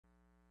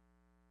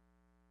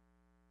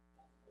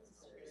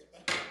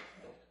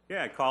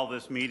Okay, I call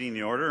this meeting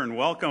to order and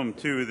welcome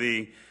to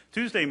the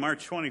Tuesday,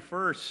 March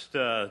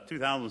 21st,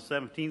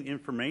 2017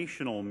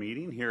 informational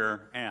meeting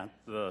here at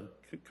the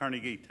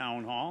Carnegie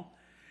Town Hall.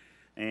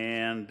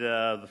 And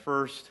the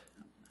first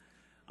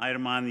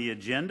item on the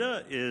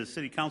agenda is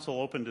City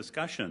Council open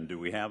discussion. Do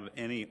we have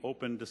any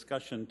open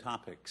discussion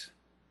topics?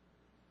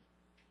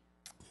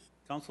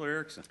 Councilor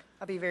Erickson.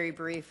 I'll be very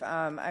brief.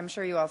 I'm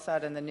sure you all saw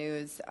it in the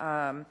news.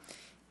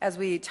 As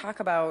we talk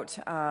about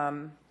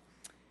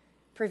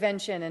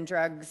prevention and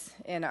drugs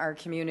in our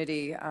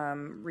community,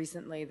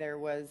 recently it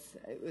was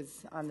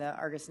on the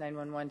Argus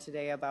 911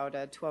 today about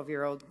a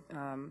 12-year-old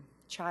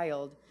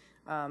child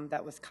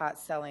that was caught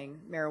selling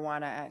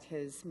marijuana at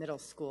his middle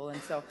school.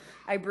 And so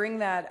I bring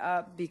that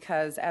up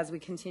because as we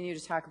continue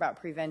to talk about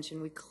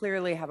prevention, we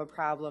clearly have a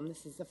problem.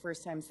 This is the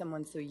first time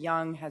someone so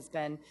young has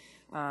been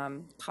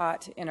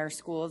caught in our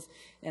schools.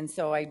 And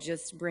so I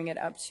just bring it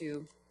up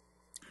to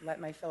let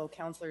my fellow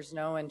counselors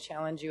know and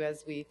challenge you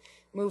as we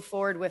move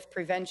forward with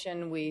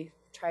prevention. We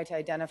try to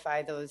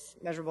identify those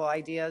measurable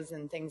ideas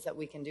and things that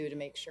we can do to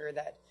make sure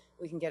that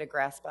we can get a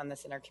grasp on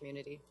this in our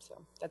community.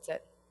 So that's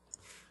it.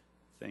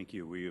 Thank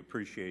you. We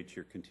appreciate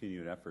your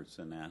continued efforts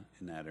in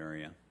that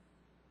area.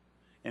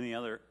 Any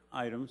other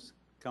items?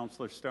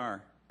 Councilor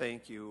Starr.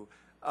 Thank you.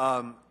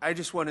 I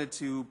just wanted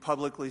to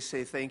publicly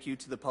say thank you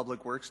to the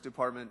Public Works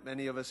Department.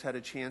 Many of us had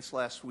a chance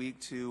last week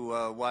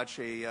to watch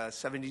a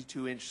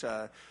 72-inch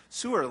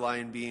sewer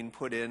line being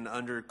put in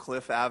under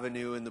Cliff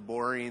Avenue and the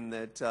boring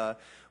that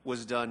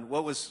was done.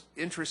 What was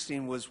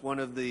interesting was one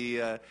of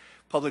the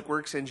Public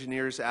Works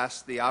engineers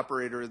asked the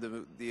operator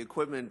of the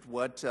equipment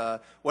what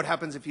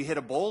happens if you hit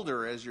a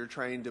boulder as you're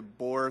trying to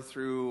bore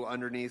through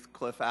underneath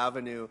Cliff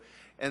Avenue.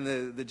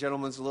 And the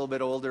gentleman's a little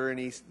bit older, and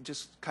he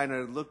just kind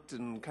of looked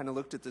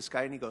at this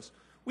guy, and he goes,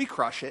 "We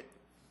crush it."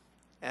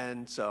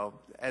 And so,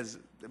 as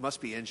it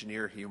must be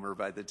engineer humor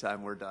by the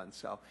time we're done.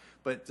 So,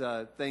 but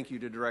thank you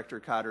to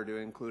Director Cotter to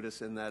include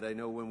us in that. I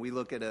know when we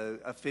look at a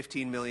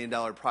 $15 million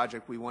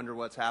project, we wonder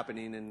what's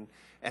happening,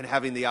 and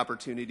having the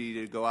opportunity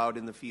to go out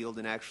in the field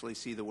and actually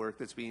see the work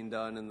that's being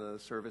done and the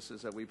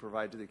services that we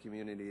provide to the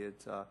community,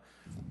 it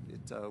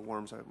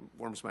warms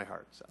my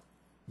heart. So,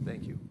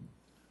 thank you.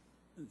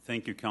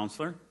 Thank you,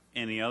 Councilor.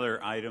 Any other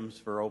items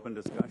for open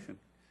discussion?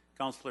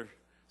 Councilor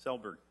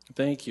Selberg.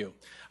 Thank you.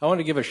 I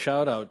want to give a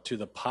shout out to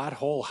the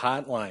pothole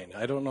hotline.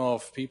 I don't know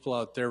if people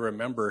out there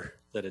remember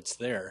that it's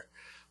there,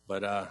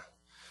 but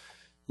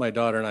my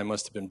daughter and I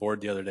must have been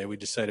bored the other day. We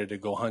decided to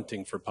go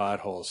hunting for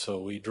potholes, so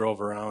we drove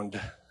around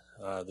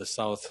the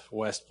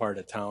southwest part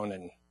of town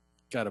and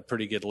got a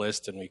pretty good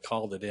list, and we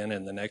called it in,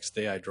 and the next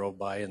day I drove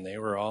by and they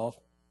were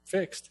all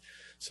fixed.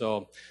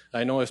 So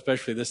I know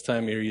especially this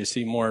time of year you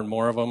see more and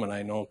more of them, and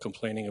I know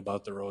complaining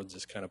about the roads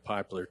is kind of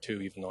popular too,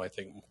 even though I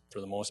think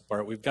for the most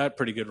part we've got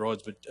pretty good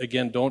roads. But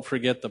again, don't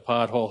forget the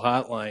pothole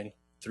hotline,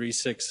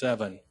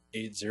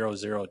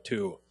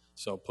 367-8002.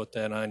 So put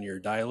that on your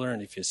dialer,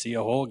 and if you see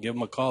a hole, give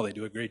them a call. They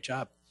do a great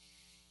job.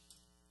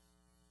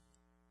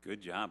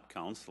 Good job,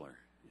 Counselor,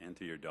 and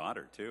to your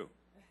daughter too.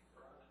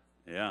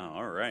 Yeah,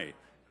 all right.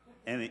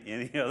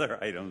 Any other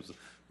items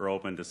for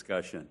open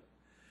discussion?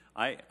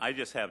 I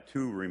just have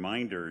two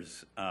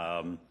reminders.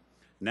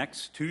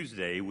 Next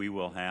Tuesday, we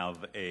will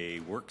have a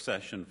work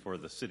session for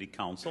the City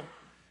Council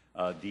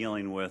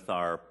dealing with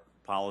our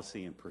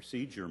policy and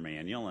procedure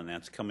manual, and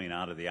that's coming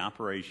out of the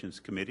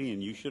Operations Committee,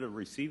 and you should have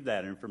received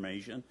that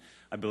information.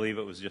 I believe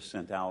it was just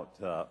sent out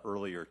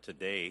earlier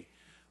today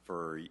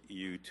for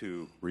you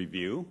to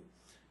review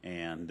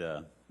and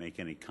make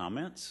any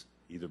comments,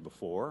 either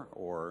before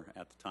or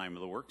at the time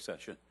of the work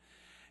session.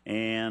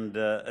 And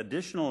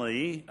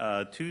additionally,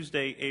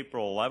 Tuesday,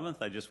 April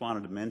 11th, I just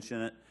wanted to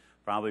mention it.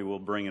 Probably we'll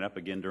bring it up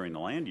again during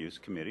the Land Use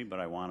Committee, but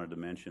I wanted to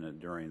mention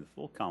it during the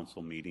full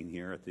council meeting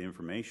here at the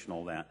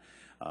Informational that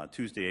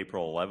Tuesday,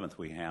 April 11th,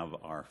 we have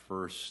our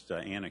first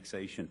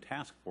annexation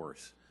task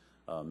force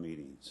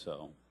meeting.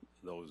 So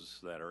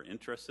those that are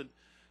interested,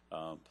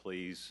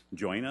 please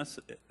join us.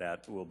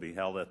 That will be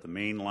held at the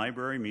main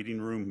library, meeting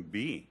room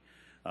B,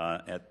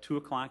 at 2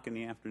 o'clock in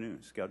the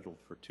afternoon, scheduled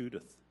for 2 to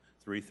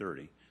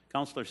 3:30.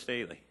 Councilor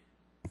Staley.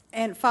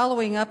 And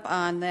following up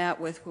on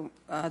that with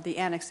the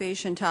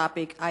annexation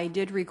topic, I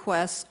did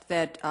request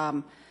that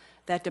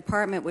that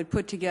department would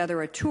put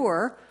together a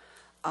tour,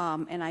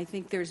 and I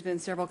think there's been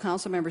several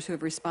council members who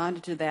have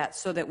responded to that,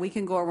 so that we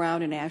can go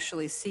around and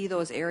actually see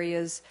those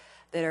areas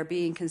that are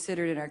being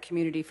considered in our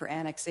community for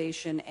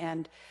annexation,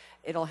 and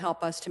it'll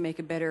help us to make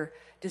a better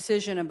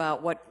decision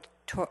about what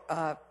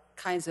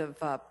kinds of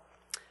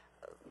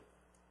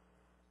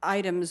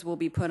items will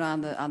be put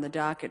on the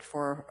docket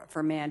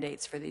for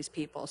mandates for these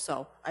people.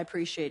 So I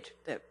appreciate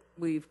that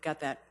we've got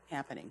that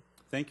happening.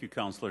 Thank you,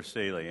 Councilor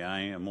Staley.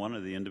 I am one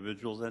of the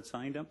individuals that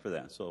signed up for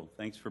that, so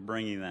thanks for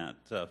bringing that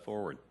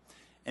forward.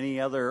 Any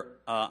other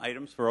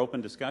items for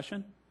open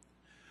discussion?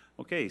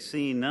 Okay,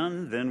 seeing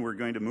none, then we're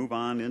going to move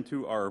on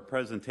into our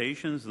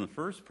presentations. And the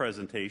first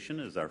presentation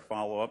is our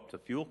follow-up to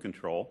fuel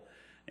control,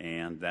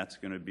 and that's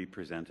going to be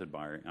presented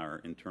by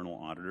our internal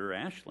auditor,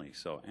 Ashley.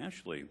 So,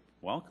 Ashley,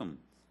 welcome.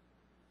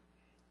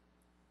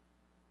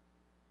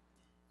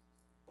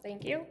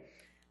 Thank you.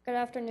 Good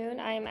afternoon.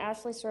 I am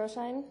Ashley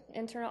Stroshine,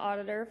 Internal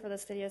Auditor for the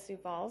City of Sioux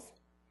Falls.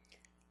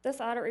 This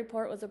audit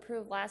report was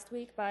approved last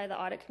week by the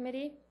Audit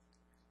Committee.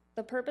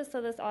 The purpose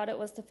of this audit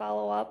was to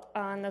follow up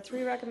on the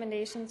 3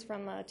 recommendations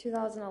from the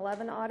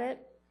 2011 audit,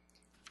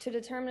 to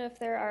determine if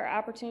there are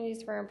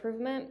opportunities for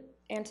improvement,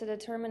 and to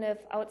determine if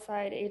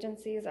outside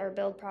agencies are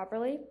billed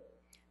properly.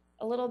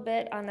 A little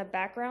bit on the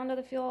background of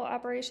the fuel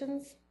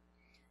operations.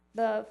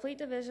 The Fleet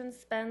Division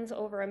spends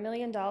over $1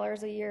 million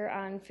a year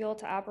on fuel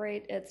to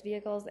operate its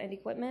vehicles and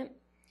equipment.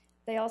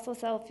 They also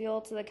sell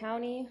fuel to the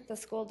county, the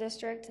school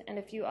district, and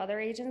a few other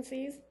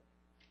agencies.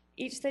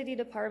 Each city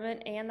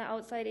department and the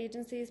outside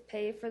agencies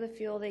pay for the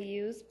fuel they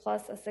use,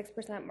 plus a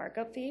 6%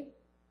 markup fee.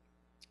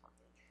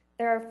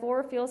 There are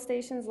 4 fuel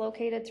stations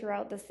located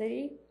throughout the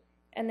city,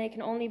 and they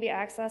can only be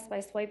accessed by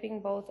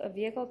swiping both a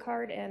vehicle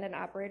card and an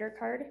operator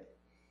card.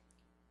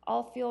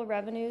 All fuel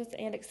revenues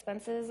and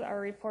expenses are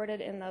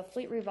reported in the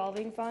Fleet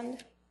Revolving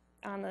Fund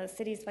on the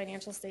city's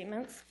financial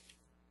statements.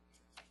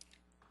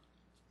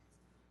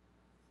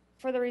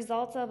 For the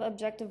results of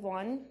Objective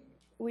 1,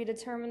 we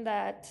determined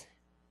that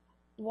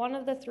 1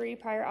 of the 3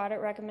 prior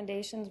audit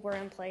recommendations were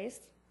in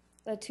place.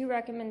 The 2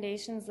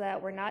 recommendations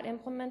that were not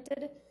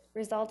implemented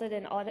resulted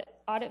in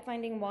audit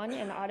finding 1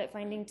 and audit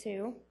finding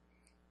 2.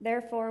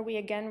 Therefore, we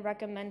again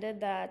recommended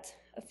that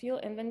a fuel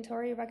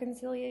inventory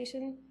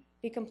reconciliation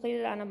be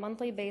completed on a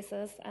monthly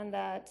basis and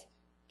that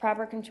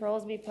proper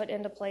controls be put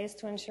into place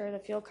to ensure the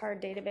fuel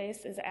card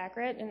database is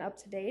accurate and up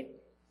to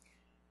date.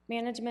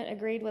 Management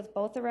agreed with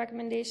both the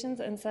recommendations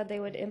and said they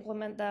would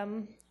implement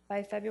them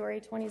by February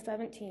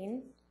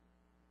 2017.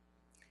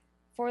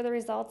 For the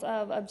results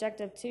of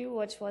Objective 2,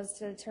 which was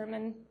to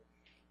determine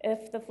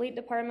if the Fleet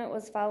Department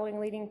was following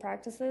leading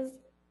practices,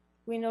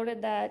 we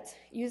noted that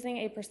using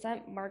a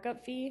 %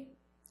 markup fee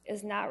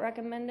is not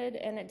recommended,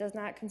 and it does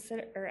not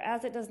consider, or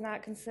as it does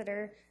not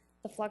consider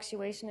the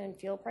fluctuation in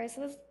fuel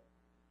prices.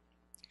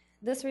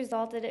 This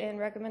resulted in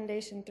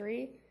recommendation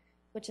 3,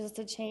 which is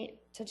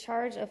to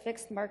charge a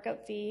fixed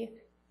markup fee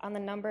on the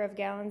number of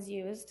gallons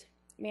used.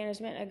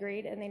 Management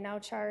agreed, and they now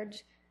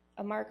charge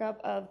a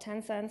markup of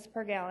 10 cents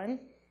per gallon.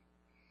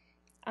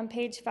 On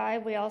page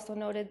 5, we also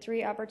noted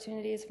 3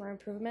 opportunities for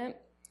improvement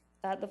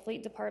that the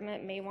Fleet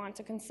Department may want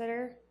to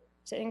consider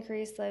to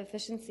increase the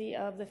efficiency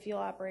of the fuel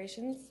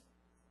operations.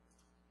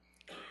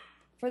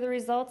 For the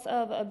results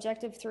of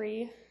Objective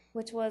 3,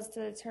 which was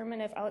to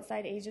determine if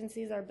outside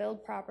agencies are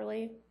billed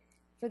properly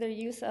for their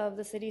use of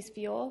the city's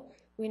fuel,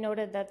 we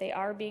noted that they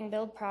are being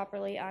billed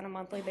properly on a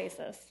monthly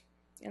basis.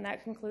 And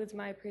that concludes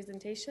my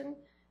presentation,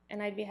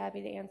 and I'd be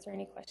happy to answer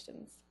any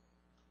questions.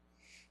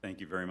 Thank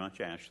you very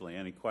much, Ashley.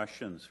 Any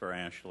questions for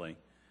Ashley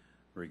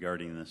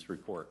regarding this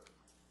report?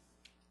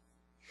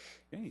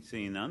 Okay,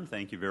 seeing none,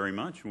 thank you very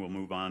much. We'll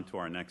move on to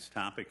our next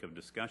topic of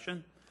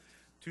discussion.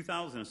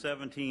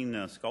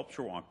 2017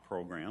 Sculpture Walk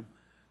Program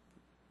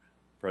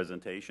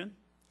presentation.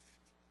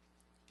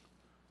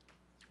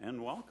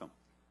 And welcome.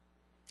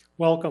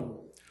 Welcome.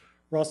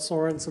 Russ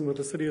Sorensen with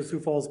the City of Sioux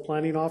Falls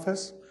Planning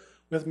Office.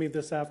 With me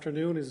this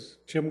afternoon is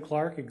Jim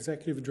Clark,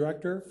 Executive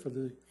Director for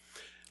the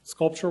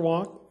Sculpture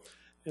Walk.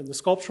 And the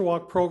Sculpture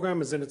Walk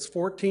program is in its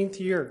 14th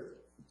year,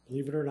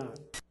 believe it or not.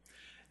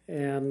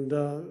 And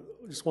I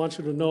just want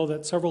you to know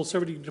that several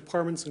city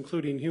departments,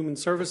 including Human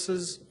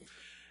Services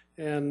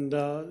and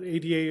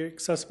ADA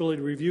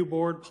Accessibility Review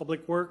Board,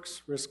 Public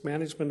Works, Risk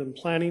Management and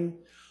Planning,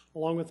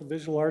 along with the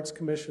Visual Arts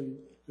Commission,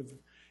 have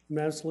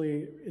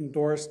unanimously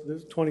endorsed the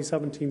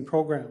 2017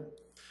 program.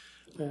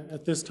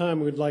 At this time,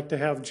 we'd like to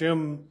have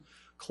Jim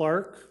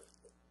Clark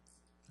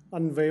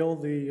unveil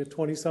the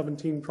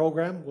 2017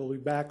 program. We'll be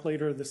back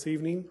later this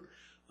evening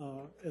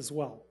as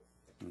well.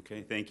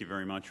 Okay, thank you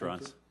very much,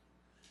 Russ.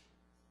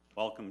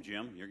 Welcome,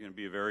 Jim. You're going to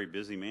be a very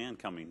busy man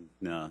coming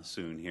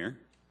soon here.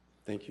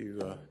 Thank you,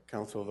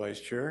 Council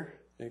Vice Chair.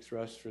 Thanks,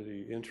 Russ, for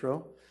the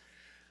intro.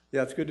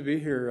 Yeah, it's good to be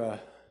here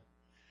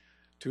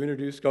to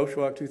introduce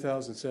Sculpture Walk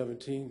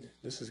 2017.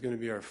 This is going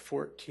to be our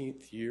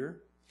 14th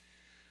year.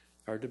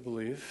 Hard to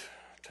believe.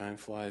 Time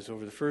flies.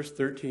 Over the first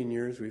 13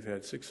 years, we've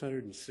had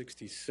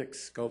 666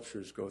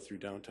 sculptures go through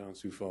downtown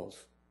Sioux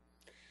Falls.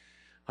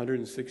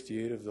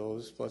 168 of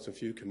those, plus a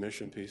few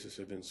commission pieces,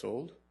 have been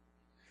sold.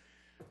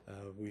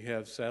 We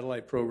have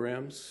satellite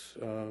programs.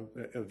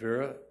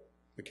 Avera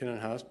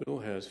McKinnon Hospital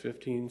has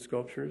 15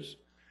 sculptures.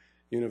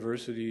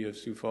 University of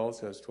Sioux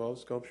Falls has 12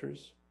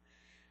 sculptures.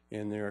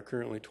 And there are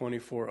currently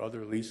 24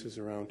 other leases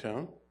around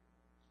town.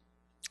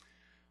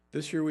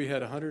 This year we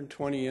had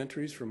 120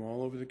 entries from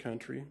all over the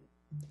country.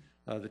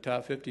 The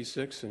top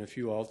 56 and a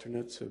few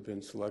alternates have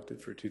been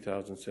selected for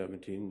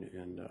 2017,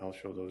 and I'll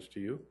show those to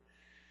you.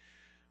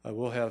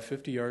 We'll have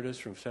 50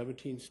 artists from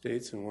 17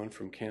 states and 1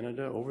 from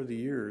Canada. Over the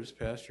years,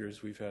 past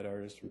years, we've had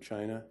artists from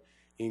China,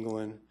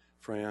 England,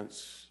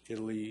 France,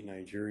 Italy,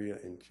 Nigeria,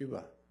 and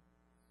Cuba.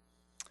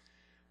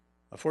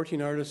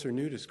 14 artists are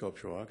new to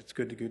Sculpture Walk. It's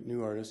good to get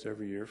new artists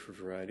every year for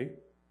variety.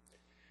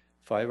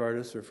 5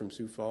 artists are from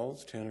Sioux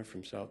Falls, 10 are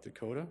from South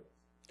Dakota.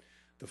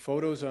 The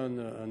photos on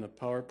the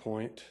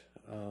PowerPoint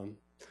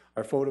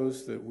are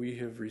photos that we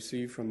have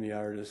received from the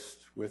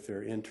artists with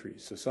their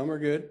entries. So some are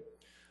good,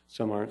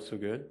 some aren't so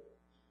good.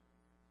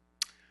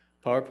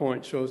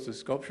 PowerPoint shows the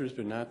sculptures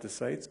but not the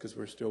sites because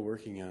we're still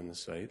working on the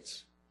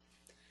sites,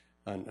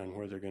 on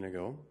where they're going to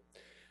go.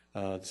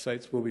 The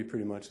sites will be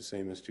pretty much the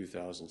same as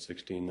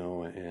 2016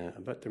 though,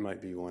 but there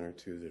might be one or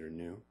two that are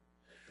new.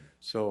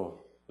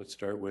 So let's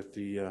start with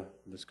the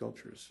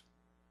sculptures.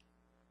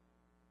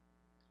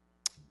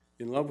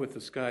 In Love with the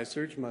Sky,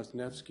 Serge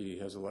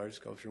Masnevsky has a large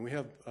sculpture, and we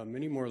have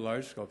many more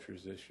large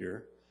sculptures this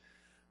year.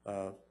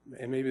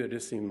 And maybe they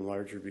just seem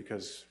larger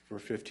because we're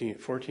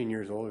 14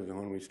 years older than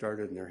when we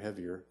started, and they're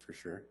heavier for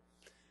sure,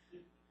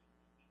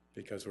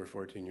 because we're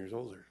 14 years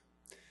older.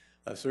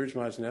 Serge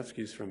Masnevsky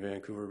is from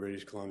Vancouver,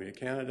 British Columbia,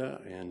 Canada,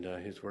 and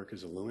his work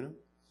is aluminum,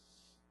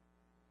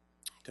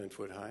 10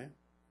 foot high.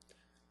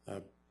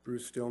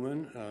 Bruce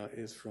Stillman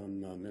is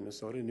from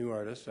Minnesota, new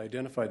artist. I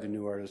identified the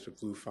new artist with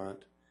blue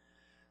font.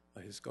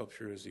 His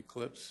sculpture is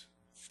Eclipse,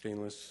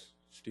 stainless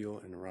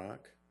steel and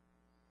rock,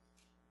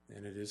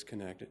 and it is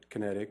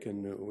kinetic,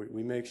 and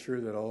we make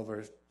sure that all of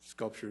our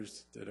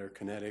sculptures that are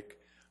kinetic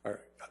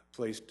are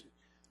placed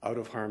out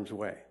of harm's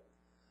way.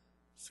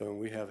 So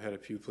we have had a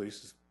few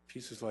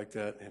pieces like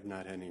that and have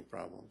not had any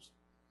problems,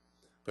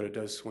 but it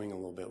does swing a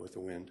little bit with the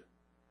wind.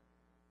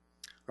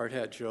 Art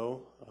Hat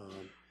Joe,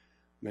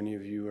 many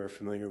of you are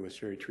familiar with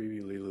Sherry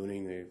Trevey, Lee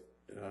Looning. They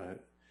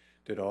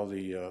did all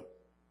the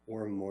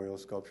War Memorial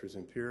sculptures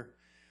in Pier.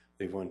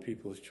 They've won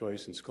People's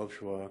Choice in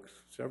Sculpture Walk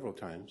several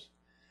times,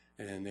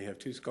 and they have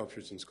 2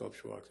 sculptures in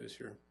Sculpture Walk this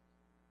year.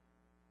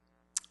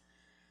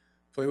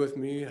 Play With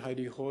Me,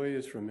 Heidi Hoy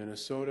is from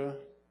Minnesota.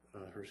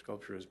 Her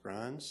sculpture is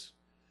bronze.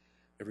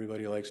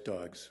 Everybody likes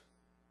dogs.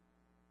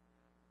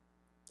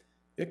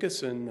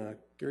 Ickeson,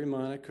 Gary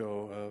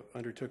Monaco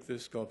undertook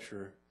this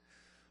sculpture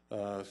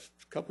a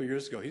couple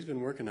years ago. He's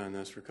been working on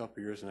this for a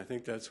couple years, and I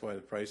think that's why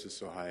the price is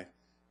so high.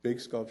 Big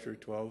sculpture,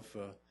 12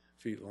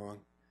 feet long.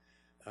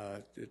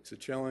 It's a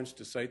challenge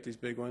to site these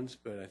big ones,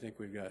 but I think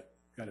we've got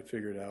it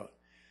figured out.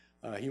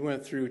 He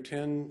went through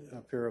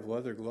 10 pair of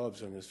leather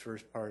gloves on this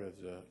first part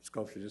of the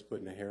sculpture, just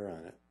putting a hair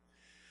on it.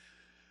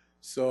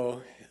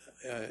 So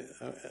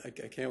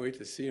I can't wait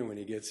to see him when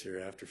he gets here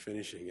after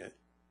finishing it.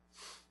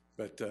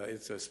 But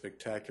it's a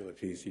spectacular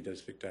piece. He does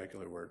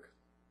spectacular work.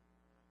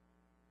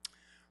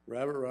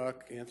 Rabbit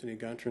Rock, Anthony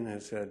Guntran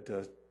has had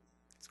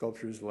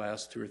sculptures the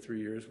last 2 or 3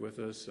 years with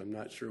us. I'm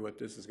not sure what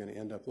this is going to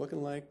end up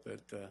looking like,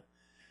 but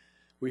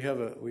we have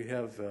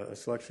a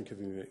selection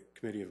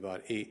committee of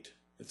about 8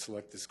 that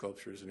select the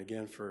sculptures, and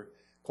again for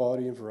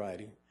quality and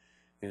variety.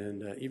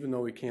 And even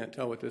though we can't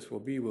tell what this will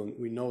be,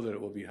 we know that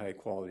it will be high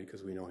quality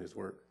because we know his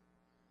work.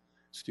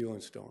 Steel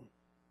and stone.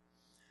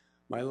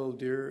 My Little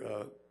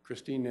Deer,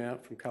 Christine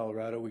Knapp from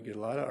Colorado. We get a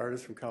lot of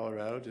artists from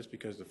Colorado just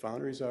because the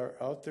foundries are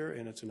out there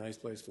and it's a nice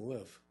place to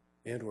live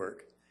and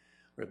work.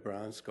 Red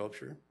bronze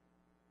sculpture.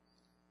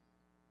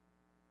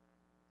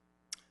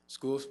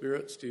 School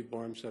Spirit, Steve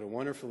Borms had a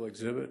wonderful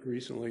exhibit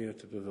recently at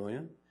the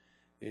Pavilion.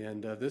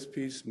 And this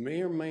piece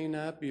may or may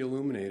not be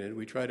illuminated.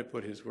 We try to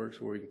put his works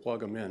where we can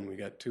plug them in. We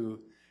got 2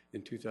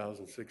 in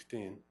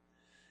 2016.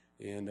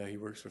 And he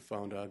works with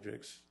found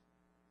objects.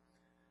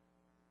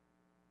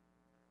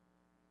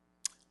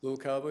 Little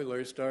Cowboy,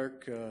 Larry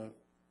Stark,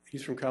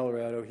 he's from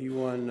Colorado. He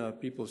won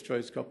People's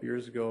Choice a couple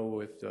years ago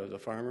with the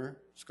Farmer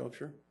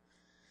sculpture,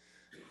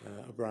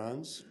 a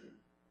bronze.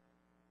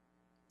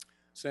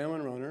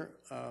 Salmon Runner.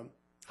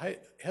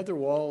 Heather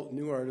Wall,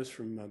 new artist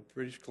from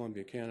British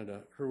Columbia,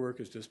 Canada. Her work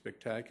is just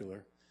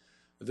spectacular.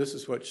 This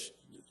is what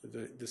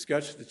the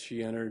sketch that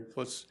she entered,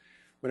 plus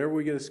whenever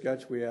we get a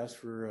sketch, we ask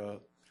for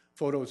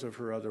photos of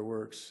her other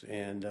works,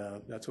 and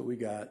that's what we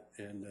got,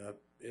 and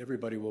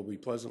everybody will be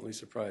pleasantly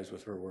surprised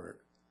with her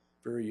work.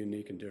 Very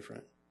unique and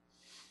different.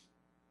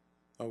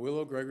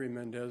 Willow Gregory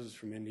Mendez is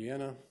from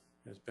Indiana,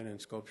 has been in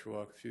Sculpture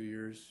Walk a few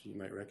years. You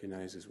might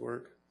recognize his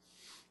work.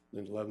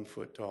 An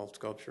 11-foot tall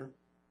sculpture.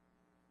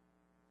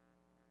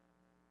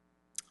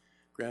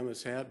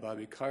 Grandma's Hat,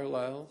 Bobby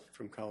Carlisle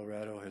from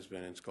Colorado, has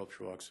been in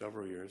Sculpture Walk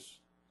several years.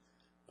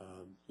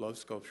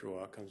 Loves Sculpture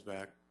Walk, comes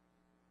back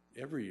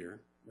every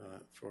year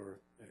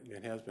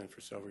and has been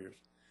for several years.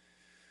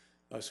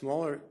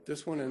 Smaller,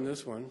 this one and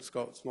this one,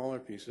 smaller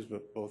pieces,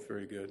 but both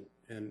very good.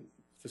 And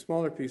the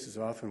smaller pieces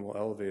often will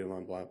elevate them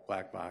on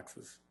black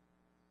boxes.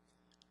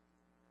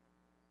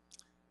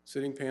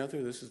 Sitting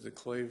Panther, this is the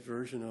clay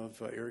version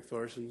of Eric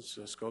Thorson's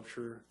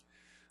sculpture.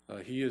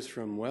 He is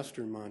from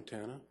western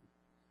Montana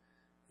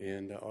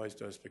and always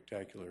does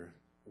spectacular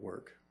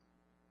work.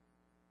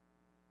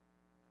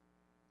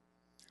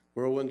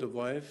 Whirlwind of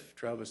Life,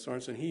 Travis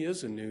Sorensen. He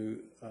is a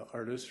new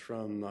artist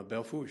from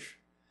Bellefouche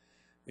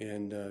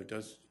and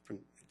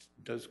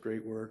does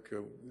great work.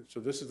 So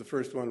this is the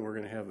first one we're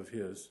going to have of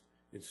his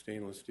in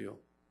stainless steel.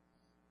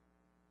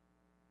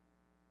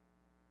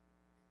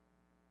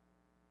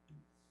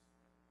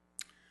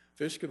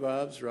 Fish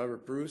Kebabs,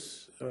 Robert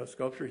Bruce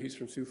sculpture. He's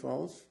from Sioux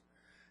Falls.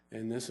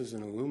 And this is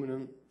an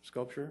aluminum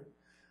sculpture.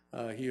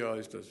 He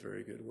always does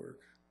very good work.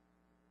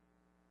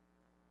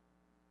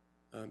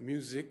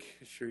 Music,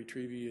 Sherry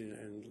Trevey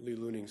and Lee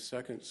Looning's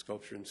second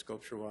sculpture in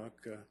Sculpture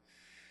Walk.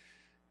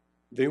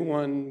 They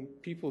won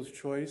People's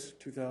Choice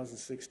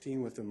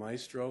 2016 with the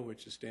Maestro,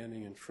 which is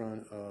standing in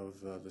front of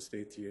the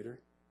State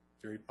Theater.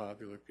 Very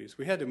popular piece.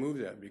 We had to move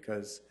that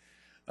because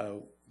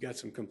we got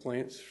some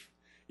complaints.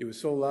 It was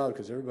so loud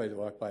because everybody that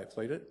walked by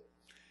played it.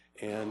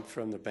 And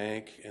from the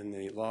bank and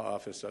the law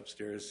office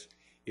upstairs,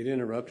 it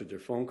interrupted their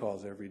phone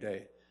calls every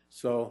day.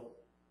 So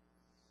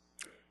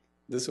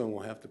this one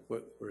we'll have to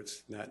put where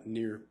it's not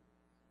near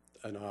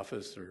an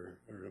office or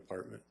an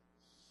apartment.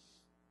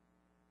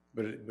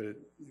 But it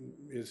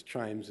is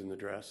chimes in the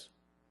dress.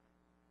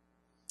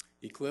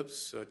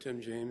 Eclipse,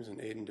 Tim James and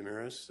Aiden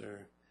Damaris,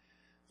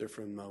 they're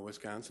from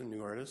Wisconsin,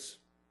 new artists.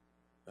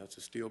 That's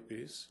a steel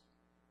piece.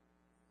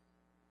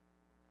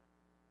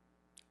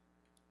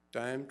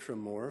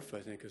 Diamtramorph,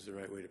 I think is the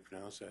right way to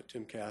pronounce that.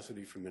 Tim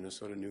Cassidy from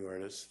Minnesota, new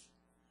artist.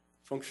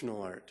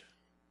 Functional art.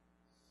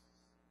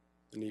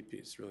 A neat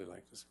piece, really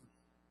like this one.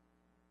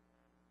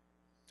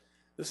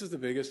 This is the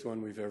biggest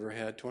one we've ever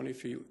had, 20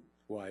 feet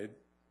wide,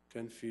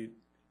 10 feet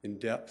in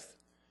depth.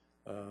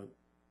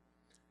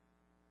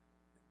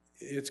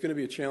 It's going to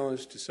be a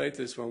challenge to site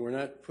this one. We're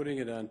not putting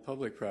it on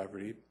public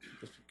property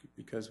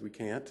because we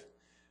can't.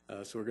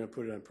 So we're going to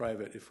put it on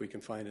private if we can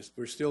find it.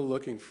 We're still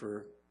looking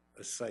for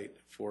a site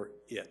for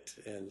it.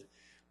 And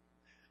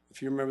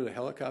if you remember the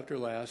helicopter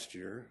last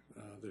year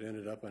that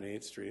ended up on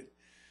 8th Street,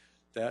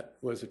 that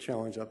was a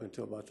challenge up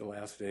until about the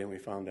last day, and we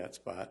found that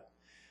spot.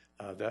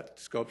 That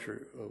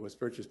sculpture was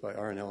purchased by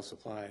R&L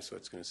Supply, so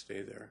it's going to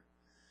stay there.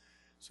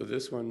 So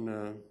this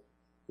one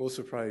will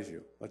surprise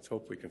you. Let's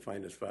hope we can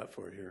find a spot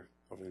for it here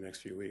over the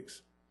next few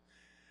weeks.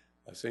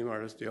 Same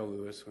artist, Dale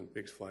Lewis, When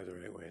Pigs Fly the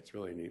Right Way. It's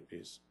really a neat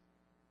piece.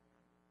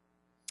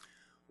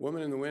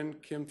 Woman in the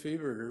Wind, Kim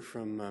Fieberger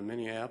from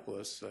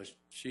Minneapolis.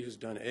 She has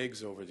done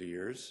eggs over the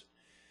years,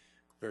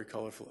 very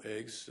colorful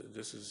eggs.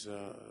 This is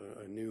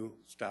a new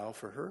style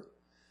for her,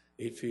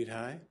 8 feet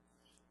high.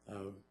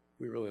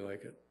 We really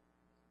like it.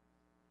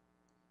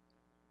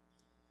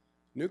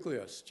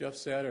 Nucleus, Jeff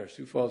Satter,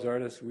 Sioux Falls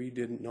artist. We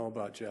didn't know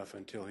about Jeff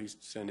until he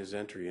sent his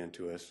entry in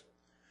to us.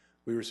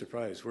 We were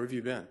surprised. Where have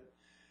you been?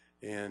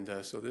 And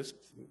so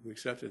we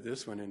accepted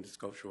this one into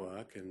Sculpture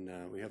Walk,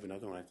 and we have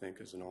another one, I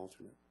think, as an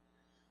alternate.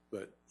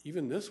 But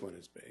even this one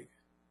is big.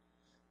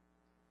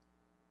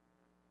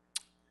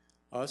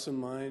 Awesome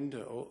Mind,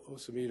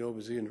 Osamide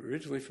Obazi,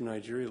 originally from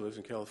Nigeria, lives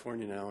in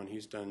California now, and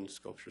he's done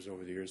sculptures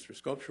over the years for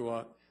Sculpture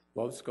Walk.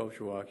 Loves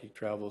Sculpture Walk. He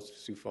travels to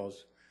Sioux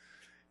Falls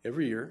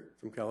every year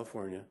from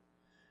California,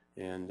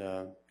 and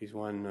he's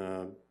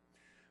won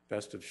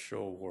Best of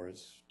Show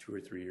awards 2 or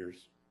 3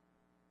 years.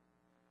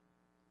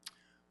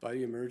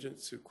 Body Emergent,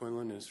 Sue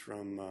Quinlan is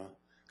from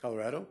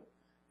Colorado,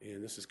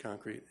 and this is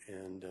concrete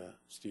and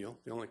steel,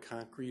 the only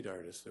concrete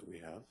artist that we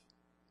have.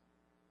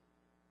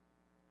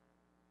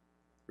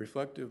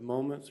 Reflective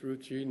Moments,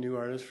 Ruth G., new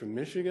artist from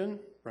Michigan,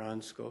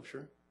 bronze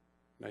sculpture,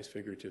 nice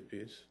figurative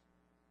piece.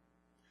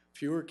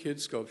 Fewer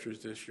kids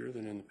sculptures this year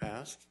than in the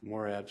past,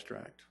 more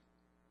abstract.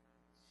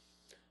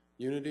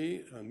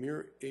 Unity,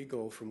 Mir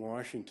Eagle from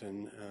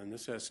Washington, and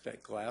this has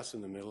stacked glass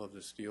in the middle of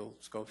the steel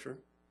sculpture.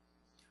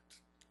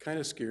 Kind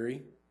of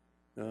scary,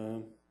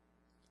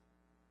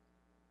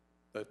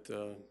 but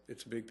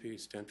it's a big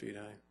piece, 10 feet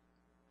high.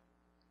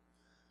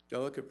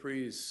 Della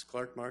Capri's,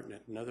 Clark Martin,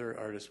 another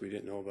artist we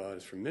didn't know about,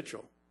 is from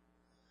Mitchell.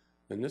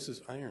 And this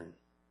is iron.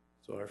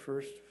 So I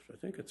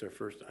think it's our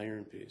first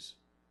iron piece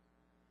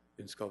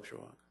in Sculpture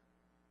Walk.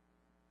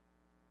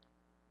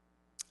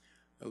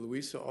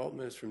 Louisa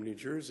Altman is from New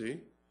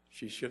Jersey.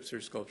 She ships her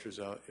sculptures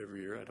out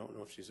every year. I don't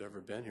know if she's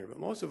ever been here, but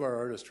most of our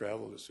artists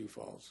travel to Sioux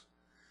Falls.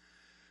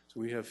 So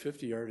we have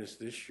 50 artists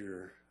this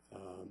year,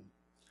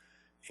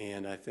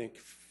 and I think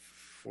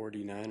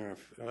 49 are,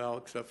 well,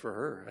 except for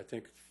her, I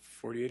think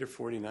 48 or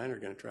 49 are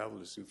going to travel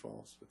to Sioux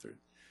Falls.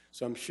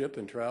 Some ship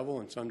and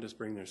travel, and some just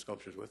bring their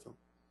sculptures with them.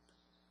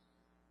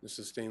 This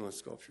is stainless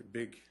sculpture,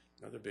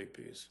 another big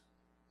piece.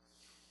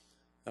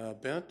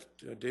 Bent,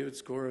 David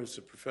Score is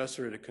a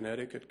professor at a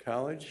Connecticut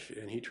college,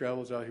 and he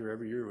travels out here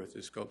every year with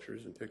his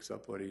sculptures and picks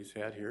up what he's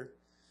had here.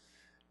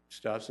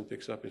 Stops and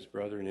picks up his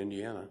brother in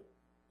Indiana.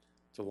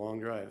 It's a long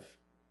drive.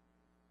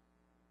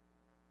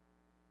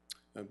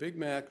 Big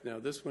Mac, now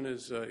this one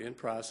is in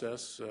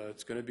process.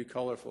 It's going to be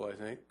colorful, I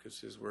think, because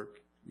his work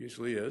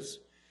usually is.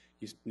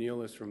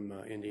 Neil is from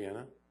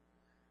Indiana.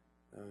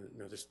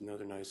 This is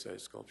another nice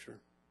size sculpture.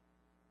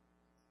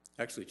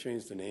 Actually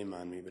changed the name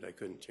on me, but I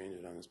couldn't change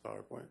it on this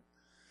PowerPoint.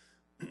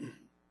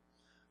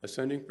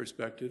 Ascending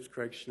Perspectives,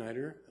 Craig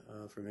Schneider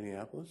from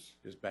Minneapolis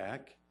is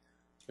back.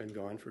 Been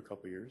gone for a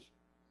couple years.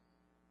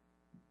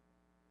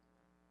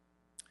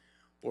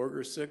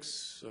 Borger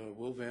 6,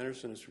 Will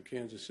Vanderson is from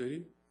Kansas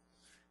City,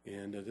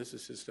 and this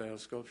is his style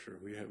of sculpture.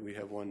 We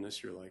have one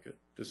this year like it.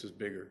 This is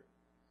bigger,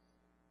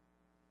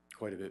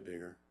 quite a bit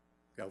bigger,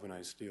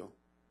 galvanized steel.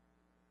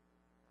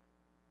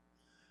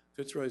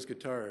 Fitzroy's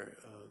Guitar,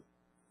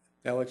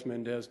 Alex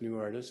Mendez, new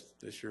artist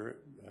this year,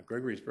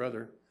 Gregory's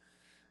brother,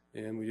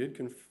 and we did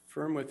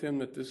confirm with him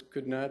that this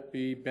could not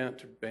be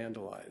bent or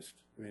vandalized.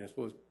 I mean, I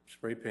suppose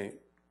spray paint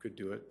could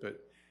do it, but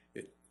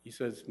he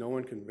says no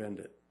one can bend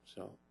it.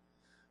 So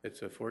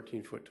it's a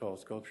 14-foot tall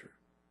sculpture.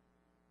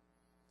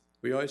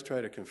 We always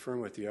try to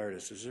confirm with the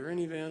artist, is there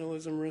any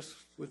vandalism risk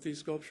with these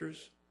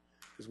sculptures?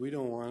 Because we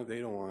don't want it, they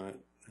don't want it.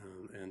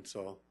 And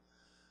so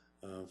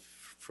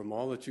from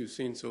all that you've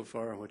seen so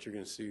far and what you're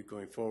going to see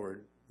going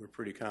forward, we're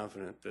pretty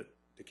confident that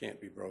they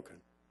can't be broken.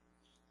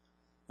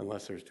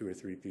 Unless there's 2 or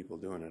 3 people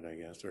doing it, I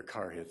guess, or a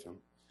car hits them.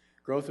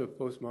 Growth of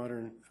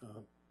postmodern,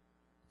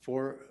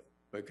 4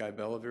 by Guy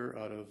Belliver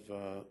out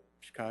of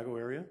Chicago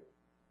area.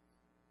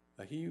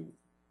 He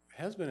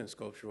has been in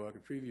Sculpture Walk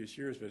in previous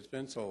years, but it's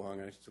been so long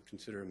I still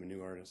consider him a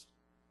new artist.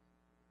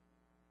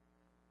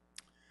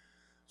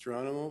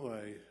 Geronimo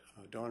by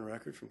Dawn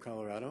Record from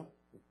Colorado,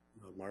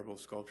 a marble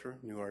sculpture,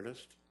 new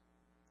artist.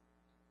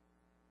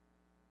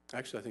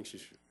 Actually, I think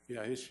she's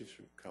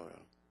from Colorado.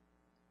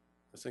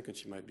 I was thinking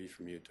she might be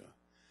from Utah.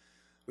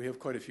 We have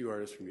quite a few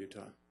artists from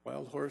Utah.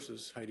 Wild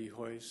Horses, Heidi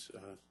Hoy's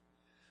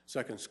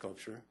second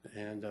sculpture.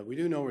 And we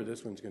do know where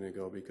this one's going to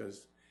go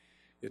because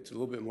it's a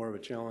little bit more of a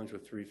challenge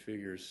with 3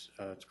 figures.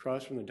 It's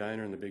across from the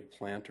diner and the big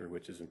planter,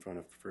 which is in front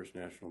of First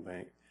National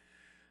Bank.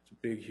 It's a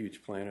big,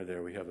 huge planter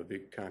there. We have a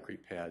big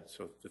concrete pad,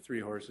 so the 3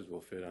 horses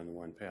will fit on the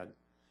one pad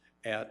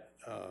at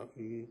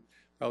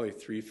probably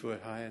 3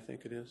 foot high, I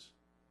think it is.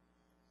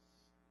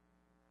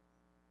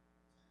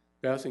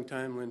 Passing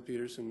time, Lynn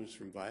Peterson was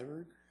from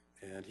Viborg,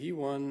 and he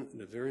won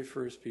the very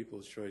first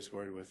People's Choice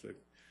Award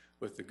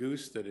with the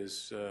goose that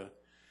is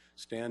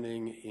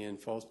standing in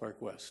Falls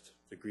Park West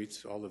that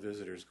greets all the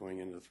visitors going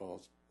into the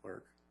Falls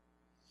Park.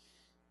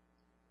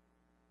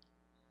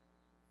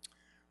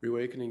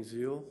 Reawakening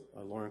Zeal,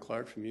 Lauren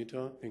Clark from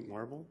Utah, pink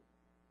marble.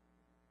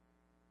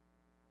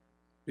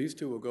 These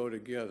 2 will go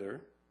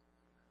together.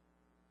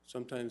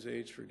 Sometimes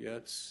Age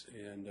Forgets,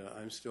 and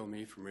I'm Still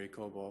Me from Ray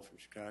Coball from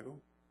Chicago.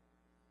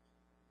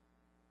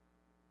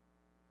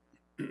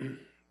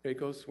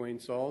 Pecos, Wayne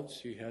Salds,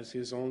 he has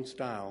his own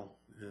style,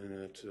 and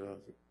it's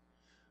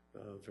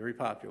very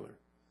popular,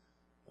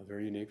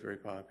 very unique, very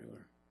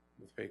popular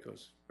with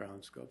Pecos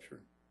brown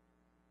sculpture.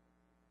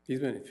 He's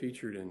been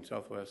featured in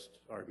Southwest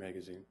Art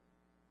Magazine.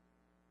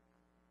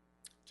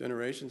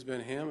 Generations,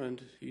 Ben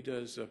Hammond, he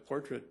does a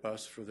portrait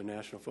bust for the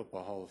National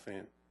Football Hall of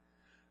Fame.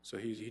 So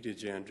he did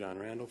John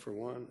Randall for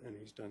one, and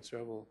he's done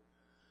several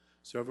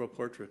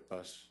portrait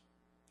busts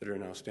that are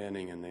now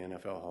standing in the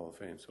NFL Hall of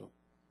Fame. So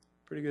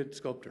pretty good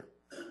sculptor.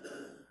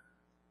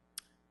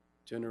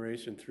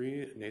 Generation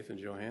 3, Nathan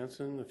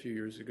Johansson, a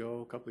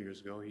couple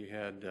years ago, he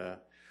had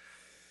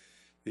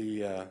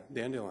the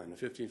dandelion, the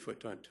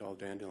 15-foot tall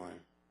dandelion.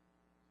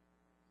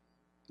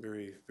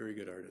 Very, very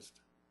good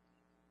artist.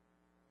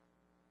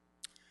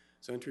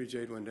 Century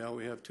Jade Wendell,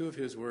 we have 2 of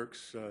his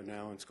works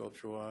now in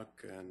Sculpture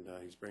Walk, and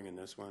he's bringing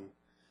this one,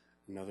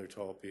 another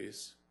tall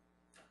piece.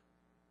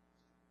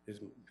 His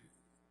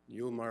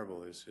Yule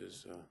marble is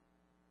his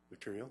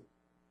material.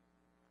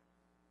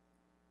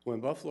 When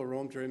Buffalo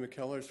roamed, Dre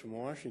McKellar's from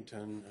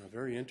Washington, a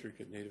very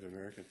intricate Native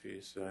American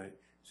piece.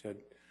 He's had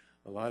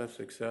a lot of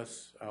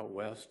success out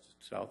west,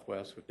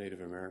 southwest with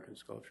Native American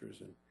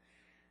sculptures,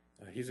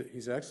 and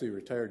he's actually a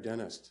retired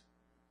dentist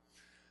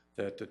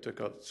that took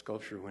up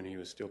sculpture when he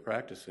was still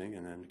practicing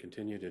and then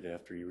continued it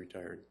after he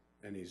retired,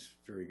 and he's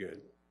very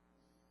good.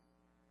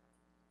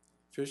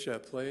 Fish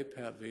at Play,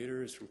 Pat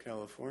Vader is from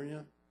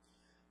California.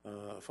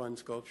 A fun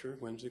sculpture,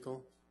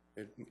 whimsical.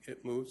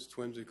 It moves, it's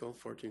whimsical,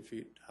 14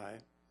 feet high.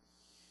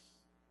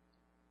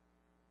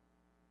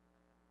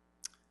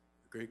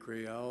 Great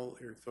Gray Owl,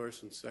 Eric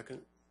Thorson's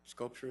second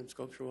sculpture in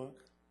Sculpture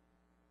Walk.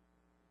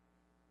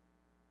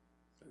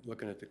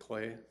 Looking at the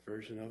clay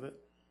version of it.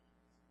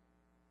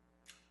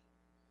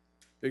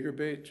 Bigger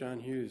Bait, John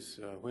Hughes,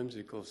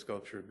 whimsical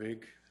sculpture,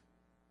 big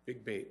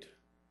bait,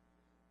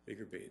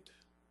 Bigger Bait.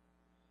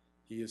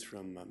 He is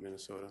from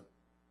Minnesota,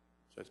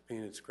 so that's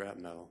painted scrap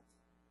metal.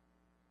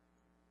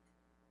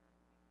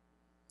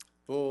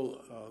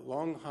 Bull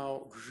Long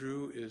Hao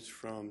Zhu is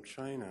from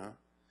China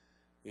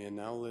and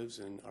now lives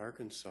in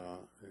Arkansas,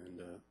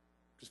 and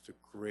just a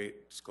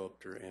great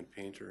sculptor and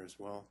painter as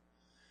well.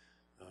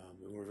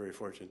 And we're very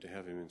fortunate to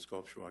have him in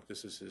Sculpture Walk.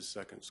 This is his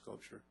second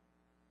sculpture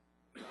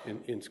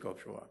in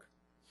Sculpture Walk.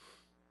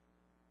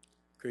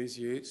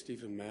 Crazy 8,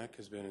 Stephen Mack,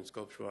 has been in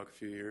Sculpture Walk a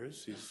few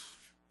years. He's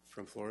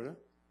from Florida.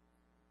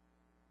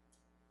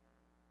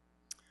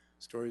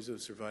 Stories of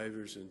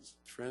Survivors and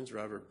Friends,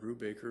 Robert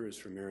Brubaker is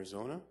from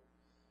Arizona,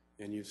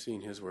 and you've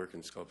seen his work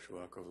in Sculpture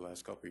Walk over the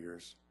last couple of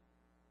years.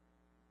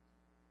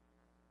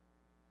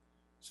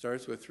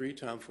 Starts with 3,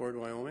 Tom Ford,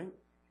 Wyoming.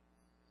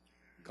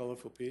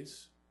 Colorful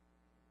piece.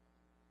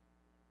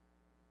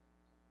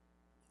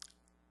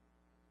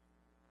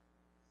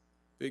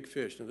 Big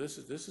fish. Now this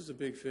is a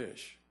big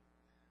fish.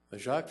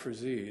 Jacques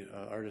Frazee,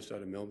 artist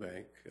out of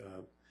Millbank,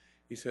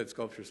 he's had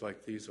sculptures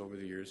like these over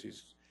the years.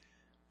 He's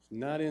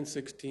not in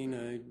 16,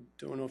 I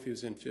don't know if he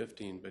was in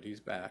 15, but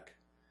he's back.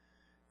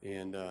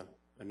 And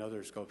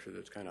another sculpture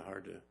that's kind of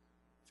hard to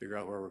figure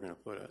out where we're going to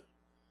put it.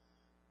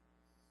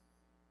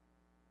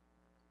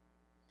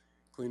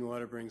 Clean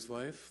Water Brings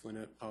Life,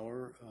 Lynette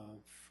Power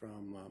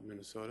from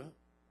Minnesota.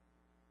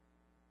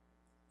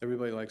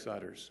 Everybody likes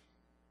otters.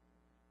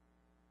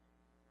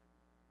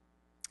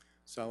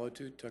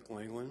 Solitude, Tuck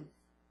Langland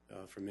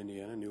from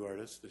Indiana, new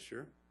artist this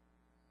year.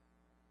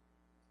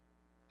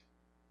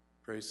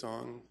 Praise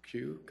Song,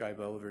 Q, Guy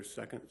Belliver's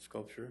second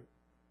sculpture.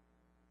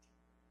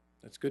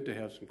 It's good to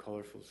have some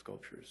colorful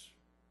sculptures.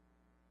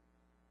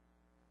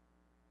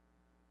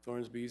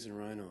 Thorns, Bees, and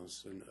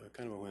Rhinos, and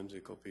kind of a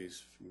whimsical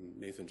piece from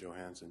Nathan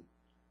Johansson.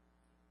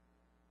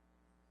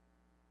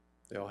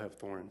 They all have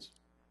thorns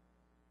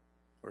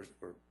or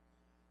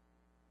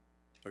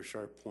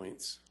sharp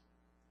points.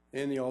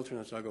 And the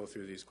alternates, I'll go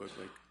through these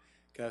quickly.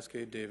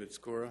 Cascade, David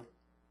Scora.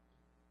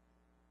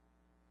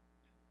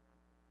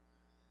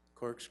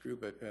 Corkscrew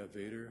by Pat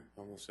Vader,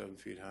 almost 7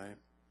 feet high,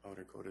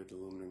 powder coated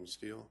aluminum and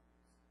steel.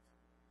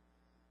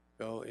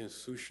 Belle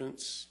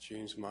Insouciance,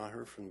 James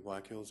Maher from the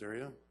Black Hills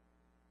area.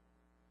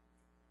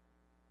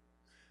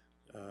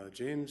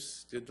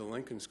 James did the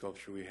Lincoln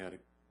sculpture we had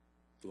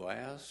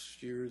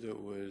last year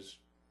that was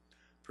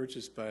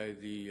purchased by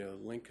the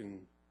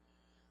Lincoln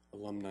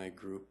alumni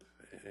group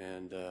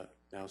and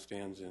now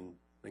stands in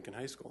Lincoln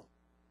High School.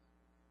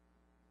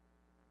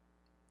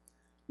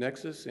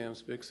 Nexus, Sam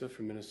Spixa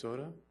from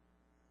Minnesota.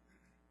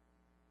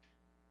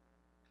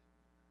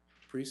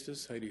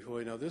 Priestess, Heidi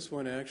Hoy. Now this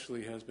one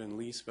actually has been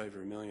leased by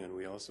Vermilion.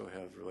 We also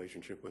have a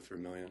relationship with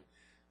Vermilion.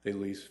 They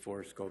lease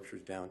 4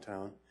 sculptures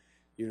downtown.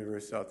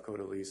 University of South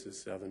Dakota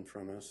leases 7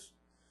 from us,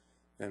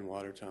 and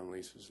Watertown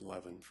leases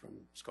 11 from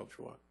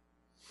Sculpture Walk.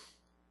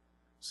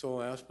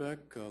 Soul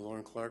Aspect,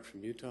 Lauren Clark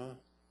from Utah.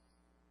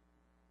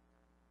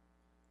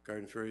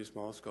 Garden Fairy,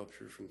 small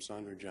sculpture from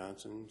Sandra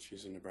Johnson.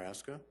 She's in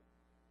Nebraska,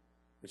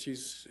 but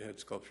she's had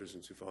sculptures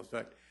in Sioux Falls. In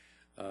fact,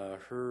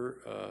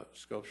 her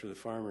sculpture, The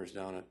Farmers,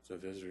 down at the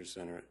Visitor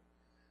Center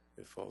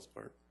at Falls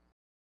Park.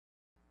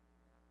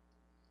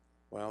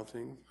 Wild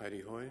Thing, Heidi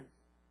Hoy.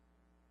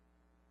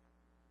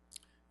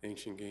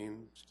 Ancient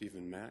Game,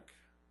 Stephen Mack.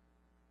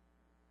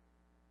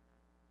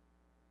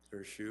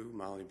 Her Shoe,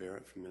 Molly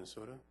Barrett from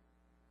Minnesota.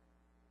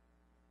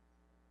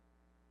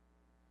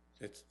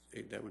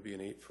 That would be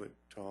an 8-foot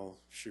tall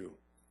shoe.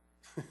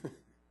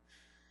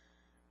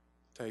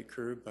 Tight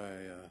Curb by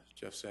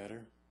Jeff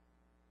Satter.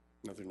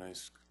 Another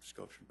nice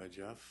sculpture by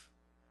Jeff.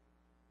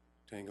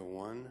 Tango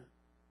 1,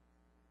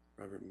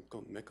 Robert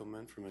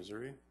Mickelman from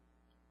Missouri.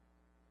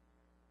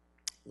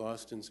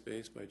 Lost in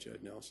Space by Judd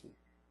Nelson.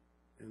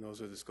 And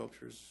those are the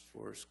sculptures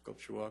for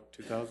Sculpture Walk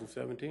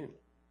 2017.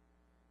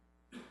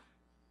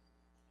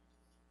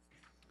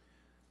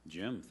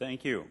 Jim,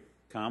 thank you.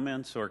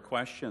 Comments or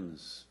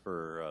questions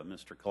for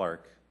Mr.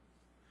 Clark?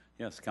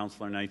 Yes,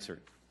 Councilor Neitzer.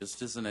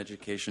 Just as an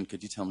education,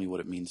 could you tell me what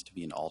it means to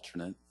be an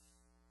alternate?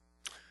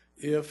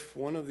 If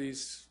one of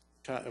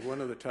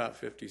the top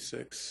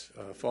 56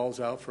 falls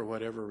out for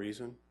whatever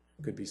reason,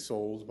 could be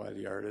sold by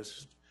the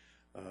artist.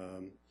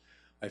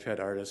 I've had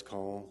artists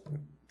call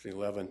the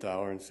 11th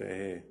hour and say,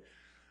 hey,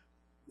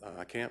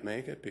 I can't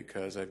make it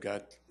because I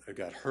got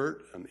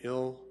hurt, I'm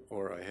ill,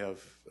 or I have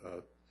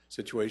a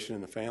situation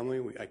in the family,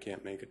 I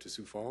can't make it to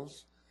Sioux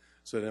Falls.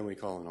 So then we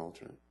call an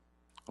alternate.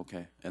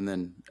 Okay, and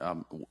then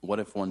what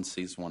if one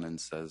sees one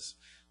and says,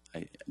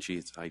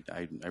 geez, I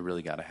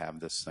really got to have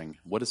this thing.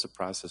 What is the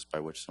process by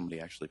which somebody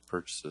actually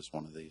purchases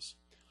one of these?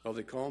 Well,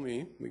 they call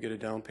me, we get a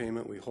down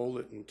payment, we hold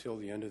it until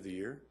the end of the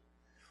year,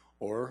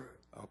 or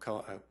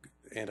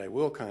I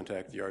will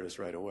contact the artist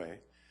right away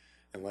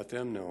and let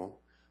them know.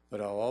 But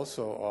I'll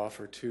also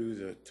offer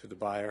to the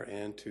buyer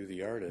and to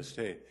the artist,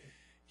 hey,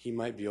 he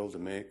might be able to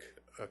make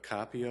a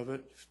copy of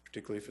it,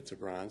 particularly if it's a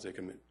bronze, they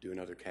can do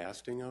another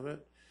casting of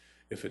it.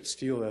 If it's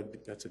steel,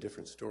 that's a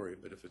different story,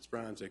 but if it's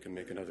bronze, they can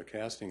make another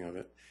casting of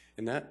it.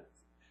 And that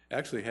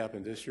actually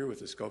happened this year with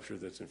the sculpture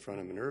that's in front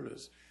of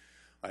Minerva's.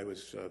 I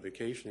was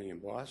vacationing in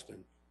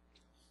Boston,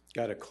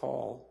 got a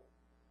call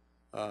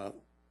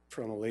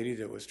from a lady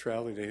that was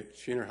traveling.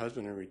 She and her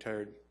husband are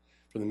retired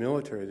from the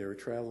military. They were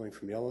traveling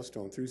from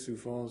Yellowstone through Sioux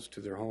Falls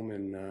to their home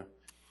in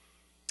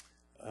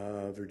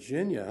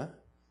Virginia,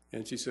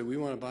 and she said, we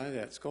want to buy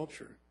that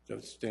sculpture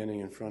that's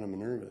standing in front of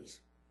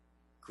Minerva's.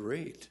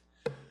 Great.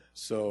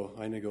 So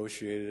I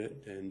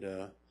negotiated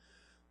it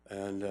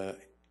and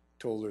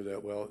told her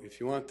that, well, if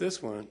you want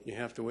this one, you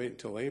have to wait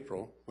until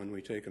April when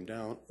we take them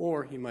down,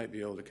 or he might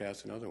be able to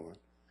cast another one.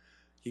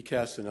 He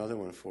cast another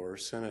one for her,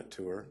 sent it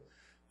to her,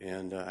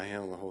 and I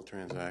handled the whole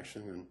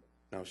transaction, and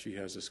now she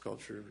has the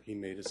sculpture. He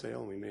made a sale,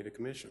 and we made a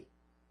commission.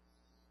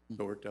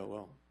 So it worked out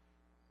well.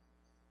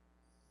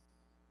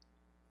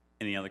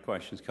 Any other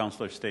questions?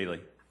 Councilor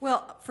Staley.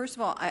 Well, first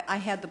of all, I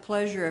had the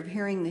pleasure of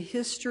hearing the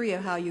history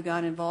of how you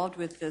got involved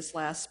with this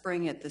last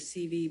spring at the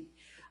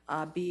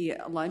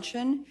CVB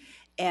luncheon.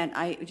 And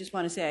I just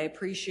want to say I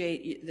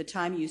appreciate the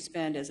time you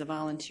spend as a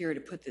volunteer to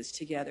put this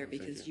together,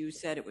 because you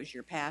said it was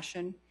your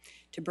passion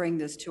to bring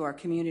this to our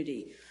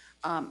community.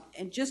 And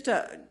just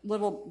a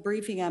little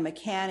briefing on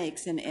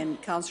mechanics,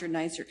 and Councilor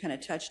Neitzer kind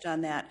of touched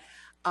on that.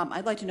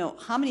 I'd like to know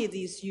how many of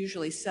these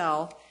usually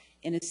sell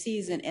in a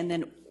season, and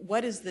then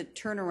what is the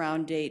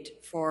turnaround date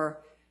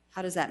for,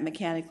 how does that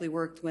mechanically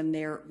work when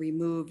they're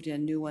removed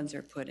and new ones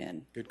are put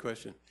in? Good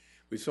question.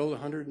 We sold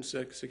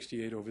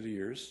 168 over the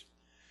years.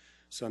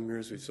 Some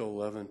years we sold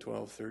 11,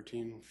 12,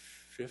 13,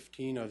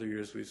 15. Other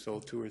years we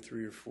sold 2 or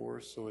 3 or 4.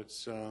 So it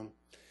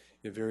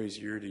varies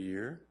year to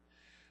year.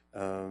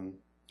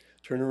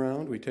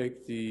 Turnaround, we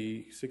take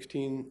the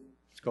 16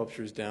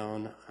 sculptures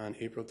down on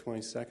April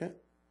 22nd.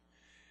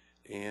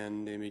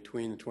 And in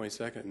between the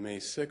 22nd and May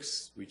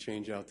 6th, we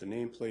change out the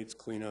nameplates,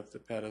 clean up the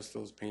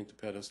pedestals, paint the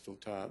pedestal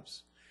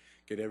tops,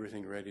 get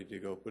everything ready to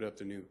go, put up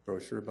the new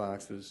brochure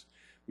boxes.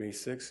 May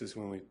 6th is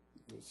when we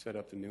set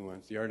up the new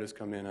ones. The artists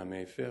come in on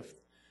May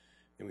 5th,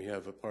 and we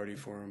have a party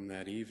for them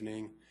that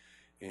evening.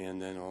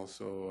 And then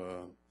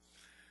also,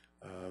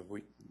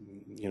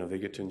 they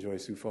get to enjoy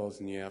Sioux Falls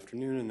in the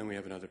afternoon, and then we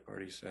have another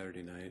party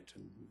Saturday night.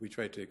 And we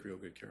try to take real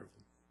good care of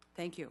them.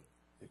 Thank you.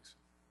 Thanks.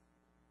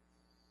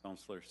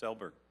 Councilor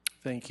Selberg.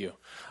 Thank you.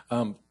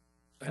 I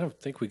don't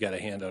think we got a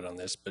handout on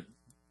this, but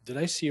did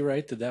I see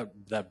right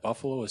that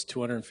buffalo was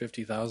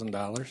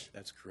 $250,000?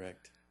 That's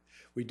correct.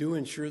 We do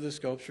insure the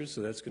sculptures,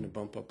 so that's going to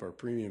bump up our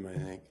premium, I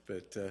think.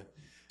 But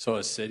so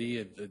a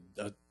city,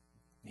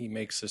 he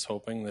makes this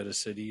hoping that a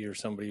city or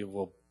somebody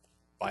will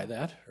buy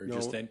that, or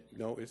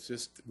no, it's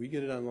just we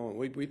get it on loan.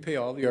 We pay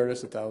all the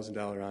artists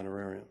 $1,000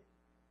 honorarium.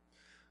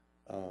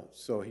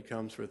 So he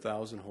comes for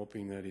 $1,000,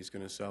 hoping that he's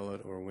going to sell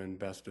it or win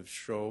best of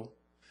show.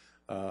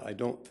 I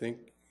don't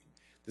think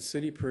the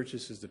city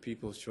purchases the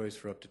People's Choice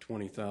for up to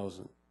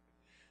 $20,000.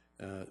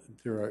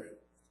 There are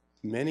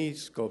many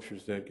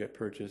sculptures that get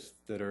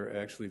purchased that are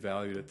actually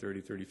valued at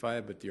 $30,000,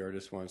 $35,000, but the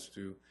artist wants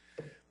to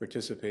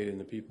participate in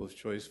the People's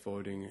Choice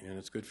voting, and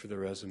it's good for their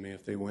resume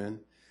if they win.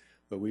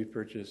 But we've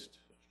purchased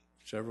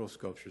several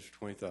sculptures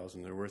for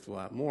 $20,000. They're worth a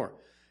lot more.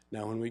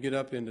 Now, when we get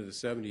up into the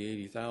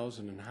 $70,000, $80,000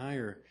 and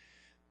higher,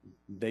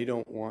 they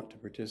don't want to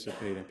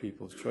participate in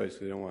People's Choice.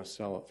 They don't want to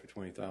sell it for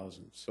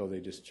 $20,000. So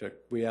they just check.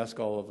 We ask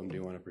all of them, do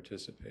you want to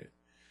participate?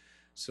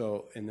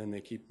 So, and then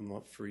they keep them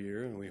up for a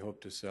year, and we hope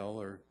to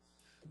sell or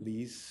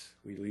lease.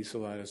 We lease a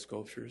lot of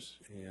sculptures,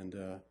 and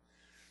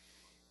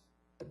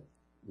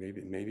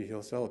maybe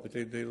he'll sell it. But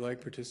they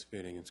like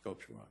participating in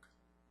Sculpture Walk.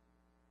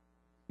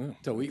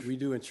 So we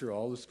do insure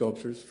all the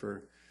sculptures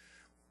for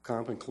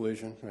comp and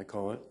collision, I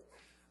call it,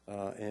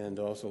 and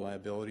also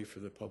liability for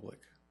the public.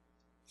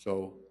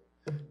 So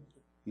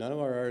none of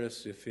our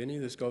artists, if any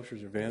of the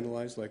sculptures are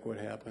vandalized, like what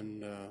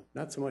happened,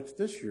 not so much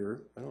this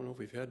year. I don't know if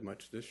we've had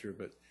much this year,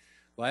 but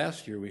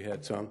last year we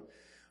had some.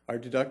 Our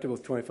deductible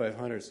is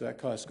 $2,500, so that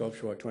cost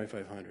Sculpture Walk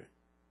 $2,500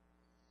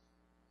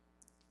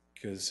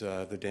 because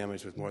the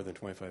damage was more than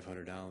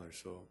 $2,500.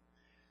 So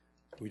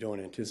we don't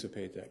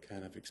anticipate that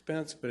kind of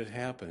expense, but it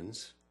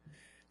happens.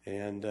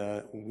 And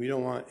we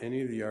don't want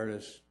any of the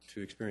artists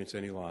to experience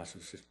any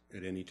losses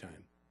at any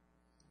time.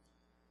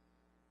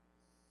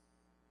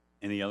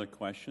 Any other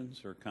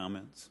questions or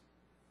comments?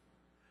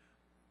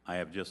 I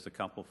have just a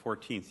couple.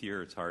 14th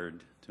year, it's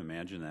hard to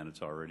imagine that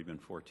it's already been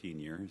 14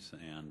 years.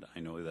 And I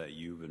know that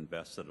you've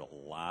invested a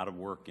lot of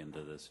work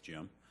into this,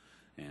 Jim.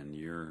 And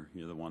you're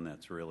the one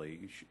that's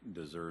really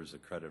deserves the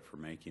credit for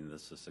making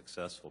this a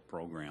successful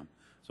program.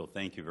 So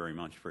thank you very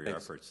much for your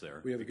efforts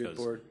there. We have a good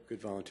board,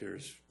 good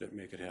volunteers that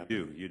make it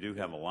happen. You do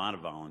have a lot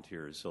of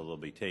volunteers, so they'll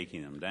be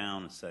taking them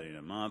down and setting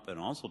them up and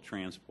also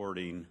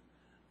transporting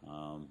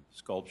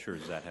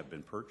sculptures that have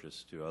been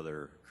purchased to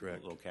other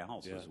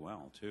locales as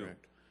well, too.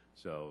 Correct.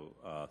 So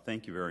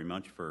thank you very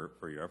much for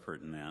your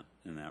effort in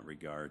that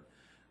regard.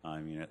 I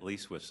mean, at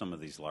least with some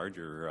of these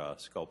larger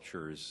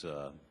sculptures,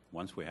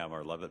 once we have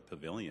our Levitt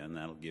Pavilion,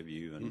 that'll give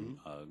you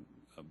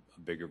a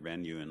bigger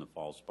venue in the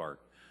Falls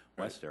Park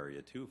West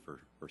area, too,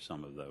 for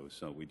some of those.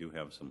 So we do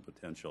have some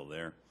potential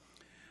there.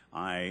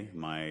 My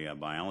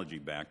biology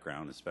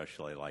background,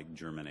 especially like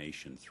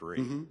Germination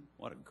 3.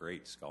 What a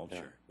great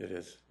sculpture. Yeah, it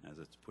is. As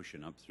it's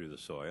pushing up through the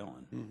soil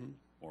and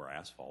or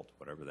asphalt,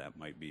 whatever that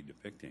might be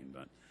depicting.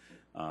 But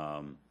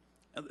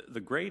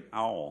the great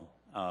owl,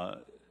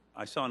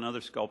 I saw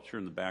another sculpture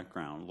in the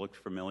background. Looked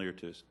familiar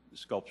to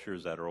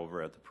sculptures that are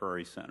over at the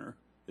Prairie Center.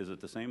 Is it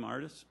the same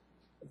artist?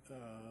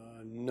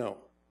 No.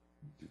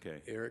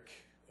 Okay. Eric.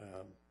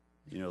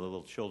 You know, the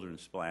little children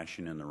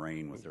splashing in the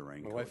rain with their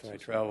raincoats. My wife and I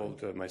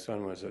traveled. My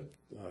son was at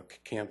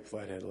Camp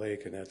Flathead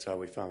Lake, and that's how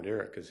we found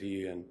Eric, because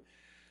he and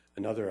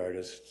another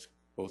artist,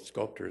 both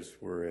sculptors,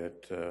 were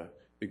at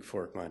Big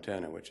Fork,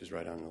 Montana, which is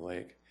right on the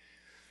lake.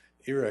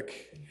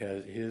 Eric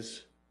has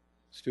his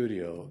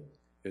studio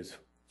is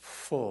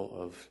full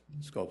of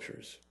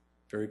sculptures.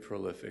 Very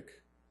prolific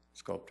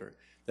sculptor.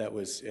 That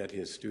was at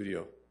his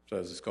studio. So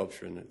that was a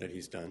sculpture that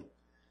he's done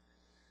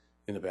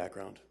in the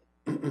background.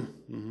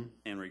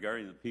 And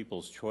regarding the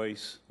People's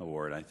Choice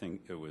Award, I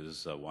think it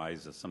was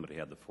wise that somebody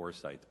had the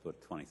foresight to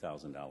put a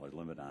 $20,000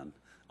 limit on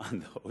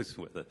those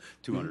with a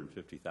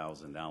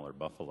 $250,000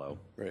 buffalo.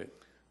 Right.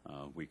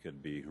 We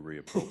could be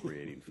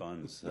reappropriating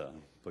funds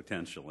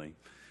potentially.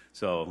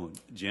 So,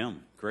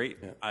 Jim, great.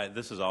 Yeah.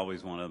 This is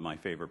always one of my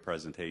favorite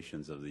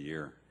presentations of the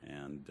year.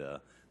 And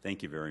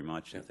thank you very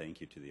much, and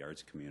thank you to the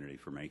arts community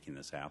for making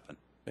this happen.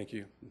 Thank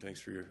you, and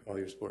thanks for all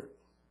your support.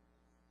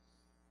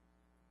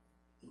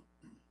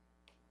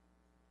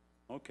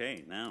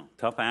 Okay, now,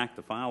 tough act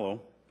to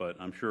follow, but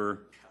I'm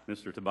sure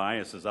Mr.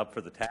 Tobias is up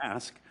for the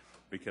task.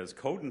 because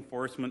Code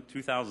Enforcement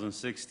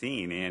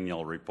 2016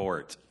 annual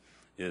report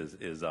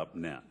is up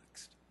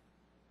next.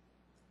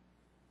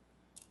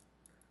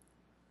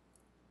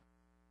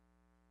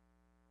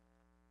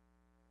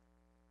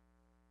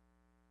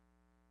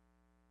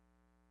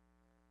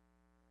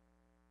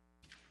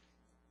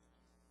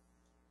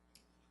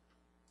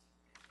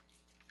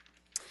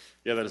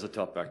 Yeah, that is a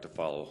tough act to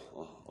follow.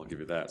 I'll give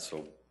you that.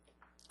 So,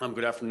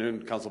 good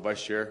afternoon, Council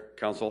Vice Chair,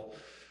 Council.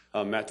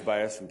 Matt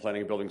Tobias from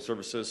Planning and Building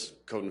Services,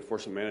 Code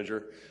Enforcement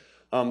Manager.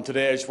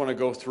 Today, I just want to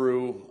go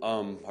through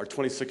our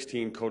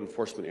 2016 Code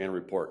Enforcement Annual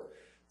Report.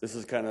 This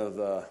is kind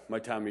of my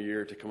time of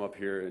year to come up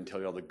here and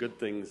tell you all the good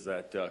things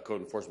that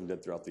Code Enforcement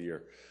did throughout the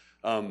year.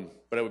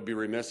 But I would be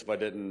remiss if I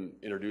didn't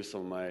introduce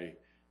some of my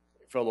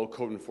fellow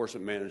Code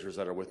Enforcement Managers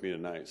that are with me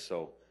tonight.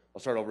 So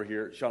I'll start over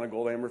here. Shauna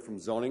Goldhammer from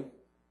Zoning.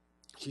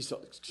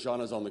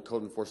 Shauna's on the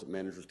Code Enforcement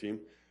Managers team.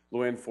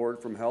 Luann Ford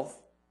from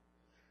Health.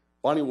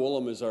 Bonnie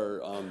Woolham is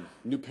our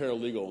new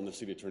paralegal in the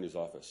City Attorney's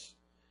Office.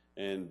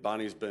 And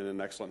Bonnie's been an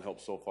excellent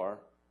help so far.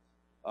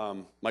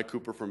 Mike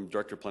Cooper from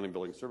Director of Planning and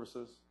Building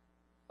Services.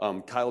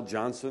 Kyle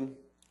Johnson,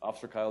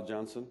 Officer Kyle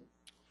Johnson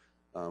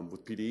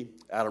with PD.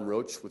 Adam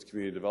Roach with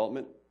Community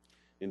Development.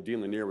 And Dean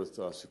Lanier with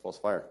Sioux Falls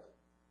Fire.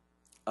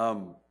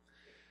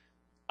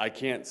 I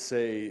can't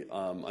say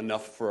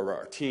enough for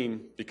our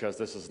team because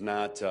this is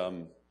not,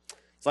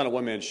 it's not a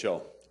one-man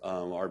show.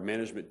 Our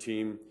management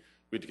team,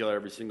 we get together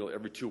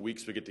every 2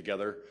 weeks. We get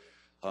together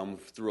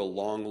through a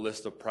long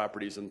list of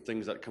properties and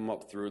things that come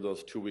up through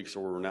those 2 weeks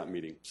where we're not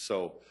meeting.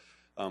 So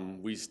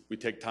we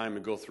take time to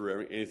go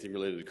through anything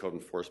related to code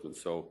enforcement.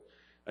 So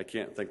I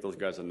can't thank those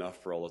guys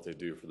enough for all that they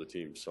do for the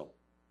team. So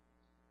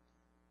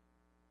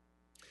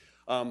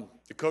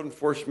the code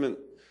enforcement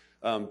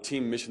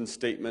team mission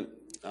statement.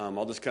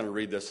 I'll just kind of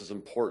read this. It's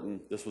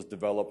important. This was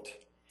developed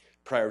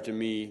prior to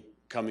me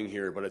coming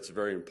here, but it's a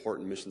very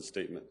important mission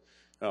statement.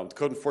 The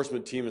code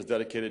enforcement team is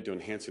dedicated to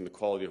enhancing the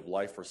quality of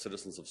life for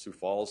citizens of Sioux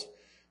Falls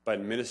by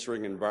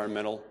administering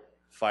environmental,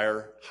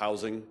 fire,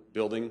 housing,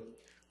 building,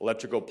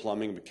 electrical,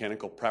 plumbing,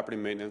 mechanical, property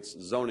maintenance,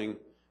 zoning,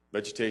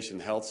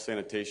 vegetation, health,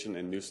 sanitation,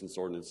 and nuisance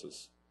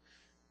ordinances.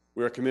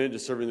 We are committed to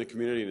serving the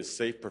community in a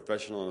safe,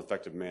 professional, and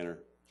effective manner.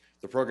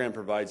 The program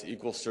provides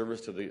equal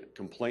service to the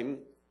complainant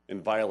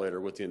and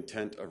violator with the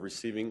intent of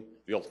receiving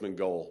the ultimate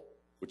goal,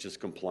 which is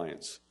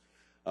compliance.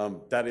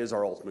 That is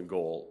our ultimate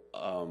goal.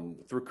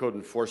 Through code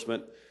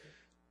enforcement,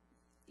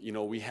 you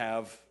know, we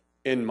have,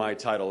 in my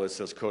title, it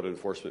says Code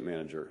Enforcement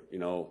Manager. You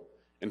know,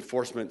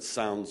 enforcement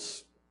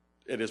sounds,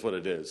 it is what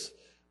it is,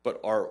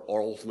 but our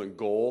ultimate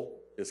goal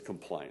is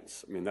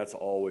compliance. I mean, that's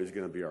always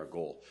going to be our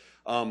goal.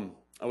 I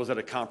was at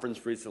a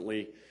conference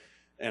recently,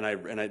 and I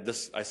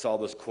saw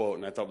this quote,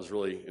 and I thought it was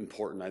really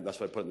important. That's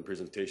why I put it in the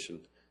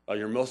presentation.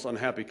 Your most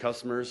unhappy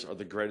customers are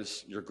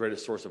your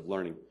greatest source of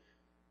learning.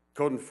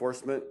 Code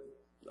enforcement,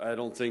 I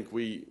don't think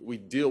we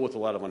deal with a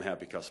lot of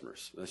unhappy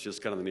customers. That's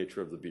just kind of the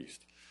nature of the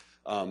beast.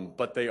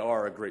 But they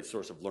are a great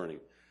source of learning.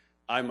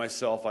 I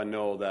myself, I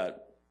know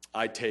that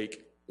I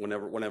take,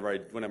 whenever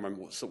I'm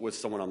with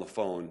someone on the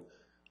phone,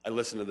 I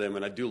listen to them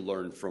and I do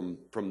learn from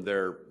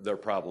their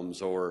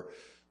problems, or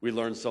we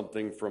learn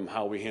something from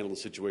how we handle the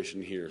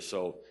situation here.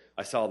 So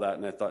I saw that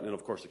and I thought, and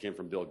of course it came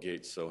from Bill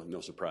Gates, so no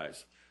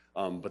surprise.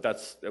 But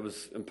it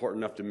was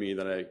important enough to me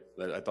that I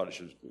thought it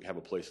should have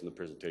a place in the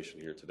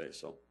presentation here today.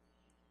 So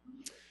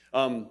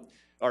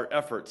our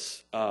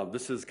efforts,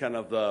 this is kind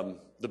of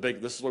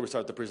this is where we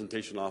start the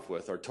presentation off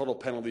with. Our total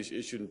penalties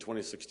issued in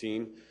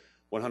 2016,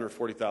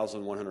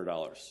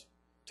 $140,100.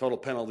 Total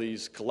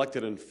penalties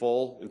collected in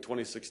full in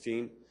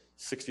 2016,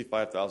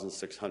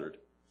 $65,600.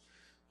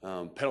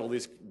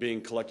 Penalties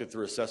being collected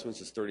through assessments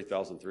is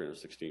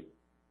 $30,316.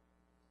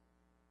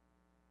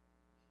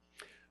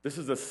 This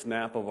is a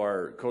snap of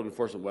our code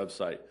enforcement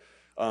website.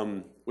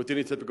 With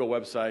any typical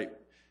website,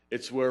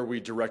 it's where we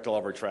direct all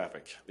of our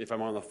traffic. If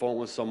I'm on the phone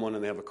with someone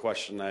and they have a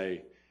question,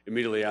 I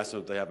immediately ask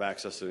them if they have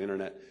access to the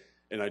internet,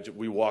 and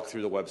we walk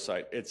through the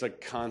website. It's a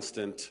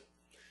constant.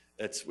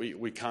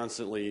 We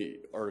constantly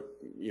are,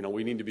 you know,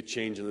 we need to be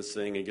changing this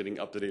thing and getting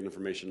up-to-date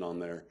information on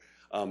there.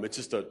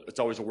 It's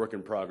always a work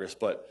in progress,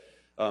 but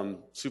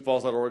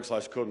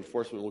SiouxFalls.org/code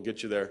enforcement will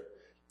get you there.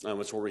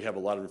 It's where we have a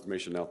lot of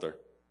information out there.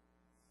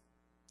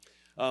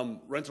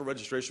 Rental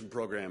registration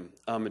program.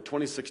 In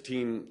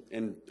 2016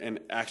 and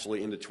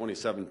actually into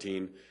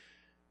 2017,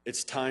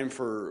 it's time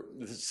for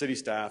the city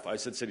staff, I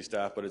said city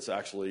staff, but it's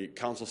actually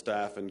council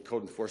staff and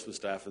code enforcement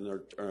staff and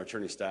our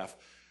attorney staff.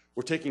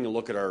 We're taking a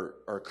look at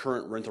our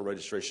current rental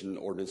registration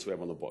ordinance we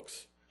have on the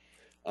books.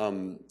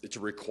 It's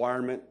a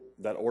requirement,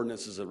 that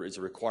ordinance is a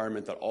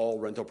requirement that all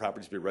rental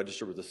properties be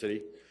registered with the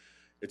city.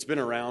 It's been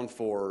around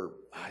for,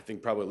 I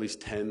think, probably at least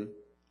 10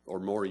 or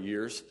more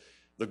years.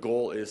 The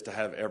goal is to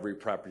have every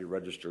rental property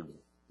registered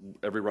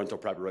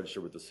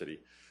with the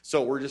city.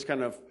 So we're just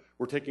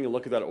we're taking a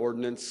look at that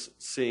ordinance,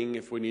 seeing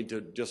if we need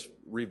to just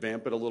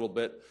revamp it a little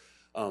bit.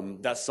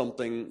 That's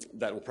something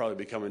that will probably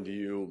be coming to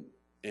you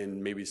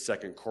in maybe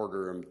second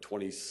quarter of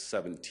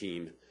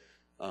 2017.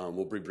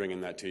 We'll be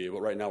bringing that to you.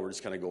 But right now we're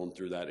just kind of going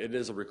through that. It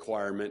is a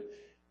requirement.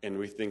 and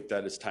we think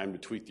that it's time to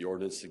tweak the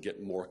ordinance to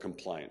get more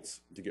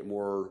compliance, to get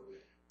more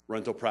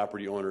rental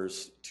property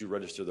owners to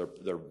register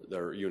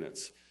their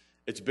units.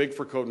 It's big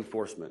for code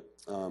enforcement.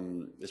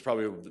 It's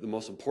probably the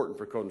most important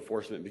for code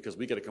enforcement because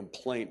we get a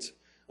complaint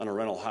on a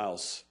rental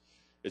house.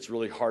 It's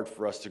really hard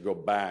for us to go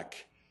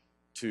back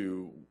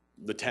to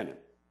the tenant.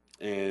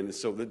 And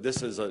so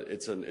this is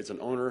it's an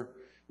owner.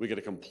 We get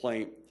a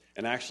complaint,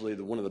 and actually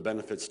one of the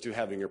benefits to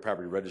having your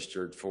property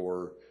registered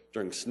for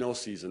during snow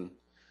season,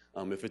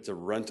 if it's a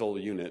rental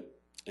unit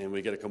and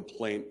we get a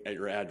complaint at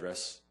your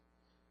address,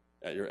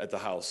 at the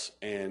house,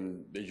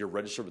 and you're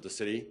registered with the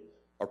city,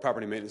 our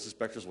property maintenance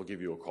inspectors will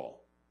give you a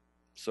call.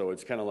 So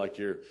it's kind of like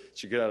your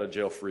get out of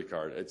jail free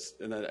card.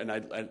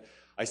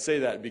 I say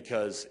that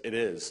because it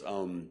is.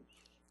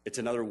 It's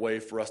another way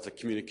for us to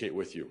communicate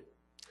with you.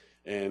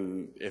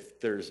 And if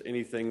there's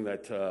anything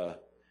that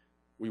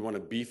we want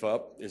to beef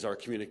up is our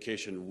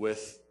communication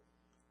with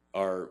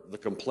the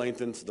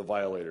complainants, the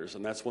violators,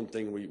 and that's one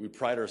thing we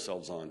pride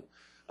ourselves on.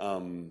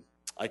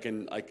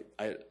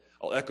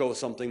 I'll echo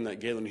something that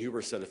Galen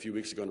Huber said a few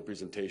weeks ago in a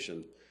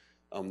presentation.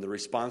 The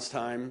response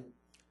time,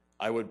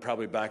 I would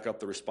probably back up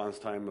the response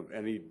time of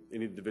any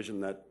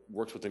division that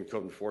works within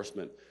code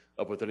enforcement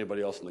up with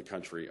anybody else in the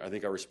country. I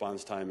think our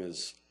response time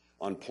is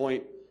on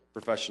point,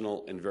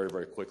 professional, and very,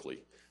 very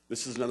quickly.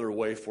 This is another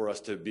way for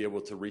us to be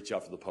able to reach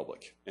out to the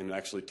public and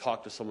actually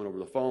talk to someone over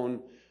the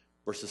phone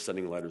versus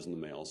sending letters in the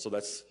mail. So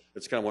that's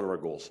kind of one of our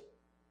goals.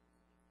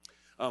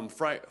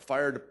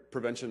 Fire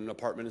prevention and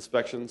apartment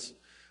inspections.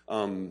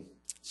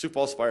 Sioux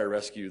Falls Fire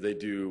Rescue, they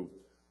do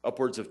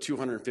upwards of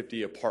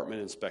 250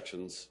 apartment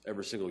inspections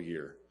every single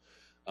year.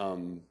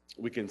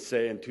 We can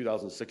say in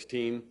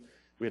 2016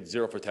 we had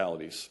 0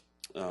 fatalities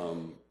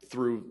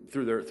through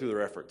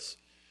their efforts.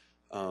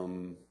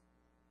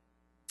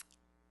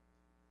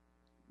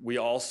 We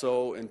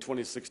also in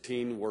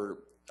 2016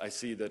 I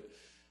see that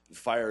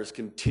fire is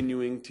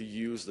continuing to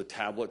use the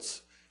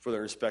tablets for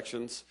their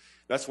inspections.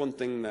 That's one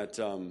thing that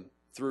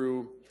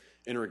through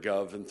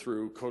InterGov and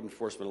through code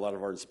enforcement, a lot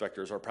of our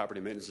inspectors, our property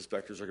maintenance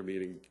inspectors, are going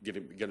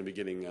to be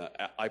getting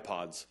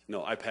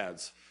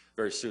iPads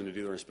very soon to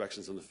do their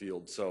inspections in the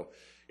field. So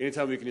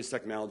anytime we can use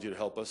technology to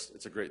help us,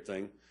 it's a great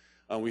thing.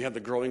 We have the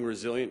Growing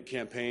Resilient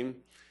campaign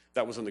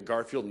that was in the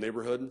Garfield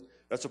neighborhood.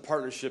 That's a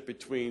partnership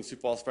between Sioux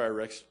Falls Fire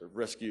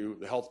Rescue,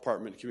 the Health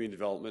Department, Community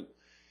Development,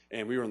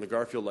 and we were in the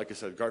Garfield, like I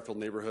said, Garfield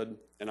neighborhood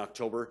in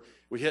October.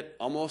 We hit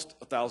almost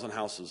 1,000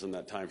 houses in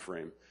that time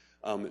frame,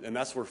 and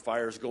that's where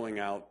fire's going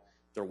out.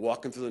 They're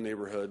walking through the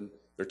neighborhood.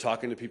 They're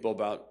talking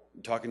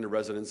to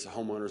residents,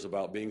 homeowners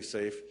about being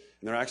safe,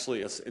 and they're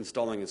actually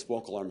installing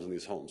smoke alarms in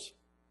these homes.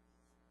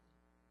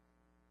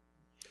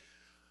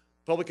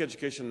 Public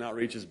education and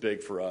outreach is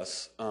big for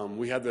us.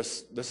 We have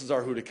this is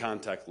our who to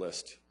contact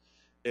list.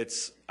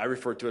 I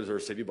refer to it as our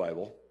city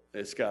Bible.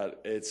 It's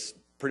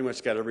pretty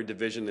much got every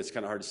division. It's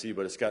kind of hard to see,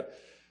 but it's got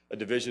a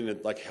division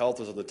that, like health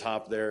is at the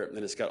top there, and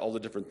it's got all the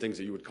different things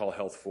that you would call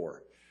health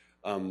for.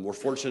 We're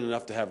fortunate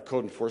enough to have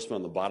code enforcement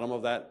on the bottom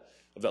of that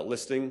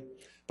listing,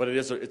 but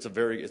it's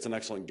an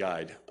excellent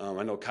guide.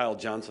 I know Kyle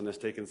Johnson has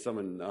taken some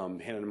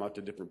and handed them out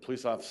to different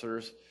police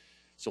officers,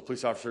 so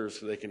police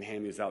officers they can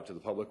hand these out to the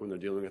public when they're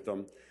dealing with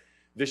them.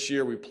 This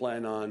year we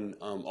plan on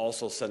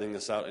also sending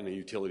this out in a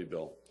utility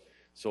bill,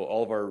 so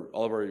all of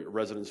our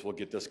residents will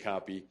get this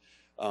copy.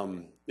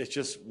 It's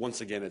just,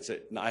 once again,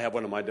 I have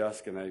one on my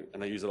desk and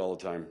I use it all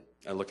the time.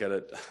 I look at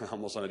it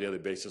almost on a daily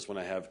basis when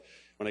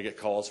I get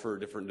calls for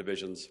different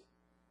divisions.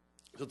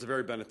 So it's a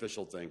very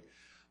beneficial thing.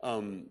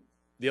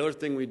 The other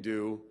thing we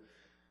do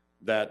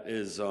that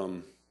is,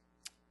 I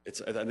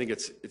think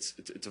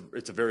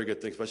it's a very good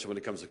thing, especially when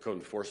it comes to code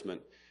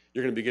enforcement.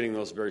 You're going to be getting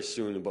those very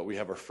soon, but we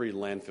have a free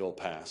landfill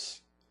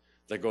pass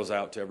that goes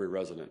out to every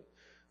resident.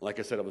 Like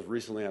I said, I was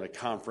recently at a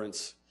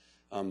conference,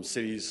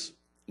 cities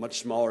much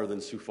smaller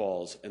than Sioux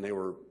Falls, and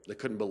they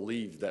couldn't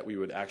believe that we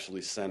would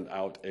actually send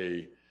out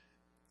a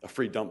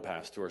free dump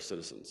pass to our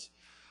citizens.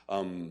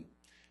 And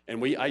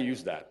I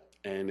use that.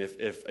 And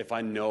if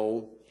I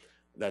know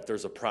that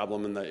there's a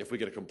problem and that if we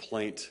get a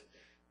complaint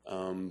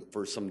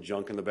for some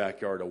junk in the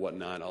backyard or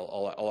whatnot,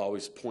 I'll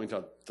always point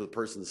out to the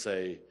person and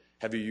say,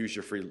 have you used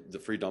the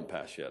free dump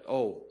pass yet?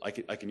 Oh, I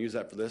can use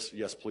that for this?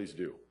 Yes, please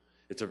do.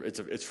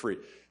 It's free.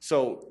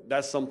 So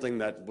that's something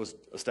that was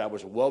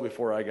established well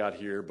before I got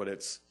here, but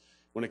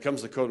when it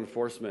comes to code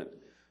enforcement,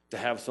 to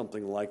have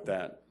something like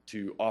that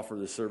to offer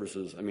the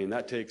services, I mean,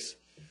 it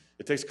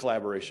takes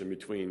collaboration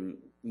between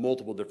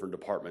multiple different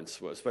departments,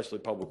 especially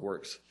public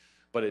works,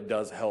 but it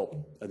does help.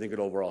 I think it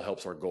overall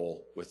helps our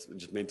goal with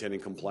just maintaining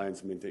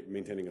compliance,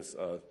 maintaining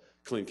a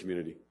clean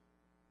community.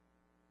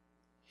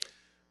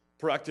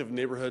 Proactive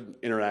neighborhood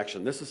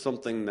interaction. This is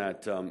something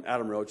that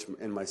Adam Roach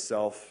and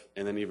myself,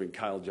 and then even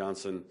Kyle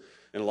Johnson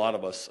and a lot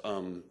of us,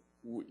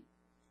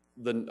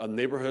 the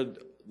neighborhood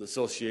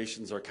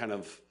associations are kind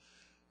of,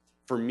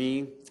 for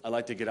me, I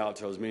like to get out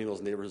to as many of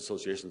those neighborhood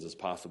associations as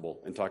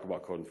possible and talk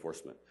about code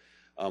enforcement.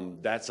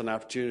 That's an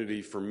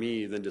opportunity for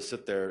me then to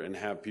sit there and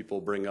have people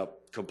bring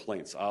up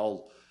complaints.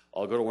 I'll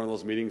go to one of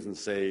those meetings and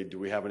say, do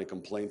we have any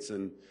complaints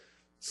in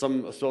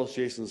Some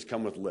associations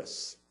come with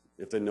lists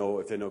if they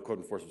know code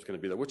enforcement's going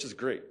to be there, which is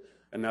great.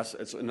 And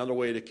it's another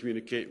way to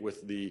communicate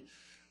with the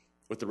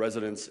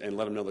residents and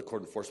let them know that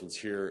code enforcement's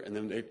here. And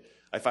then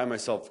I find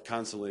myself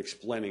constantly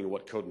explaining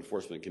what code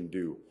enforcement can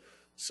do.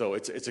 So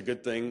it's a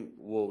good thing.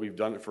 We've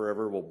done it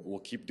forever. We'll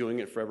keep doing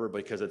it forever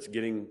because it's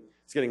getting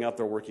out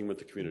there working with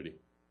the community.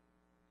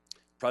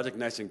 Project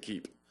Nice and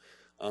Keep.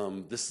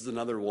 This is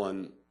another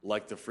one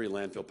like the free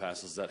landfill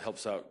passes that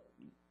helps out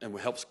and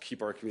helps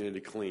keep our community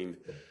clean.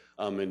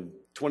 In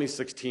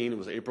 2016, it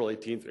was April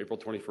 18th, April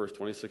 21st,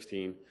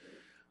 2016.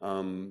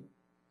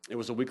 It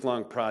was a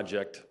week-long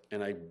project,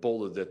 and I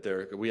bolded it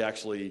there. We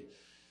actually,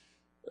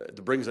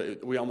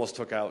 we almost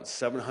took out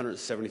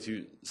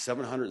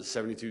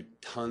 772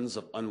 tons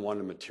of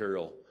unwanted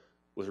material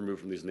was removed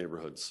from these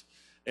neighborhoods.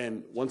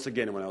 And once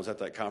again, when I was at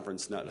that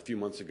conference a few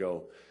months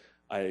ago,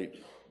 I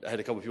had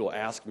a couple of people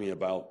ask me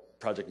about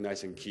Project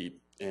Nice and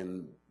Keep,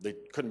 and they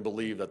couldn't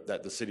believe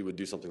that the city would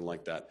do something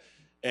like that.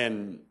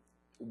 And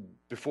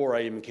before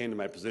I even came to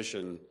my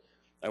position,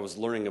 I was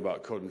learning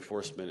about code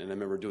enforcement, and I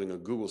remember doing a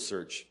Google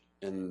search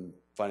and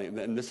finding,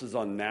 and this is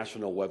on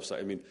national website.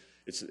 I mean,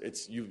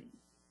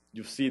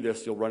 you see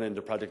this, you'll run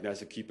into Project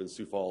Nice and Keep in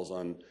Sioux Falls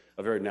on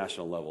a very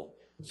national level.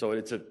 So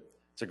it's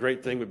a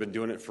great thing. We've been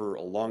doing it for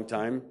a long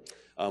time.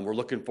 We're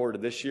looking forward to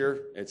this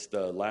year. It's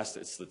the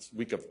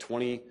week of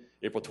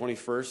April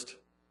 21st.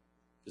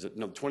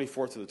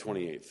 24th to the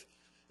 28th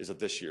is it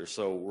this year.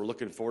 So we're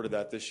looking forward to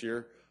that this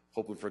year,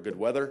 hoping for good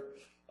weather.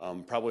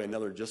 Probably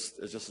another just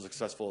as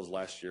successful as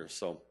last year.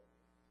 So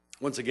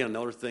once again,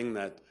 another thing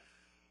that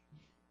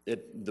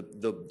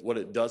what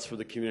it does for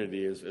the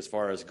community is as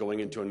far as going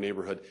into a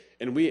neighborhood.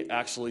 And we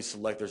actually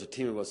select, there's a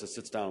team of us that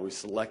sits down, we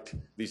select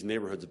these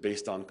neighborhoods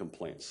based on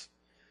complaints.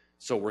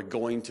 So we're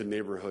going to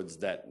neighborhoods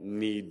that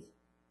need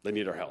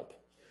our help.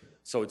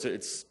 So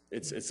it's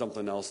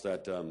something else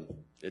that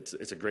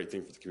it's a great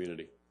thing for the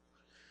community.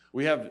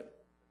 We have,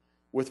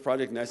 with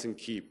Project Nice and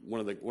Keep,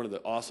 one of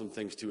the awesome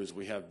things too is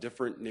we have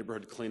different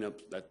neighborhood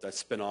cleanups that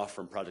spin off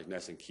from Project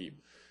Nice and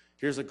Keep.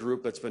 Here's a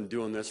group that's been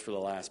doing this for the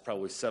last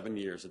probably 7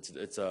 years.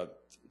 It's a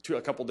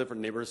couple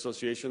different neighborhood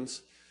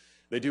associations.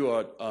 They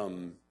do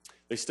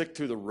they stick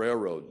to the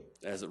railroad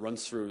as it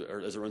runs through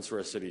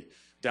our city.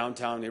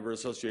 Downtown Neighborhood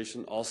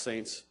Association, All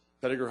Saints,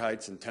 Pettigrew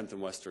Heights, and 10th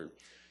and Western.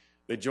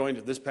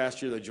 This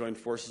past year, they joined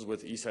forces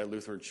with Eastside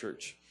Lutheran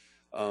Church,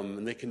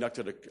 and they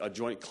conducted a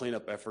joint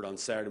cleanup effort on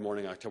Saturday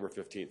morning, October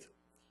 15th.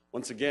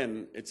 Once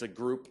again, it's a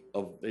group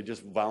they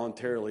just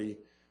voluntarily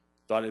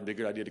thought it'd be a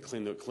good idea to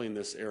clean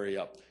this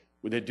area up.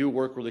 They do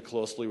work really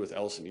closely with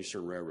Ellison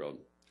Eastern Railroad.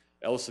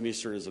 Ellison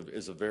Eastern is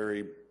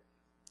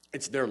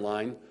it's their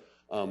line.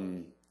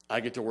 I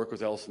get to work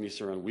with Ellison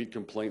Eastern on weed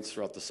complaints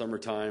throughout the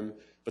summertime,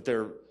 but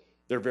they're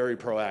very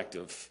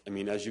proactive. I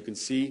mean, as you can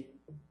see,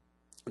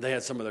 they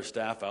had some of their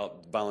staff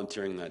out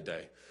volunteering that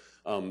day.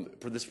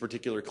 For this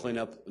particular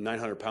cleanup,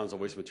 900 pounds of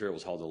waste material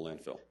was hauled to the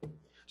landfill,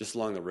 just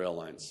along the rail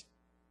lines.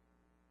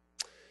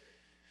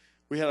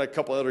 We had a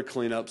couple other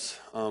cleanups.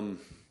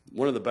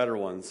 One of the better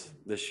ones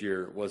this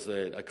year was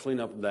a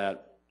cleanup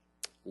that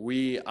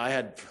I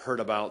had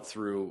heard about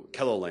through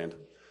Kelloland.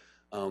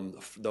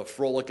 The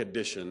Frolic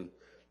Edition,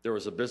 there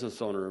was a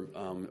business owner,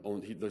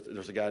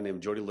 there's a guy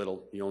named Jody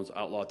Little, he owns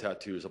Outlaw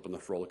Tattoos up in the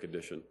Frolic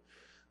Edition.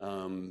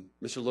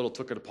 Mr. Little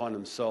took it upon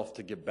himself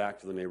to give back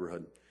to the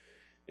neighborhood.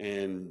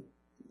 And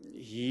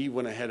he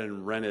went ahead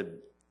and rented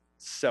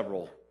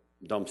several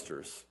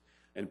dumpsters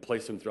and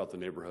placed them throughout the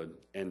neighborhood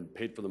and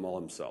paid for them all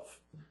himself.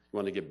 He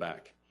wanted to give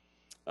back.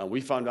 We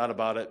found out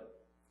about it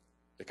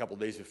a couple of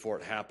days before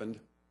it happened.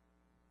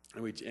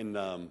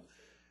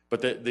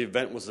 But the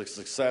event was a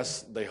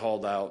success. They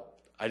hauled out,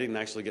 I didn't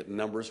actually get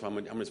numbers for how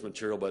much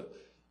material, but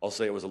I'll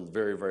say it was a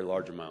very, very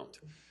large amount.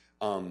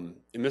 And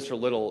Mr.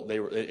 Little,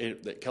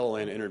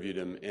 Kelloland interviewed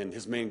him, and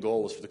his main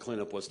goal for the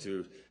cleanup was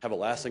to have a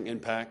lasting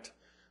impact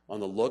on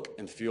the look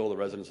and feel of the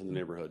residents in the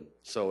neighborhood.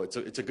 So it's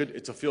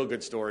a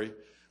feel-good story.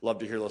 Love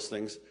to hear those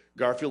things.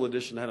 Garfield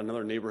Edition had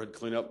another neighborhood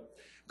cleanup.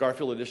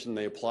 Garfield Edition,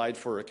 they applied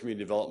for a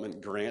community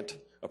development grant,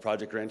 a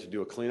project grant to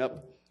do a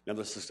cleanup.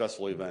 Another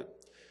successful event.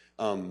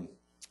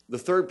 The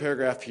third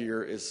paragraph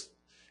here is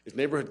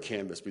neighborhood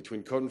canvas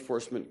between code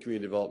enforcement,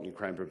 community development, and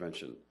crime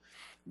prevention.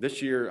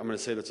 This year, I'm going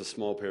to say that's a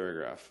small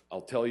paragraph.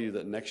 I'll tell you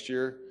that next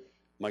year,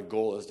 my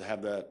goal is to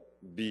have that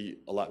be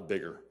a lot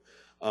bigger.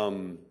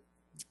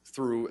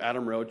 Through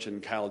Adam Roach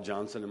and Kyle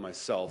Johnson and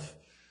myself,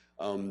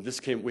 we've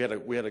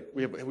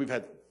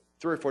had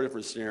 3 or 4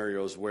 different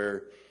scenarios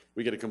where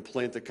we get a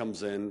complaint that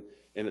comes in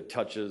and it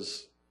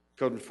touches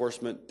code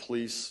enforcement,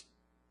 police,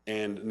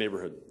 and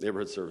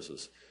neighborhood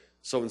services.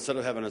 So instead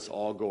of having us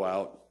all go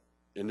out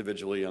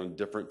individually on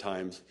different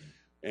times,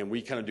 and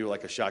we kind of do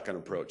like a shotgun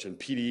approach. And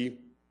PD,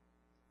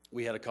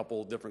 we had a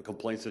couple different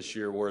complaints this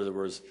year where there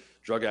was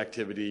drug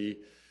activity,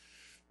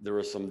 there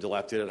were some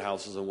dilapidated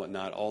houses and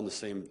whatnot, all in the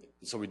same.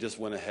 So we just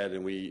went ahead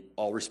and we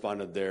all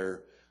responded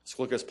there as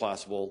quick as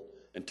possible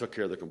and took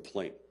care of the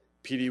complaint.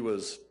 PD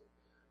was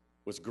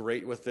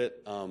great with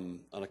it. On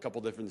a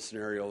couple different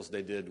scenarios,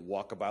 they did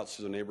walkabouts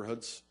through the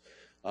neighborhoods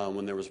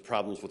when there was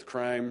problems with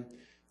crime.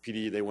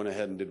 PD, they went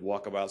ahead and did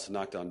walkabouts and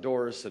knocked on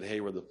doors, said,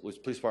 hey, we're the police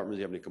department, do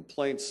you have any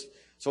complaints?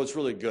 So it's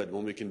really good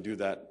when we can do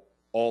that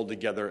all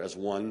together as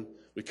one.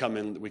 We come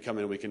in, we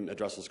can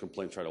address those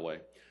complaints right away.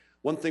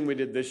 One thing we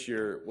did this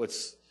year,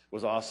 was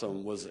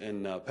awesome, was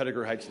in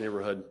Pettigrew Heights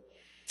neighborhood.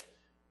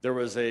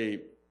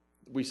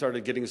 We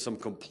started getting some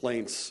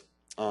complaints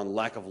on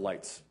lack of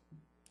lights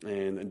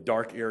and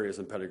dark areas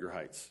in Pettigrew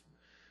Heights.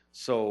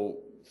 So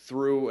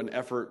through an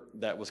effort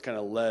that was kind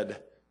of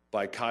led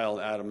by Kyle,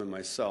 Adam, and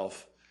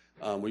myself,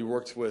 we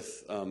worked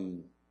with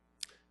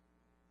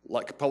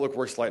Public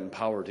Works Light and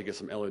Power to get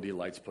some LED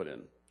lights put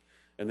in.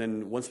 And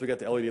then once we got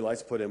the LED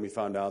lights put in, we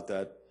found out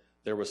that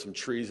there was some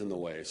trees in the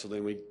way. So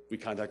then we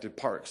contacted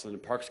Parks, and then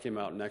Parks came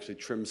out and actually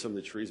trimmed some of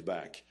the trees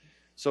back.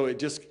 So it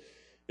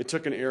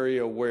took an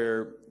area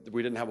where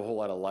we didn't have a whole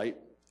lot of light,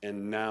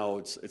 and now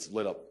it's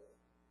lit up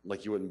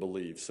like you wouldn't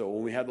believe. So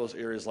when we have those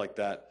areas like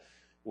that,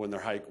 when they're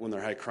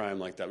high crime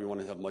like that, we want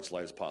to have much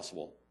light as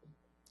possible.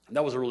 And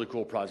that was a really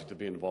cool project to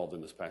be involved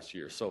in this past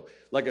year. So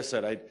like I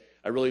said,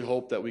 I really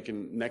hope that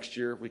next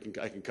year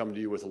I can come to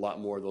you with a lot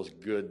more of those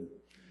good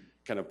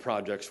kind of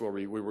projects where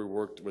we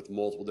worked with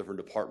multiple different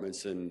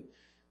departments, and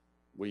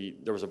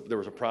there was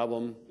a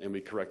problem and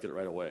we corrected it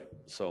right away.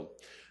 So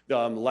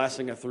the last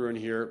thing I threw in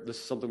here, this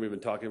is something we've been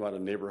talking about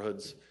in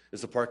neighborhoods,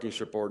 is the parking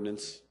strip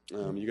ordinance.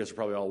 You guys are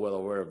probably all well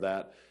aware of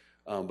that,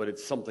 but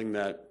it's something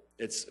that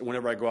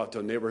whenever I go out to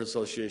a neighborhood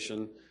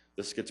association,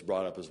 this gets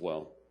brought up as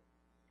well.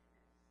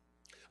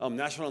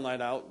 National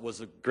Night Out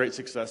was a great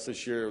success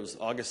this year. It was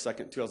August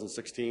 2nd,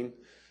 2016.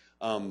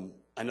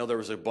 I know there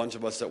was a bunch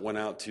of us that went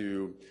out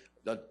to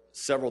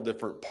several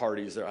different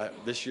parties.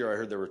 This year I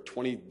heard there were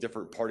 20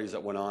 different parties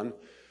that went on.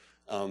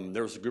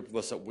 There was a group of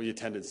us that we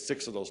attended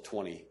 6 of those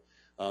 20.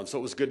 So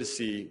it was good to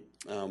see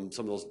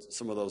some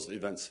of those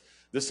events.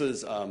 This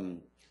is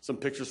some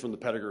pictures from the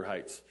Pettigrew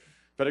Heights.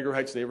 Pettigrew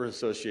Heights Neighborhood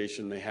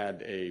Association, they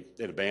had a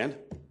band.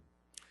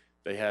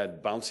 They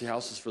had bouncy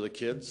houses for the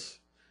kids.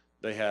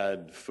 They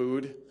had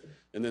food,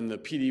 and then the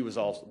PD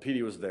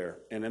was there.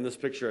 And in this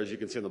picture, as you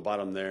can see on the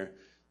bottom there,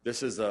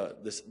 this is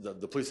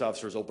the police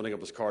officer is opening up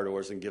his car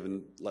doors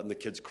and letting the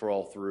kids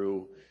crawl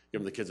through,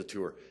 giving the kids a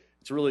tour.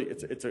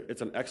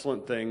 It's an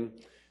excellent thing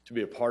to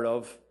be a part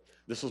of.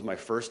 This was my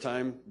first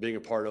time being a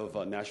part of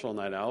National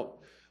Night Out.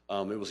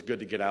 It was good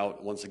to get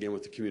out once again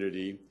with the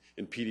community,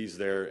 and PD's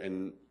there,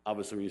 and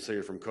obviously when you say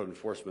you're from code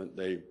enforcement,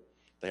 they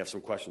have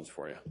some questions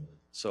for you.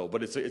 So,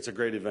 but it's a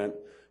great event,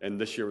 and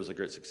this year was a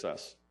great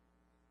success.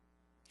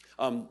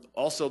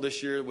 Also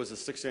this year was the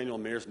 6th Annual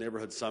Mayor's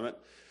Neighborhood Summit.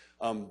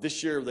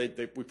 This year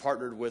we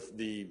partnered with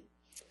the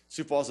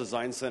Sioux Falls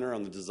Design Center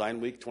on the Design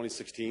Week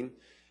 2016.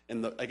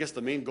 And I guess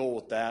the main goal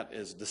with that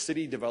is the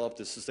city developed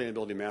a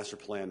sustainability master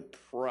plan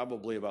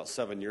probably about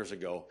 7 years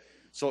ago.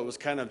 So it was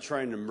kind of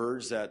trying to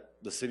merge the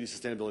city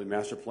sustainability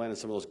master plan and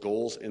some of those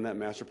goals in that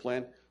master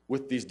plan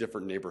with these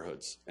different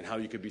neighborhoods and how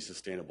you could be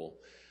sustainable.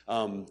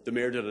 The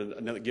mayor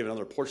gave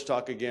another porch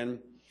talk again.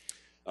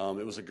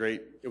 It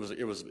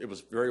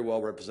was very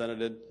well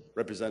represented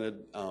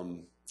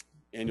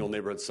annual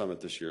neighborhood summit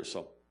this year.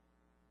 So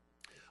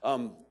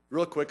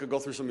real quick, I'll go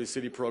through some of these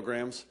city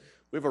programs.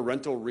 We have a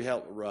rental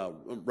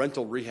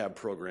rehab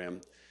program,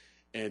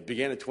 and it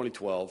began in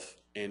 2012,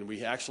 and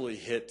we actually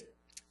hit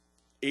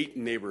 8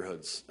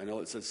 neighborhoods. I know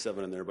it says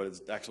 7 in there, but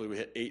we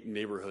hit 8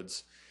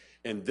 neighborhoods.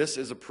 And this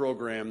is a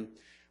program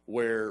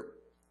where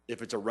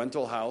if it's a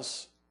rental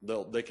house,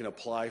 they can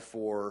apply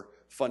for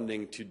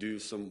funding to do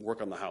some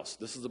work on the house.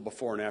 This is a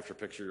before and after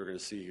picture you're going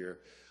to see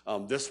here.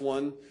 This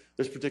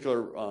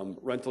particular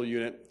rental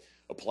unit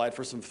applied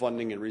for some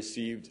funding and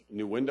received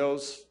new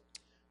windows,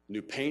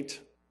 new paint,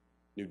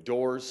 new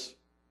doors,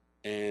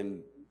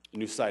 and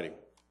new siding.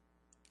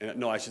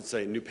 No, I should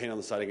say new paint on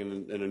the siding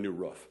and a new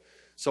roof.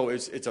 So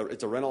it's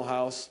a rental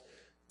house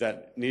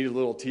that needed a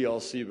little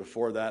TLC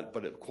before that,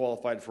 but it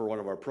qualified for one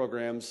of our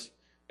programs,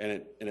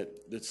 and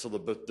the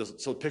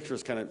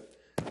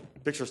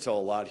pictures tell a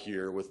lot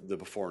here with the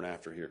before and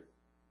after here.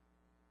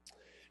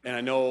 And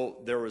I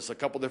know there was a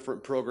couple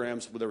different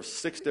programs, but there were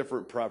 6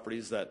 different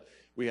properties that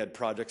we had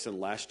projects in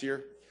last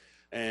year,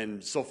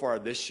 and so far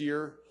this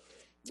year,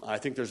 I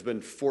think there's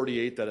been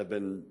 48 that have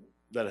been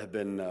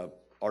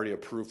already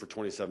approved for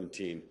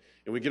 2017,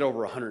 and we get over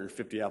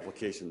 150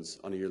 applications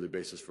on a yearly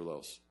basis for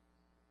those.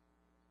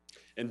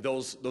 And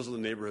those are the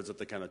neighborhoods that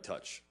they kind of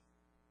touch.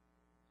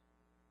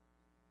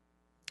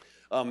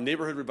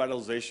 Neighborhood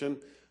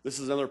revitalization. This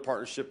is another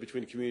partnership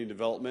between community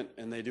development,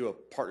 and they do a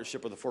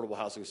partnership with Affordable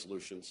Housing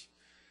Solutions.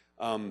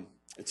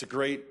 It's a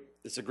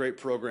great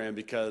program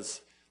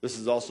because this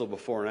is also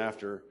before and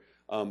after.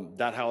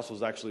 That house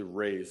was actually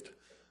raised,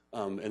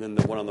 and then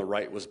the one on the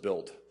right was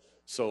built.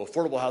 So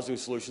Affordable Housing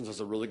Solutions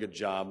does a really good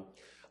job.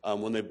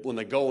 When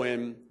they go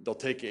in, they'll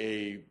take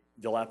a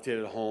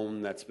dilapidated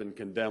home that's been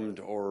condemned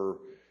or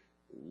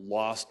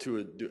lost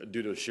due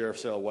to a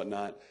sheriff's sale or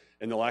whatnot,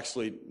 and they'll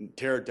actually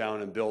tear it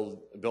down and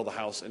build a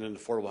house in an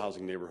affordable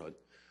housing neighborhood.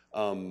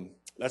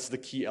 That's the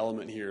key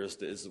element here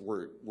is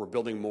we're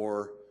building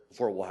more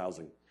affordable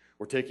housing.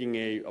 We're taking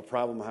a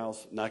problem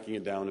house, knocking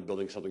it down, and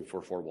building something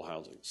for affordable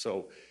housing.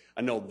 So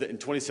I know that in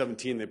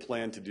 2017 they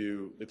plan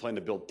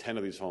to build 10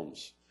 of these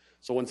homes.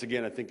 So once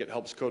again, I think it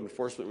helps code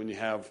enforcement when you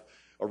have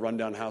a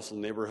rundown house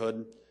in the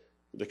neighborhood.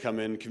 They come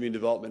in, community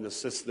development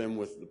assists them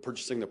with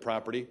purchasing the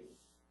property.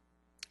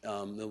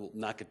 They'll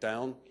knock it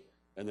down,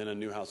 and then a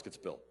new house gets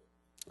built.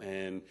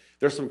 And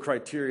there's some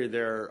criteria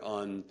there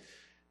on,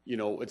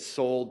 it's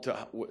sold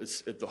to,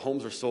 if the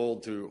homes are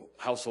sold to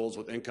households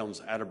with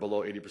incomes at or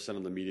below 80%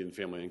 of the median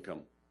family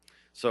income.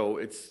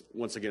 So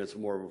once again, it's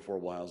more of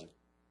affordable housing.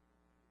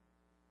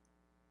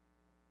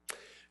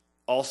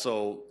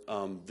 Also,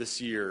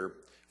 this year,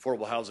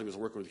 Affordable Housing is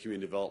working with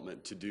community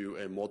development to do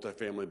a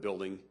multifamily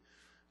building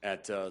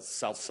at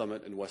South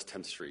Summit and West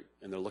 10th Street,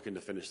 and they're looking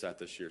to finish that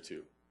this year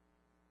too.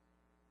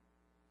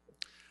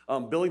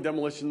 Building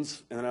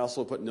demolitions, and then I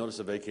also put notice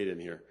of vacate in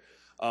here.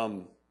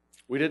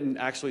 We didn't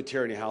actually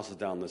tear any houses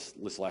down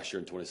this last year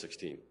in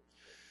 2016.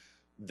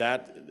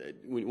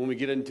 When we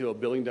get into a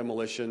building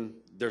demolition,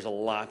 there's a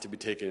lot to be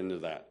taken into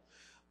that.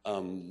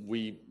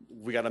 We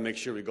got to make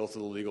sure we go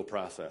through the legal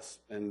process.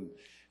 And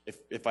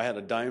if I had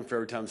a dime for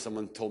every time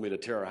someone told me to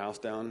tear a house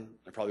down,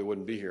 I probably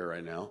wouldn't be here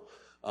right now.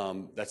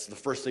 That's the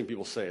first thing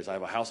people say is, I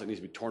have a house that needs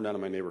to be torn down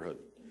in my neighborhood.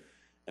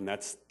 And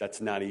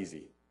that's not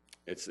easy.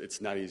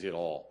 It's not easy at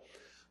all.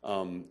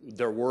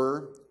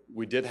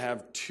 We did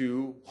have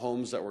 2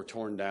 homes that were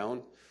torn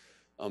down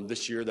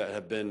this year that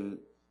have been,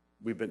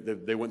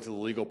 they went through the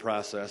legal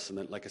process, and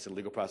then, like I said,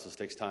 legal process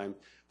takes time.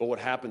 But what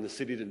happened, the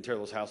city didn't tear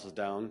those houses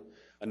down.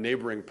 A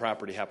neighboring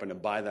property happened to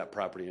buy that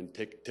property and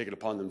take it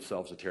upon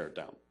themselves to tear it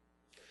down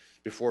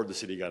before the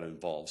city got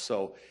involved.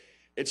 So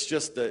it's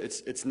just that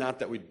it's not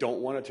that we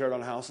don't want to tear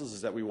down houses,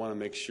 it's that we want to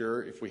make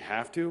sure if we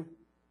have to,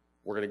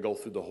 we're going to go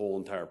through the whole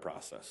entire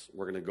process.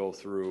 We're going to go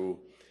through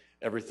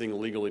everything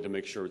legally to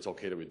make sure it's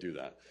okay that we do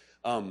that.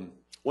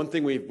 One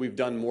thing we've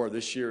done more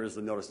this year is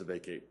the notice to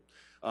vacate.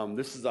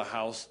 This is a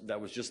house that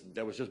was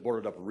just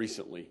boarded up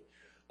recently.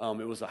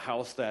 It was a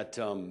house that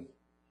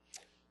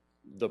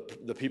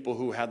the people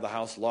who had the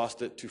house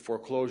lost it to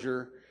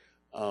foreclosure.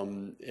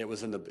 It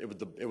was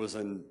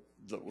in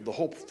the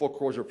whole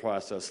foreclosure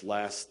process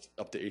lasts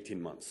up to 18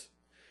 months.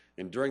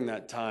 And during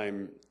that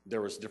time,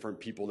 there was different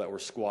people that were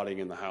squatting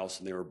in the house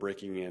and they were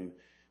breaking in.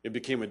 It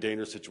became a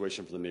dangerous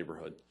situation for the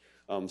neighborhood.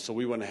 So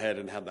we went ahead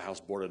and had the house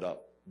boarded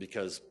up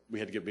because we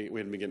had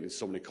been getting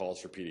so many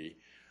calls for PD.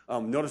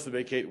 Notice to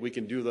vacate, we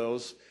can do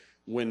those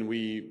when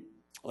we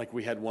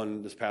had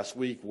one this past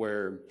week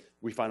where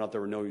we found out there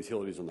were no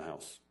utilities in the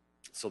house.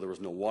 So there was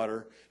no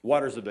water.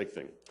 Water is a big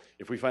thing.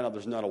 If we find out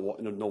there's no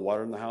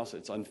water in the house,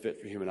 it's unfit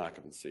for human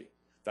occupancy.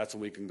 That's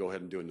when we can go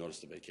ahead and do a notice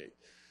to vacate.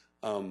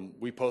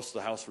 We post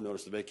the house for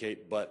notice to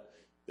vacate, but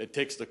it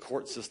takes the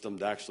court system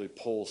to actually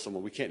pull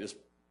someone. We can't just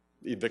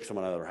evict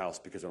someone out of their house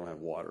because they don't have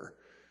water.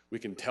 We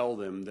can tell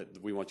them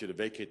that we want you to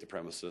vacate the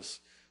premises,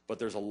 but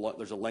there's a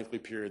lengthy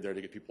period there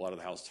to get people out of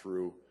the house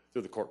through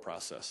the court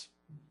process.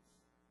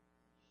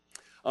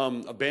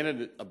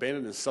 Abandoned and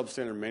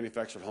substandard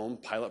manufactured home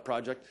pilot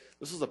project.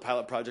 This was a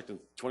pilot project in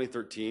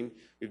 2013.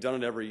 We've done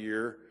it every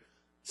year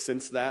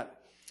since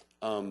that.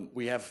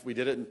 We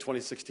did it in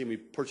 2016. We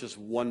purchased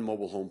 1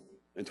 mobile home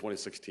in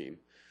 2016.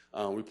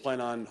 We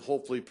plan on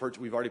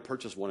we've already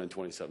purchased 1 in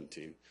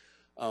 2017.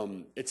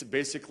 It's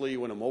basically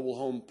when a mobile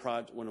home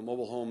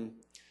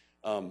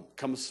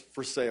comes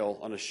for sale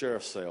on a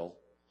sheriff's sale,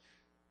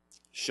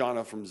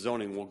 Shauna from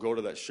zoning will go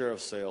to that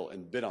sheriff's sale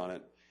and bid on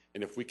it.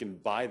 And if we can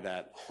buy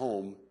that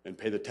home and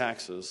pay the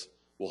taxes,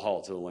 we'll haul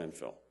it to the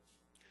landfill.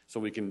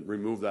 So we can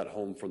remove that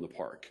home from the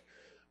park.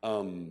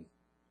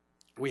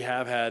 We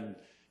have had,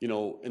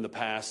 in the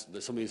past,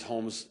 that some of these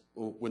homes,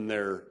 when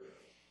they're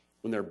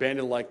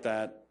abandoned like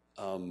that,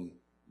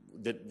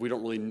 that we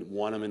don't really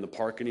want them in the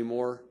park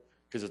anymore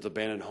because it's an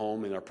abandoned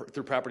home. And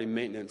through property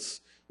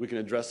maintenance, we can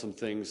address some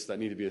things that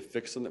need to be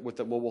fixed with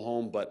that mobile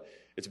home, but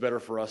it's better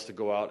for us to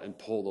go out and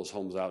pull those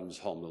homes out and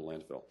just haul them to the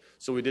landfill.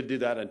 So we did do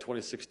that in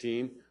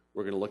 2016.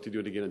 We're going to look to do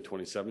it again in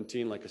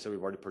 2017. Like I said,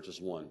 we've already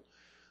purchased 1.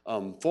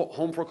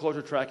 Home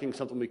foreclosure tracking is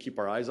something we keep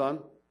our eyes on,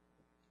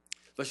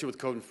 especially with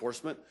code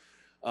enforcement.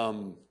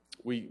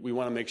 We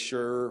want to make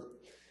sure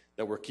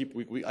that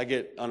I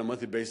get on a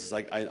monthly basis,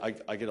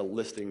 I get a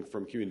listing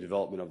from community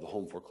development of the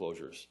home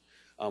foreclosures.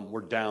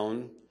 We're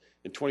down.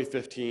 In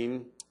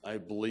 2015, I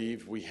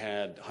believe we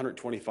had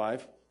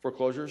 125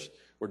 foreclosures.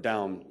 We're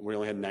down. We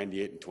only had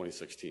 98 in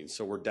 2016.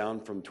 So we're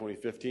down from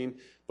 2015,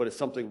 but it's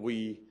something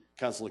we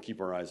constantly keep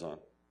our eyes on.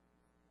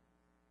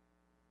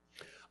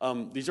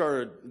 These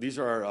are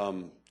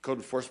code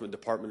enforcement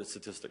department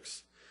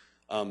statistics.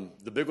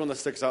 The big one that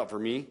sticks out for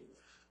me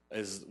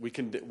is we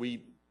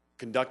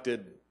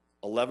conducted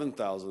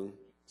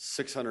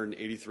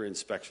 11,683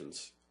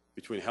 inspections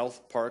between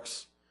health,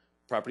 parks,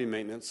 property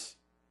maintenance,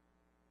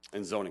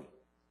 and zoning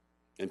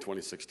in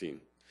 2016.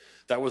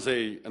 That was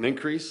an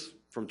increase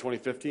from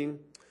 2015.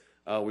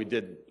 We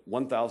did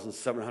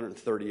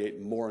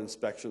 1,738 more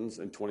inspections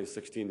in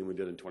 2016 than we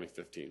did in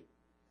 2015.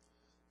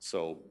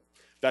 So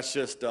that's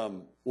just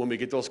when we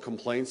get those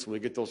complaints, when we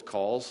get those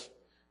calls,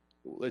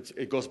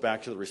 it goes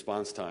back to the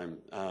response time.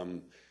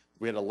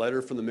 We had a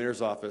letter from the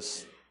mayor's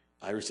office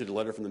I received a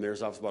letter from the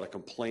mayor's office about a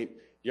complaint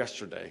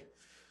yesterday.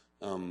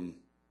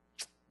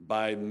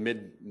 By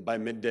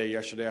midday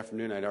yesterday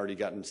afternoon, I'd already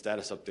gotten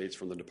status updates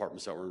from the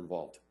departments that were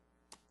involved.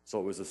 So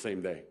it was the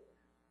same day.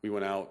 We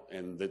went out,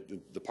 and the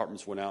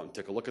departments went out and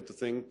took a look at the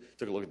thing,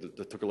 took a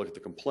look at the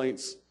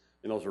complaints,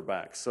 and those were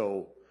back.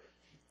 So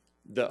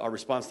our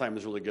response time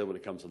is really good when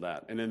it comes to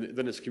that. And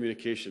then it's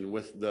communication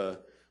with the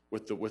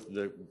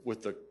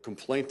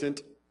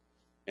complainant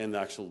and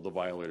the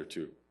violator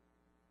too.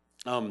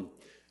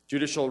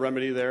 Judicial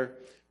remedy there.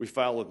 We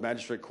filed with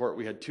magistrate court.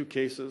 We had 2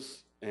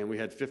 cases, and we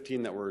had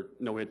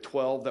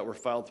 12 that were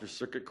filed through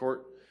circuit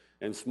court,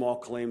 and small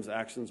claims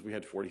actions, we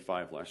had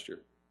 45 last year.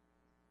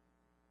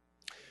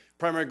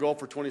 Primary goal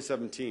for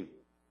 2017.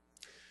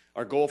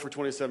 Our goal for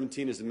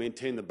 2017 is to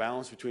maintain the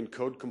balance between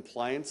code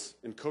compliance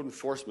and code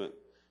enforcement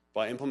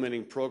by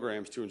implementing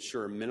programs to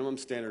ensure a minimum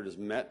standard is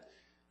met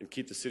and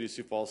keep the city of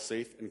Sioux Falls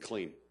safe and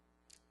clean.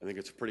 I think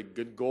it's a pretty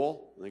good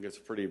goal. I think it's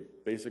a pretty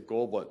basic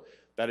goal, but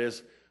that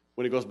is,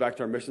 when it goes back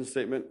to our mission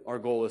statement, our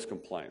goal is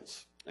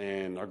compliance.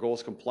 And our goal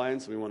is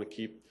compliance, and we want to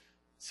keep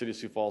the city of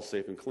Sioux Falls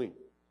safe and clean.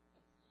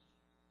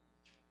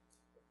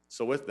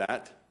 So with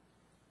that,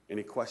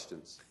 any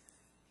questions?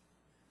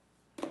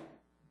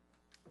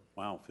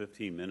 Wow,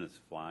 15 minutes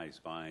flies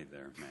by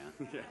there,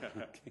 man.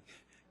 Okay.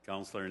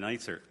 Councilor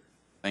Neitzer.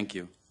 Thank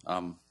you.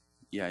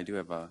 Yeah, I do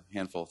have a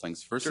handful of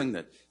things. First thing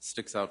that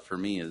sticks out for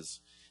me is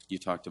you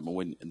talked about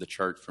when the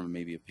chart from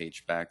maybe a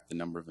page back, the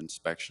number of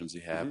inspections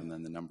you have, and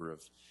then the number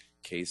of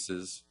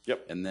cases,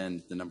 and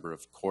then the number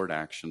of court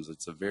actions.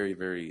 It's a very,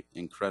 very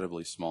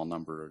incredibly small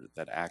number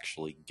that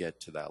actually get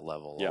to that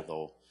level,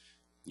 although,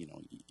 you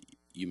know,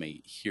 you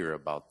may hear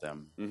about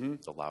them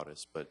the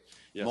loudest, but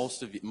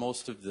most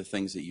of the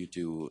things that you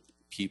do,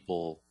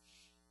 people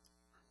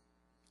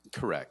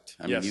correct.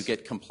 I mean, you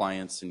get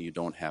compliance, and you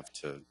don't have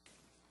to.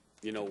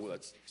 You know,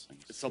 it's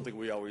something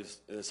we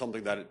always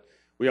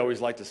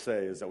like to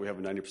say is that we have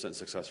a 90%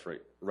 success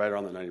rate, right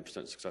around the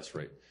 90% success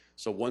rate.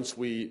 So once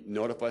we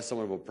notify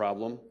someone of a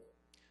problem,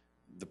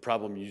 the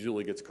problem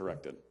usually gets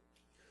corrected.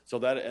 So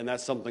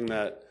that's something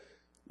that,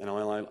 and I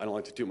don't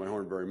like to toot my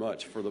horn very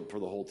much for the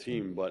whole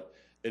team, but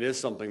it is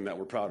something that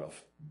we're proud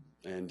of.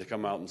 And to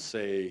come out and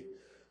say,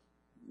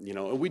 you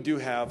know, and we do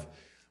have,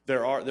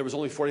 there was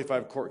only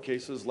 45 court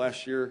cases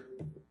last year,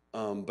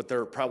 but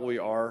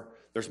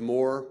there's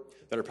more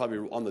that are probably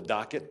on the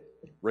docket,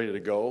 ready to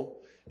go,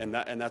 and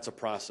that's a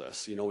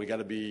process. You know, we got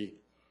to be.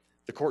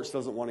 The courts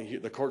don't want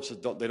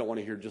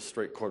to hear just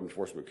straight court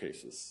enforcement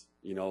cases.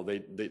 You know,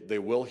 they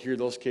will hear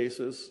those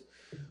cases,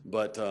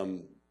 but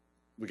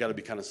we got to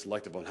be kind of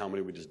selective on how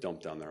many we just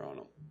dump down there on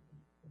them.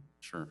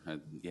 Sure.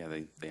 Yeah,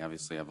 they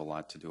obviously have a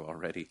lot to do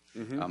already.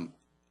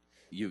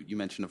 You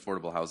mentioned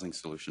affordable housing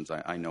solutions.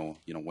 I know,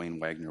 you know, Wayne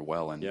Wagner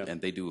well,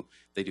 and they do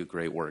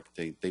great work.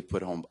 They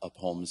put up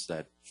homes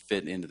that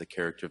fit into the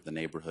character of the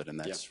neighborhood, and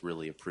that's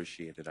really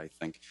appreciated, I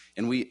think.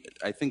 And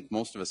I think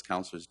most of us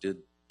counselors did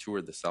tour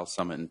the South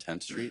Summit and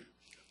 10th Street,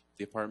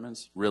 the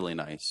apartments. Really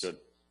nice. Good.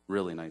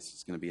 Really nice.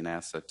 It's going to be an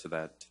asset to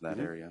that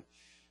area.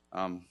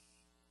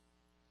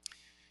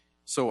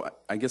 So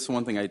I guess the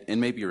one thing,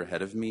 and maybe you're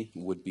ahead of me,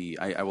 would be,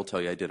 I will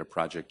tell you, I did a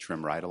Project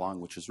Trim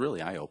ride-along, which was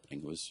really eye-opening.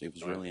 It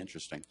was really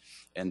interesting.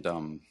 And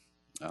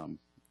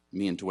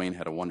me and Dwayne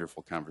had a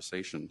wonderful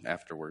conversation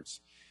afterwards.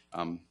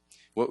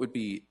 What would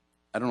be,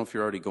 I don't know if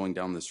you're already going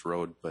down this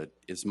road, but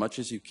as much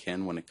as you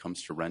can when it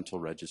comes to rental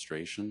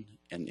registration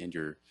and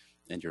your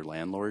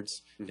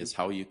landlords, is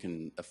how you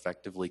can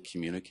effectively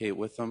communicate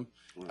with them.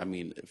 I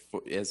mean,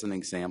 as an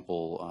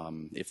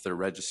example, if they're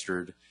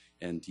registered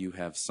and you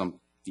have some,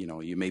 you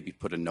know, you maybe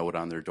put a note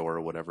on their door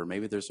or whatever,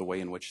 maybe there's a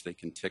way in which they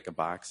can tick a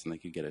box and they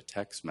could get a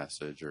text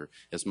message, or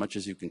as much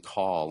as you can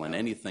call, and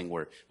anything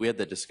where we had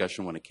that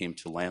discussion when it came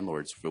to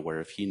landlords,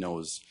 where if he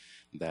knows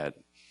that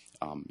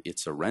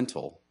it's a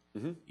rental,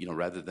 you know,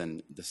 rather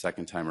than the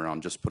second time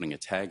around just putting a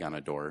tag on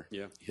a door,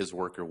 his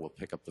worker will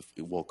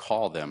will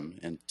call them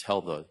and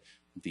tell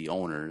the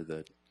owner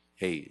that,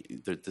 hey,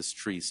 this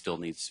tree still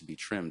needs to be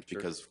trimmed,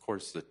 because of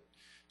course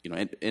you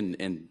know,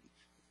 and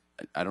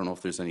I don't know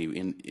if there's any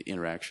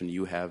interaction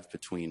you have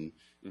between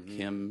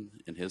him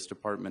and his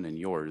department and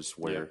yours,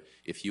 where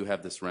if you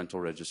have this rental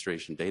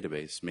registration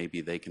database, maybe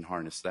they can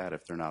harness that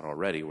if they're not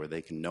already, where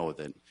they can know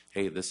that,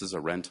 hey, this is a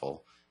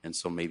rental, and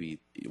so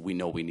maybe we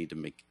know we need to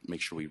make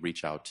sure we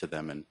reach out to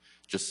them, and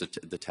just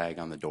the tag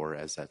on the door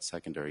as that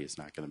secondary is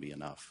not going to be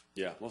enough.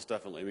 Yeah, most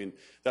definitely. I mean,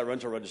 that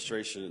rental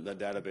registration, that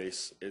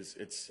database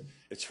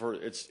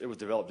it was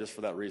developed just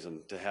for that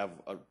reason, to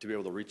be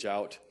able to reach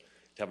out,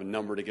 to have a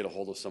number to get a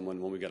hold of someone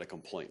when we get a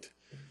complaint.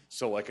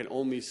 So I can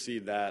only see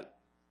that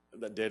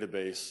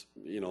database,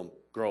 you know,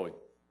 growing.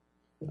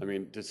 I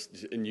mean,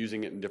 just in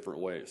using it in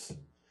different ways.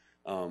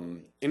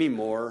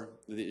 Anymore,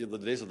 the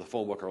days of the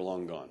phone book are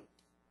long gone,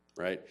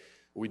 right?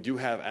 We do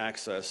have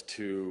access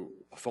to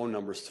phone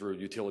numbers through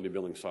utility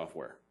billing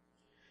software.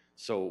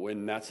 So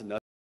that's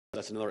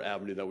another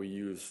avenue that we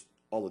use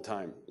all the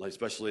time. Like,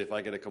 especially if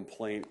I get a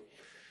complaint,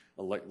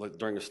 like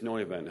during a snow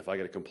event, if I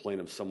get a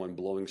complaint of someone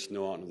blowing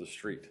snow out into the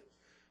street,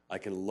 I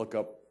can look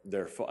up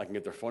I can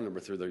get their phone number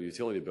through their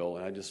utility bill,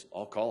 and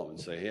I'll call them and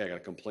say, hey, I got a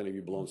complaint of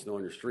you blowing snow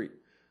on your street.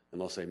 And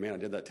they'll say, man, I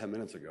did that 10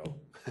 minutes ago.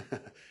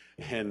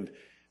 And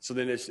so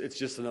then it's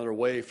just another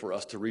way for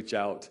us to reach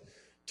out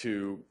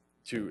to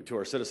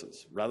our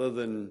citizens, rather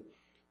than,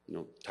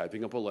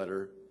 typing up a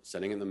letter,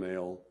 sending it in the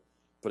mail,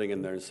 putting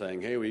in there and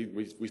saying, hey,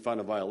 we found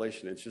a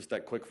violation. It's just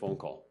that quick phone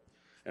call.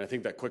 And I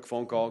think that quick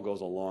phone call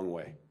goes a long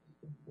way.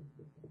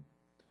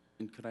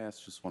 And could I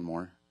ask just one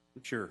more?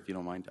 Sure. If you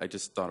don't mind. I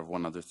just thought of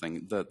one other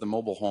thing. The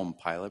mobile home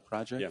pilot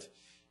project.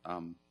 Yeah.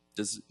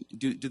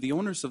 Do the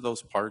owners of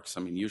those parks,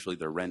 I mean, usually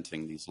they're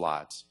renting these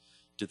lots,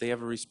 do they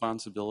have a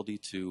responsibility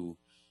to,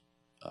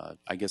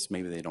 I guess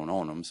maybe they don't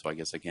own them, so I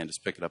guess I can't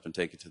just pick it up and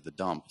take it to the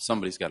dump.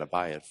 Somebody's got to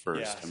buy it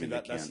first. Yeah, I mean,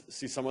 they can't.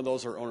 some of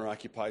those are owner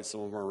occupied,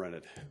 some of them are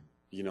rented.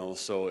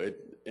 So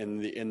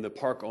in the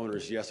park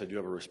owners, yes, I do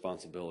have a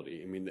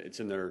responsibility. I mean, it's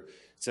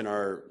in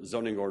our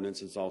zoning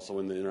ordinance. It's also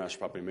in the International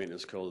Property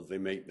Maintenance Code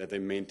that they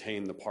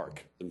maintain the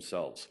park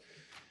themselves.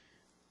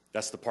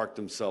 That's the park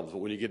themselves. But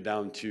when you get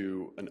down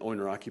to an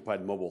owner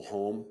occupied mobile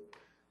home,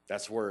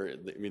 that's where,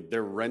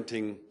 they're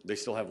renting. They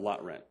still have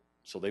lot rent.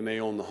 So they may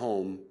own the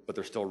home, but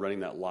they're still renting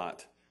that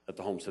lot that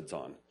the home sits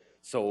on.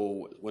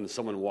 So when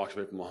someone walks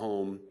away from a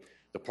home,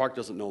 the park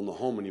doesn't own the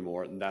home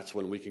anymore, and that's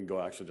when we can go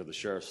actually to the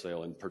sheriff's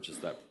sale and purchase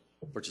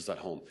that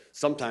home.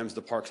 Sometimes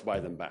the parks buy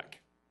them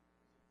back.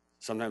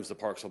 Sometimes the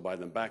parks will buy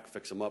them back,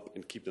 fix them up,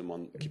 and keep them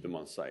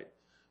on site.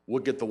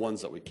 We'll get the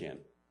ones that we can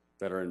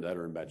that are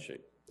in bad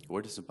shape.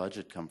 Where does the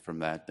budget come from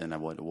that, and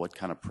what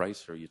kind of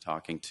price are you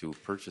talking to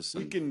purchase?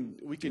 We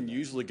can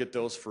usually get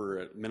those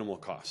for minimal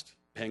cost,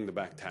 paying the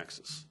back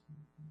taxes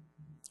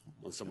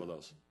on some of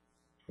those.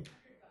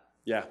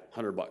 Yeah,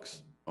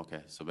 $100.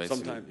 Okay, so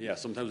basically,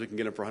 sometimes we can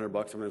get them for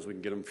 $100. Sometimes we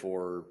can get them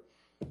for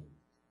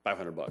 $500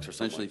 or something.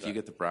 Essentially, like if you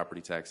get the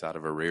property tax out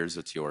of arrears,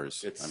 it's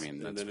yours. That's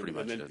pretty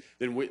much it.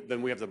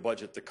 Then we have to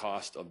budget the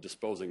cost of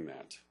disposing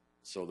that.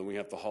 So then we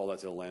have to haul that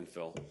to the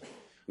landfill. And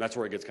that's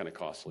where it gets kind of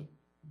costly.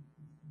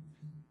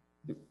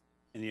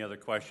 Any other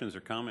questions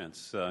or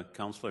comments?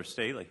 Councilor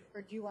Staley.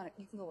 Or do you want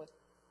you can go with.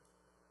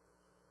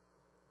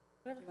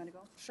 You want to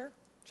go? Sure.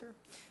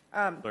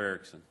 Councilor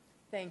Erickson.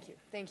 Thank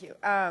you.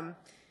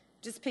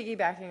 Just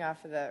piggybacking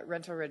off of the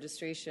rental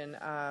registration,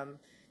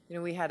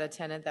 we had a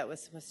tenant that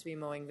was supposed to be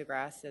mowing the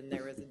grass, and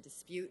there was a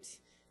dispute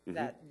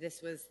that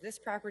this was this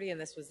property and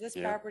this was this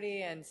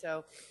property, and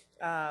so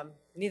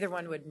neither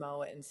one would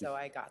mow it, and so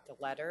I got the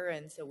letter,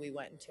 and so we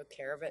went and took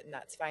care of it, and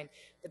that's fine.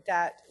 But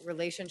that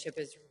relationship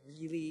is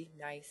really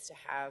nice to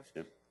have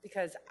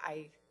because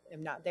I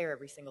am not there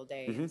every single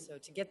day, and so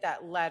to get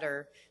that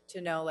letter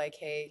to know, like,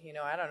 hey,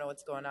 I don't know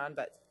what's going on,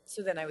 but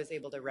so then I was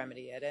able to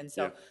remedy it, and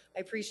so I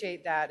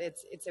appreciate that.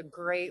 It's a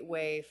great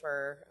way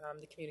for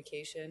the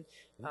communication,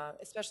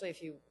 especially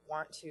if you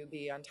want to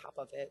be on top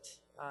of it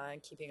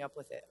and keeping up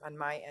with it on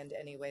my end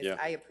anyways.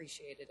 I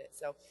appreciated it,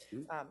 so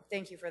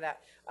thank you for that.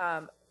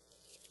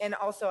 And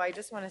also, I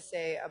just want to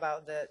say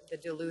about the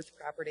Duluth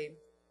property,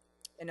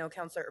 I know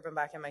Councilor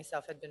Urbanbach and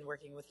myself had been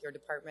working with your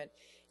department,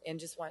 and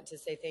just want to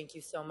say thank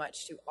you so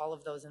much to all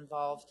of those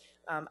involved.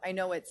 I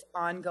know it's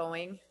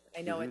ongoing.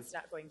 I know it's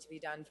not going to be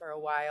done for a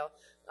while,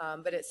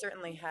 but it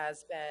certainly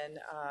has been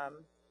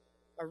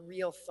a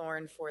real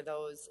thorn for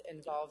those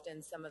involved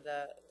in some of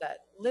that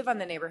live on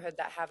the neighborhood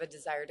that have a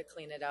desire to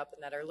clean it up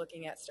and that are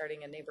looking at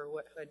starting a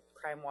neighborhood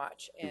crime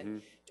watch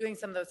and doing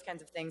some of those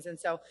kinds of things. And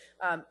so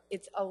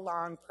it's a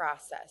long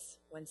process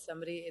when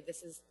somebody,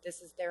 this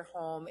is their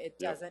home. It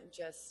doesn't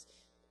just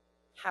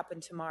happen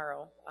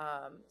tomorrow.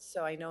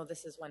 So I know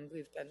this is one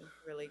we've been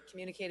really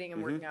communicating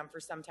and working on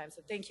for some time.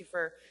 So thank you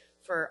for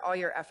all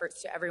your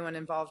efforts to everyone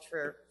involved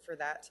for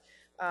that.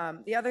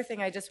 The other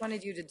thing I just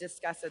wanted you to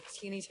discuss a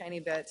teeny tiny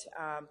bit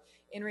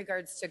in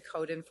regards to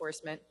code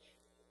enforcement,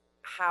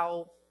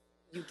 how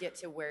you get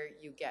to where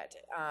you get.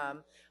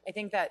 I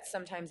think that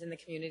sometimes in the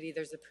community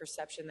there's a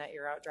perception that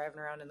you're out driving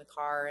around in the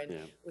car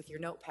and with your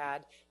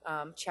notepad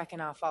checking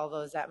off all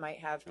those that might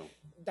have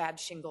bad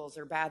shingles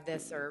or bad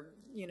this or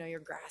your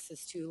grass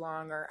is too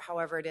long or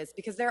however it is,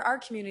 because there are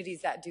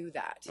communities that do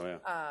that.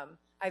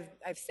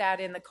 I've sat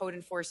in the code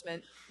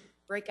enforcement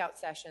breakout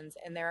sessions,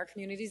 and there are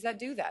communities that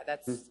do that.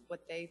 That's what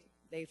they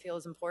feel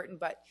is important.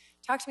 But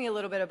talk to me a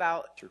little bit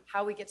about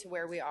how we get to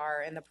where we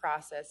are in the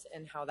process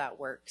and how that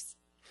works.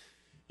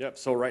 Yep.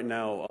 So right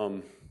now,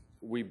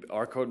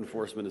 our code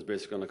enforcement is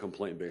basically on a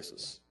complaint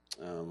basis.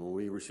 When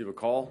we receive a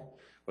call,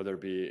 whether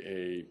it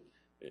be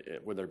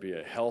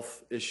a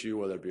health issue,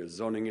 whether it be a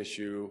zoning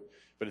issue,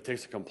 but it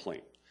takes a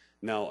complaint.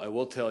 Now, I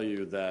will tell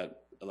you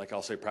that, like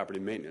I'll say property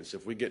maintenance,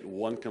 if we get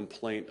one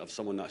complaint of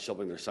someone not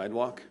shoveling their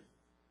sidewalk,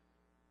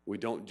 we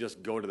don't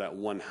just go to that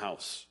one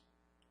house,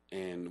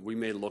 and we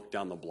may look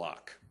down the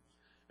block,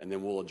 and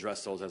then we'll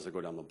address those as they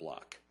go down the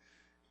block.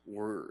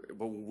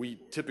 But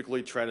we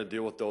typically try to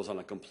deal with those on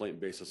a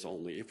complaint basis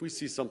only. If we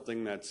see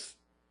something that's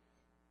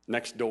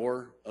next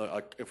door,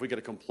 if we get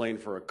a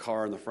complaint for a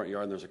car in the front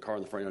yard and there's a car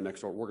in the front yard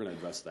next door, we're going to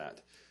address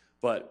that.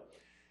 But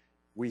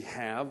we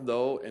have,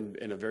 though,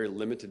 in a very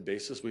limited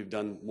basis, we've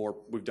done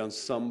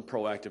some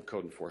proactive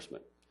code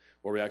enforcement.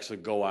 where we actually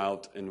go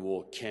out and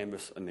we'll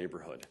canvass a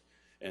neighborhood.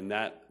 And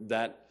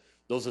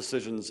those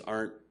decisions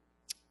aren't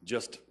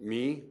just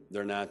me,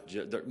 they're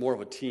they're more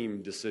of a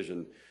team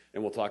decision,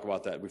 and we'll talk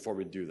about that before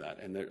we do that.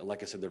 And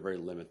like I said, they're very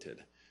limited.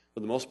 For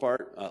the most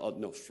part,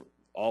 no,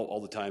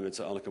 all the time, it's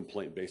on a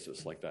complaint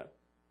basis like that.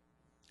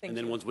 And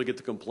then once we get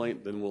the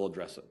complaint, then we'll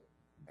address it.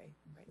 Right.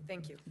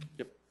 Thank you.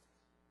 Yep.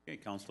 Okay,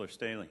 Councilor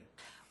Staley.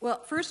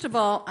 Well, first of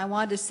all, I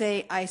wanted to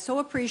say I so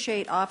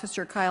appreciate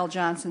Officer Kyle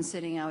Johnson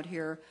sitting out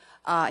here.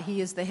 He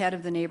is the head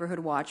of the Neighborhood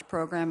Watch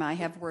program. I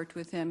have worked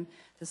with him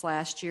this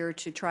last year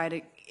to try to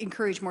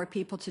encourage more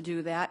people to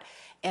do that.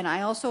 And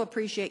I also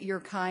appreciate your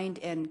kind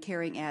and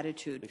caring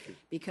attitude,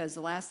 because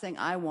the last thing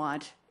I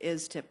want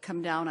is to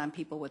come down on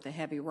people with a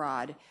heavy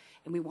rod,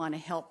 and we want to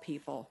help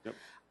people. Yep.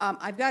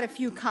 I've got a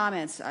few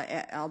comments.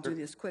 I'll do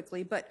this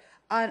quickly, but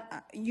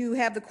you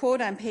have the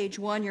quote on page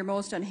 1, your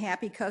most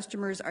unhappy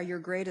customers are your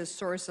greatest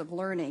source of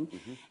learning.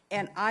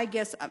 And I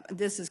guess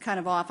this is kind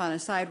of off on a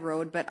side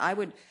road, but I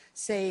would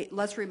say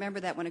let's remember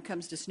that when it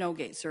comes to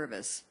Snowgate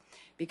service,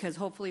 because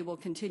hopefully we'll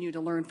continue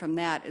to learn from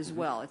that as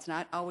well. It's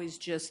not always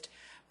just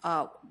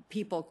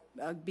people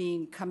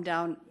come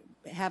down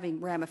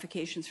having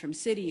ramifications from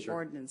city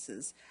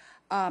ordinances.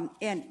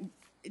 And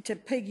to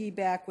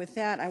piggyback with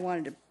that, I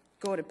wanted to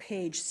go to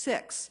page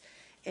 6,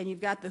 and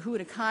you've got the who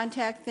to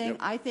contact thing.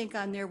 I think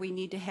on there we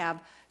need to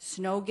have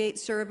Snowgate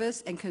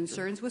service and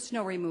concerns with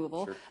snow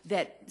removal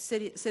that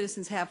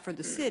citizens have for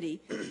the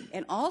city.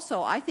 And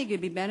also, I think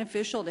it'd be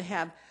beneficial to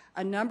have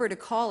a number to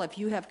call if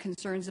you have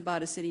concerns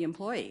about a city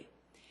employee.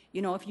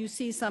 You know, if you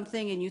see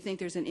something and you think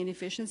there's an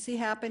inefficiency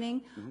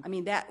happening, I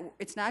mean,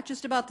 it's not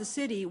just about the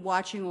city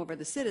watching over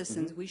the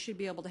citizens. We should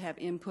be able to have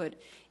input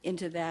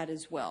into that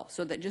as well.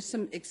 So that just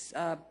some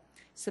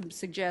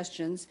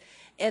suggestions.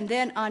 And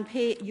then on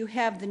page, you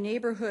have the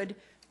neighborhood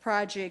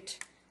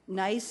project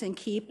Nice and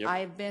Keep.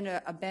 I've been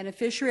a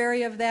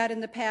beneficiary of that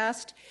in the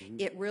past.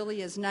 It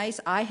really is nice.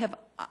 I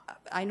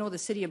know the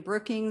city of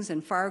Brookings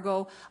and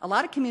Fargo, a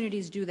lot of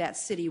communities do that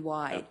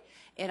citywide.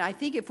 And I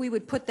think if we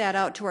would put that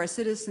out to our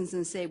citizens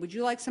and say, would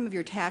you like some of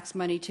your tax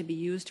money to be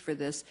used for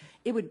this,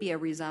 it would be a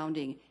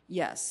resounding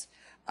yes.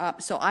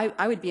 So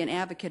I would be an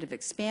advocate of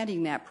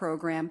expanding that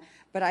program.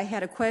 But I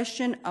had a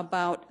question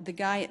about the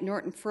guy at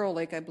Norton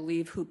Froelich, I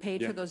believe, who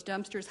paid for those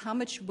dumpsters. How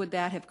much would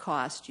that have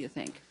cost, do you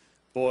think?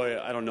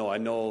 Boy, I don't know. I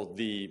know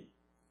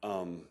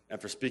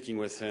after speaking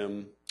with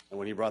him, and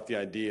when he brought the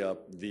idea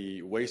up,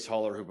 the waste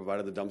hauler who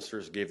provided the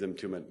dumpsters gave them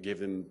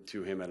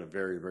to him at a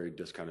very, very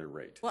discounted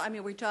rate. Well, I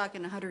mean, we're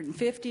talking $150,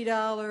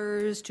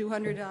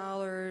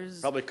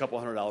 $200? Probably a couple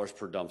 $100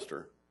 per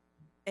dumpster.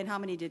 And how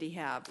many did he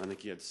have? I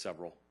think he had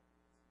several.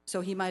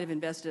 So he might have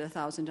invested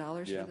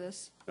 $1,000 Yeah. for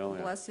this? Oh,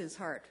 yeah. Bless his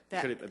heart.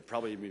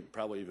 Probably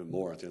even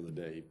more at the end of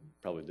the day. He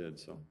probably did.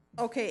 So.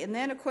 Okay, and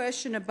then a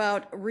question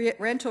about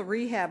rental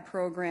rehab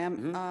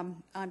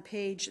program on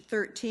page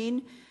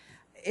 13.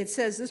 It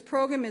says this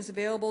program is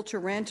available to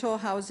rental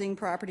housing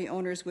property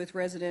owners with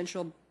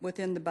residential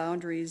within the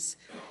boundaries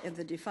of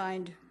the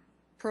defined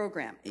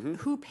program.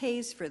 Who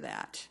pays for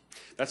that?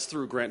 That's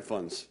through grant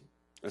funds.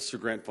 That's through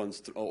grant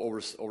funds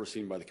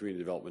overseen by the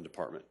Community Development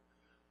Department.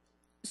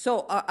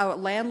 So a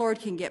landlord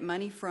can get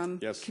money from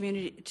Yes.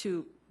 community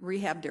to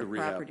rehab their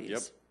properties?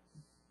 Yep.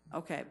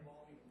 Okay.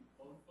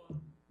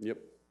 Yep.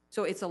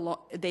 So it's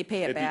they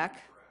pay it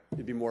back?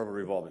 It'd be more of a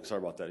revolving. Sorry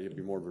about that. It'd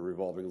be more of a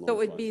revolving loan. So it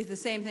would fund. be the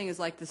same thing as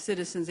like the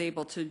citizens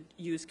able to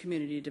use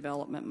community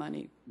development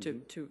money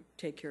to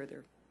take care of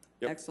their,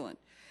 excellent.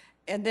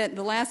 And then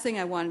the last thing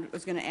I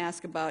was going to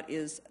ask about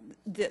is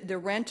the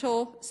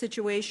rental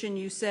situation.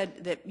 You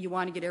said that you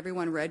want to get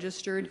everyone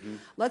registered.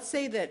 Let's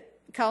say that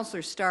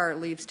Counselor Starr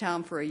leaves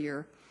town for a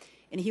year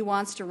and he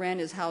wants to rent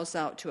his house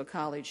out to a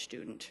college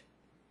student,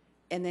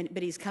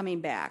 but he's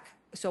coming back.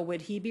 So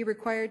would he be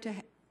required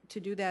to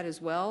do that as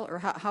well, or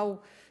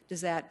how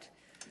does that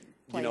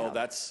play out?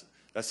 That's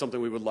something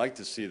we would like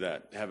to see,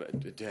 that have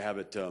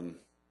it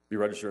be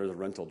registered as a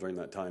rental during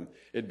that time.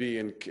 It'd be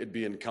in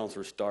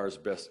Counselor Starr's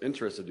best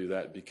interest to do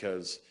that,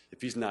 because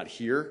if he's not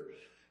here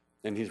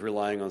and he's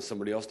relying on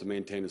somebody else to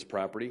maintain his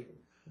property,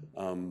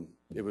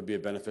 it would be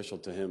beneficial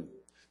to him.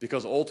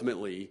 Because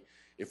ultimately,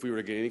 if we were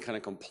to get any kind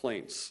of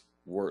complaints,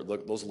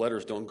 those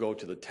letters don't go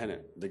to the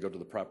tenant; they go to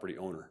the property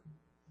owner.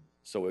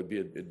 So it'd be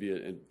a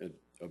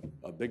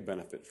big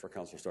benefit for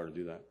Councilor Starr to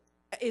do that.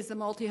 Is the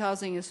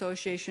Multi-Housing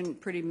Association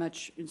pretty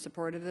much in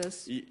support of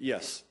this?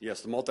 Yes.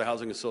 The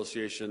Multi-Housing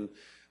Association,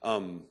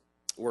 they've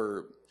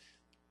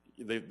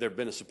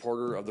been a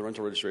supporter of the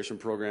rental registration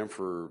program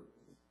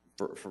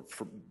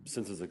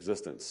since its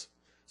existence.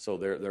 So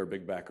they're a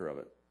big backer of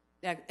it.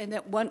 Yeah, and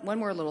that one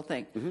more little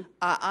thing.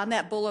 On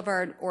that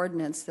Boulevard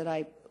ordinance that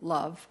I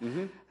love,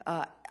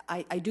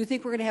 I do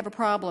think we're going to have a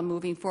problem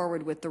moving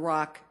forward with the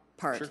rock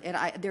part. Sure. And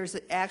there's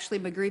actually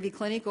McGreevy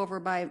Clinic over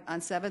on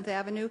 7th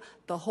Avenue.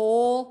 The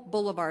whole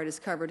boulevard is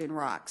covered in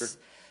rocks.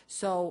 Sure.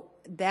 So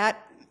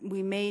that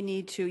we may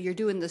need to, you're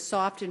doing the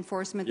soft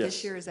enforcement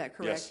this year, is that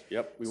correct?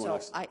 Yes, yep. So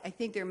I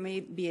think there may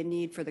be a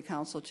need for the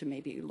council to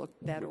maybe look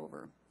that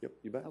over. Yep,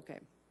 you bet. Okay.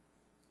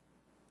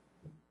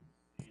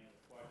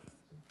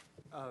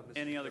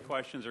 Any other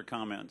questions or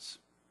comments?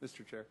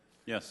 Mr. Chair.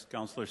 Yes,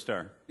 Councilor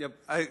Starr. Yep,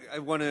 I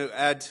want to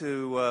add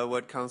to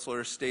what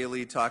Councilor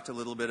Staley talked a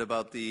little bit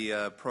about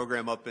the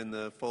program up in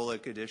the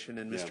Folic edition,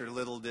 and Mr.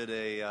 Little did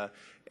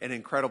an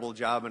incredible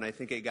job, and I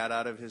think it got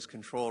out of his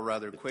control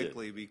rather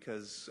quickly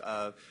because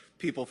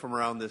people from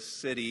around the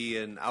city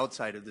and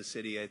outside of the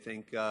city, I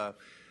think,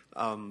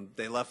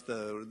 they left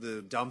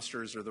the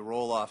dumpsters or the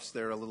roll-offs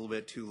there a little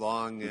bit too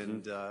long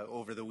and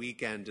over the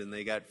weekend, and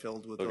they got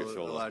filled with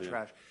a lot of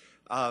trash.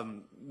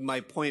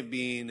 My point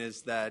being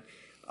is that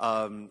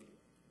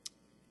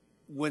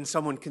when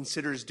someone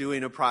considers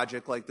doing a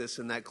project like this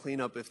and that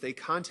cleanup, if they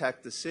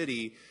contact the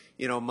city,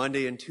 you know,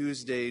 Monday and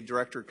Tuesday,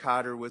 Director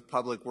Cotter with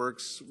Public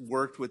Works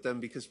worked with them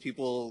because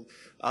people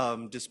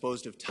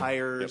disposed of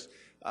tires,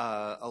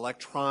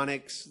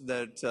 electronics,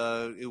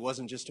 that it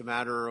wasn't just a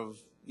matter of,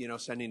 you know,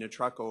 sending a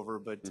truck over,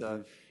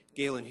 but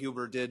Galen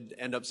Huber did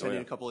end up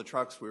sending a couple of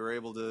trucks. We were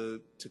able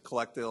to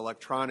collect the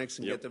electronics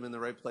and get them in the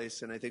right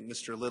place. And I think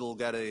Mr. Little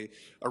got a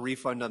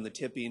refund on the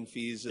tipping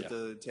fees at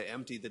to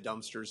empty the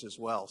dumpsters as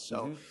well.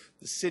 So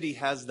the city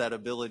has that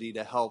ability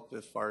to help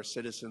if our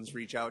citizens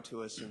reach out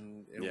to us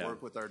and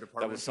work with our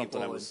department. That was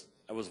something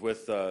I was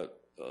with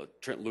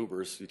Trent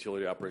Lubers,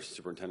 Utility Operations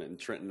Superintendent, and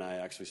Trent and I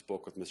actually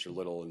spoke with Mr.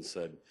 Little and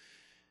said,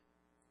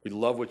 "We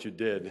love what you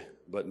did,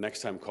 but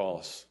next time call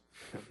us."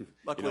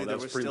 Luckily, there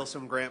was still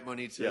some grant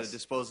money to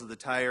dispose of the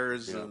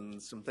tires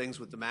and some things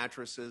with the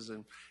mattresses,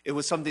 and it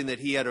was something that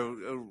he had a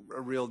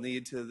real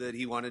need to, that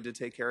he wanted to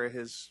take care of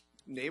his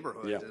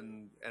neighborhood,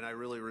 and I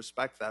really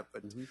respect that,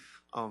 but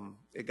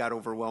it got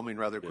overwhelming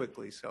rather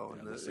quickly, so,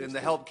 and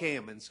the help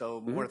came, and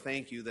so more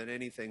thank you than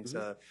anything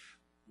to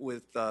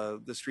with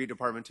the street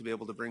department to be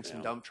able to bring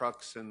some dump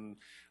trucks, and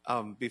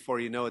before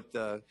you know it,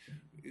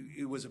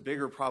 it was a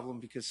bigger problem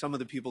because some of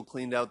the people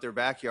cleaned out their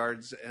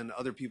backyards and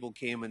other people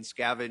came and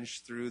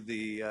scavenged through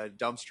the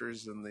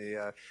dumpsters and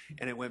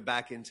it went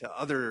back into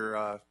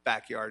other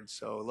backyards.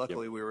 So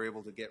luckily we were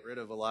able to get rid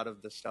of a lot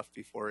of the stuff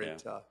before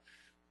it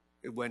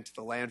went to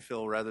the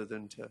landfill rather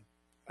than to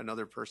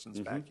another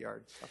person's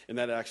backyard. So. And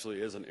that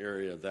actually is an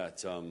area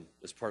that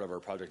is part of our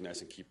Project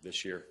Nice and Keep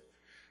this year.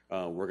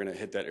 We're going to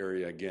hit that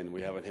area again.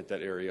 We haven't hit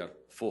that area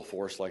full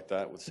force like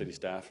that with city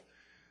staff.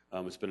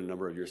 It's been a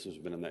number of years since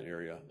we've been in that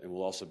area, and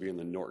we'll also be in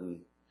the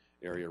Norton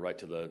area right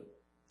to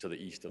the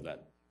east of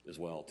that as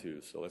well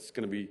too. So it's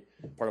going to be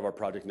part of our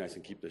Project Nice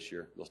and Keep this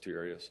year, those two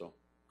areas. So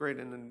great,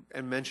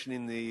 and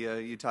mentioning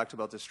you talked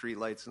about the street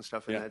lights and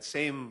stuff in that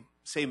same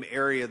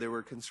area. There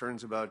were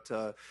concerns about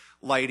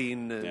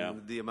lighting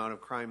and the amount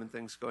of crime and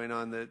things going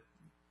on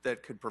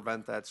that could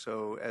prevent that.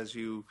 So as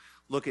you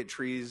look at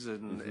trees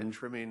and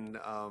trimming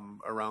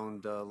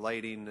around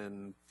lighting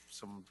and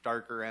some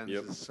darker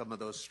ends, some of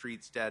those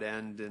streets dead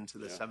end into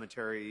the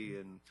cemetery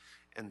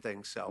and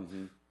things. So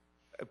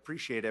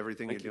appreciate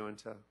everything you're doing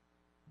to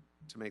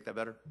make that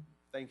better.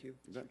 Thank you.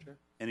 Chair.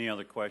 Any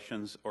other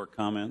questions or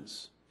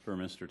comments for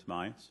Mr.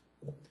 Tobias?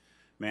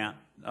 Matt,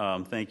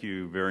 thank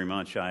you very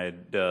much. I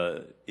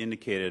had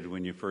indicated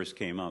when you first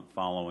came up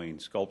following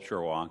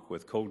Sculpture Walk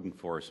with code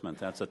enforcement,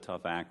 that's a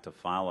tough act to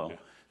follow,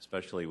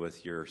 especially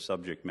with your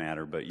subject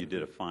matter, but you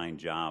did a fine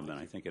job, and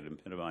I think it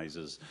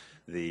epitomizes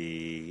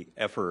the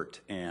effort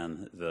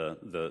and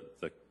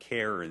the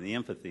care and the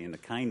empathy and the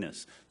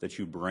kindness that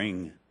you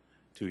bring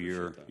to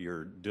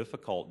your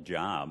difficult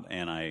job,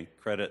 and I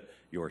credit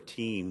your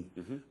team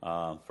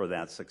for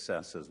that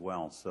success as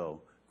well.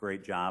 So.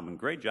 Great job, and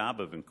great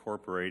job of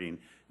incorporating,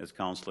 as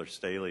Councilor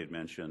Staley had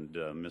mentioned,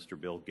 Mr.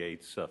 Bill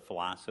Gates'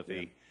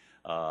 philosophy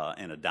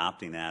and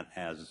adopting that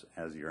as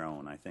your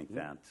own. I think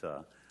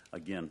that,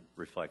 again,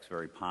 reflects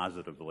very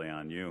positively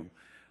on you.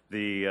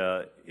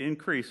 The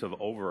increase of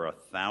over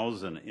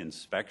 1,000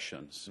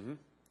 inspections,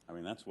 I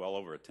mean, that's well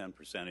over a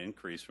 10%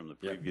 increase from the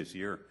previous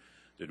year.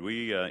 Did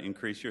we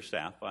increase your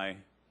staff by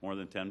more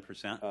than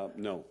 10%?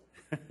 No.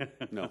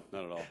 No,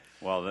 not at all.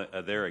 Well,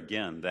 there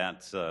again,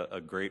 that's a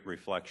great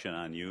reflection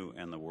on you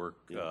and the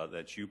work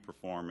that you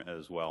perform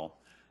as well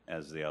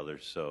as the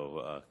others.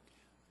 So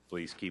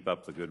please keep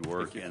up the good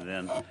work. And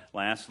then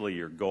lastly,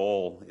 your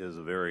goal is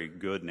a very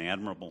good and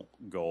admirable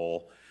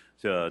goal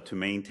to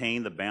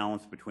maintain the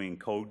balance between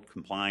code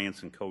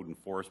compliance and code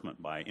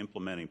enforcement by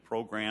implementing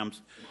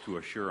programs to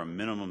assure a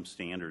minimum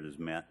standard is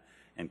met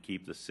and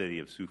keep the city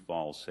of Sioux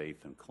Falls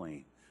safe and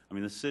clean. I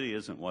mean, the city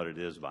isn't what it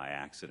is by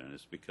accident.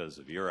 It's because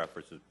of your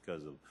efforts. It's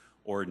because of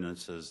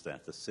ordinances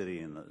that the city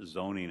and the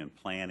zoning and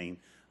planning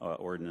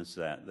ordinance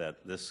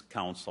that this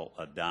council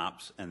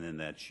adopts and then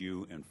that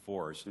you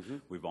enforce.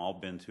 We've all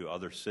been to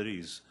other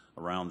cities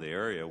around the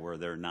area where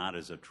they're not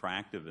as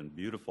attractive and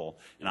beautiful.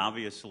 And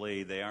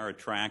obviously, they are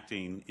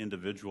attracting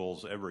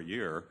individuals every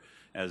year,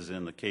 as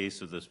in the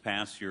case of this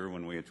past year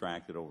when we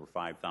attracted over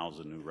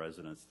 5,000 new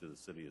residents to the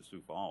city of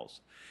Sioux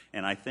Falls.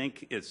 And I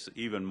think it's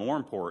even more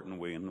important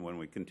when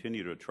we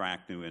continue to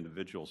attract new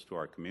individuals to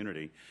our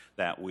community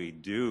that we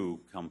do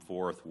come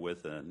forth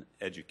with an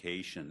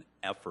education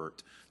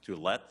effort to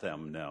let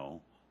them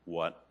know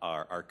what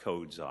our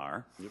codes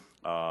are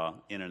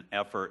in an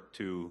effort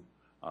to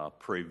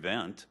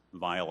prevent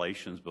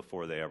violations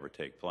before they ever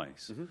take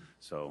place.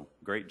 So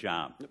great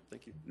job. Yep,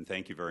 thank you. And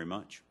thank you very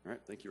much. All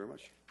right, thank you very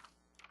much.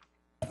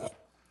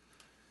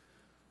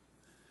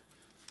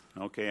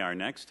 Okay, our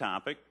next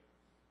topic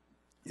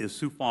is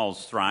Sioux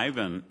Falls Thrive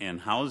and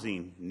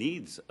Housing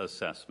Needs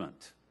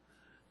Assessment.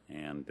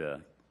 And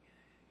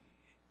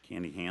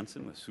Candy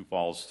Hansen with Sioux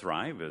Falls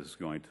Thrive is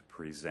going to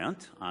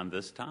present on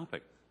this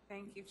topic.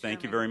 Thank you, Chairman.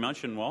 Thank you very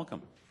much and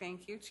welcome.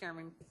 Thank you,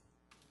 Chairman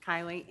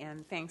Kiley,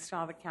 and thanks to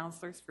all the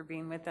counselors for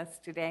being with us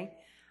today.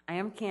 I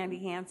am Candy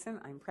Hansen.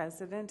 I'm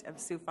president of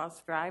Sioux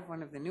Falls Thrive,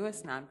 one of the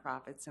newest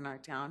nonprofits in our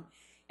town.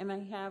 And I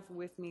have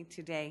with me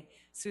today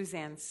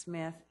Suzanne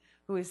Smith,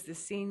 who is the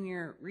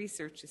Senior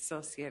Research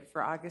Associate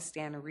for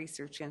Augustana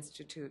Research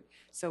Institute.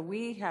 So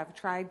we have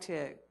tried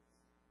to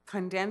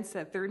condense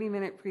a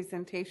 30-minute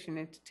presentation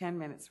into 10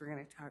 minutes. We're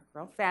going to talk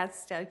real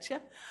fast, don't you?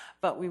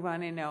 But we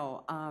want to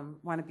know,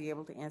 want to be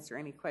able to answer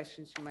any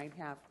questions you might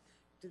have.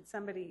 Did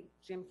somebody,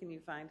 Jim, can you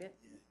find it?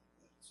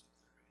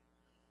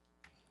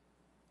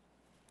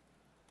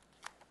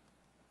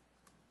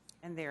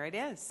 And there it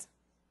is.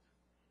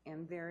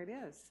 And there it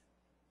is.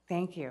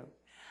 Thank you.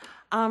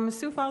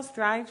 Sioux Falls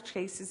Thrive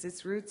traces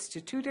its roots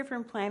to two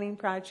different planning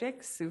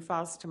projects, Sioux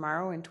Falls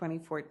Tomorrow in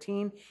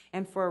 2014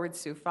 and Forward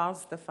Sioux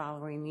Falls the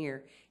following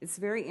year. It's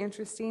very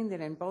interesting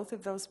that in both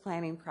of those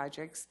planning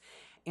projects,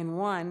 in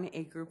one,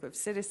 a group of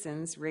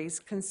citizens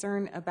raised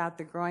concern about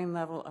the growing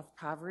level of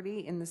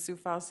poverty in the Sioux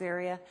Falls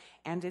area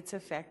and its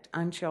effect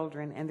on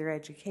children and their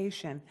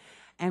education.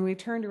 And we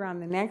turned around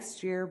the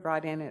next year,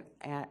 brought in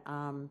at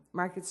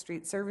Market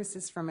Street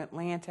Services from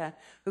Atlanta,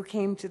 who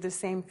came to the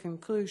same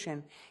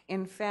conclusion.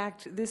 In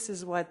fact, this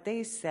is what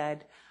they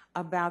said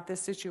about the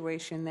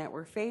situation that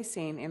we're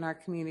facing in our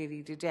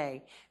community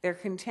today. Their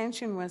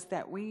contention was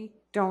that we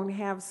don't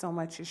have so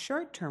much a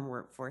short-term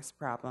workforce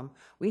problem.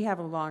 We have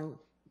a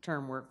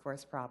long-term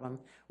workforce problem.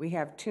 We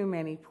have too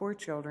many poor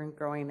children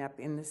growing up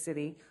in the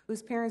city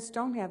whose parents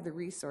don't have the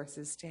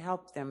resources to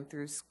help them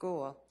through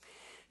school.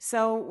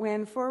 So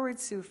when Forward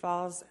Sioux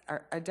Falls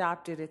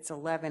adopted its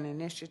 11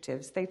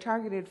 initiatives, they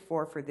targeted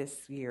 4 for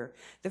this year.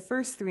 The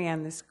first 3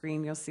 on the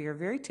screen you'll see are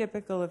very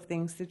typical of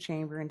things the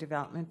Chamber and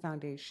Development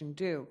Foundation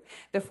do.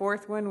 The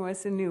 4th one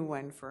was a new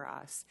one for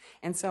us.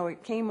 And so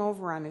it came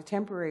over on a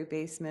temporary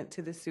basis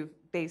to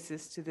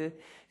the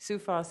Sioux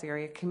Falls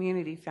Area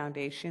Community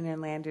Foundation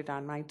and landed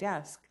on my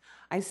desk.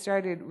 I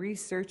started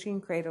researching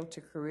Cradle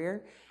to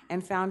Career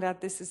and found out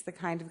this is the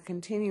kind of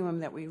continuum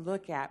that we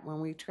look at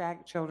when we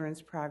track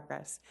children's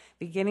progress.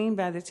 Beginning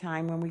by the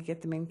time when we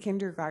get them in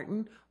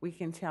kindergarten, we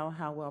can tell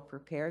how well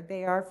prepared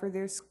they are for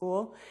their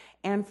school,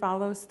 and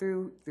follows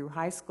through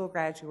high school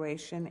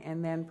graduation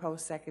and then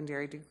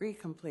post-secondary degree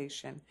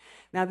completion.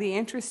 Now, the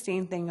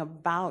interesting thing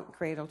about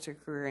Cradle to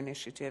Career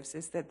initiatives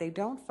is that they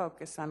don't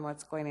focus on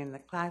what's going on in the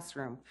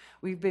classroom.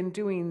 We've been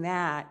doing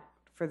that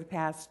for the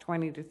past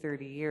 20 to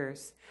 30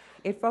 years.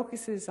 It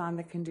focuses on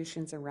the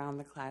conditions around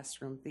the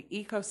classroom, the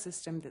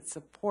ecosystem that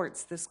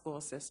supports the school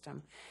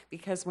system.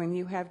 Because when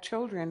you have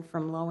children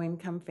from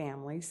low-income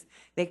families,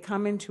 they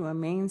come into a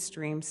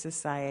mainstream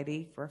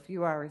society for a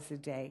few hours a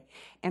day,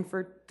 and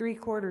for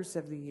 3/4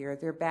 of the year,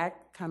 they're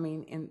back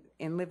coming in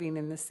and living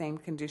in the same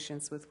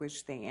conditions with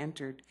which they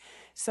entered.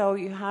 So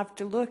you have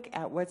to look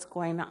at what's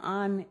going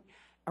on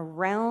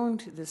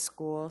around the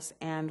schools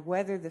and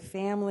whether the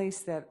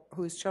families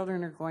whose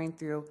children are going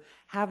through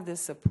have the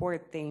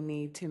support they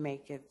need to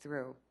make it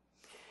through.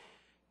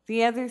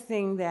 The other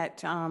thing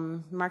that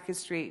Market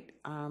Street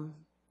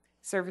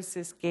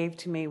Services gave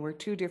to me were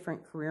 2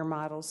 different career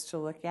models to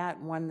look at,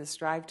 one the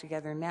Strive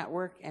Together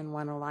Network and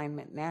one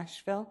Alignment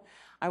Nashville.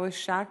 I was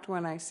shocked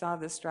when I saw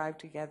the Strive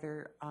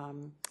Together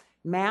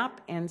map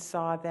and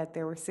saw that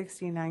there were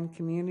 69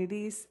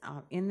 communities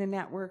in the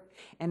network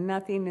and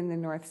nothing in the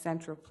North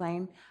Central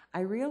Plain.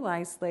 I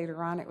realized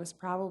later on it was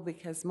probably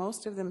because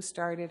most of them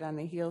started on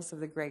the heels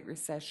of the Great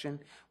Recession,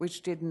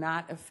 which did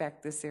not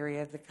affect this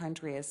area of the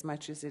country as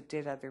much as it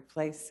did other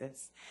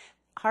places.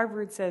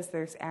 Harvard says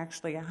there's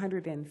actually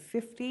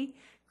 150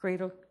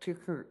 Cradle to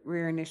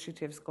Career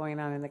initiatives going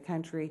on in the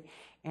country,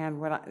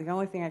 and the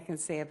only thing I can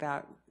say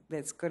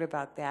that's good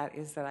about that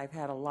is that I've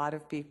had a lot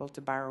of people to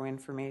borrow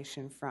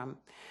information from,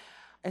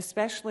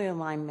 especially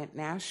Alignment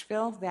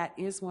Nashville. That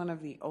is one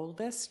of the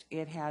oldest.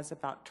 It has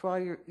about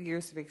 12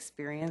 years of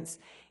experience,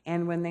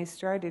 and when they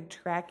started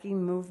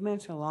tracking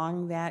movement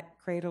along that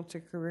Cradle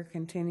to Career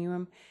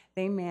continuum,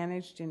 they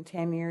managed in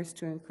 10 years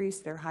to increase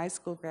their high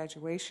school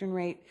graduation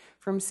rate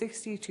from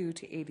 62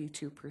 to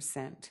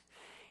 82%.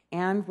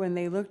 And when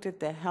they looked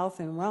at the health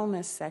and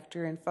wellness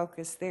sector and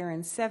focused there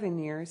in 7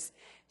 years,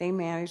 they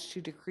managed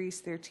to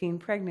decrease their teen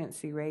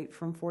pregnancy rate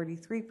from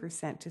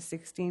 43% to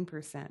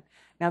 16%.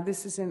 Now,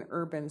 this is an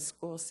urban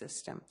school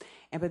system,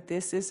 but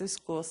this is a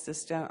school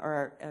system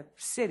or a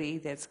city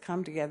that's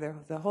come together,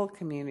 the whole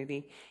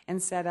community,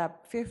 and set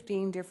up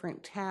 15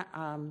 different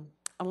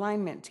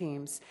alignment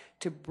teams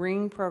to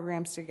bring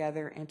programs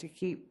together and to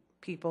keep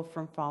people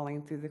from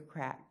falling through the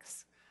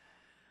cracks.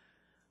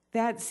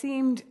 That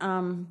seemed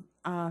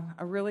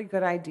a really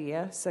good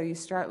idea. So you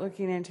start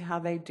looking into how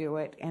they do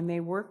it, and they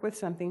work with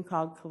something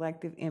called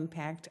collective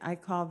impact. I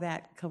call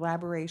that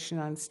collaboration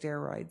on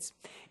steroids.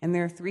 And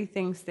there are 3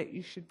 things that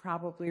you should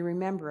probably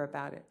remember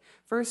about it.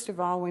 First of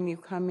all, when you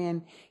come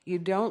in, you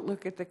don't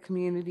look at the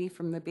community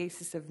from the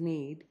basis of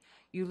need.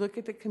 You look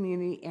at the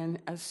community and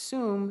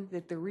assume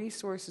that the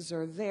resources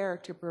are there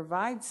to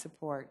provide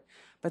support,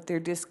 but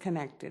they're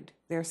disconnected,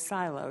 they're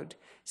siloed.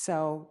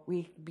 So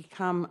we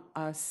become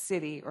a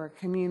city or a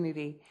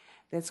community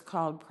that's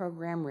called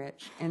program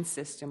rich and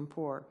system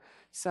poor.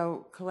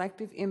 So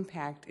collective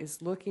impact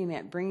is looking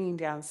at bringing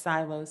down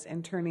silos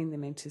and turning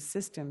them into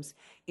systems.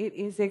 It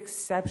is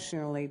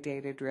exceptionally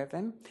data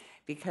driven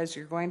because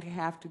you're going to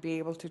have to be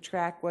able to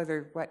track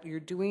whether what you're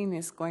doing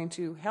is going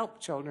to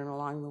help children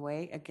along the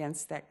way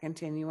against that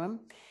continuum.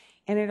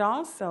 And it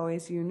also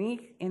is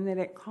unique in that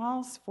it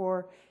calls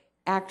for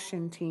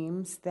action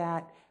teams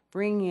that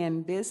bring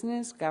in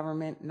business,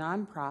 government,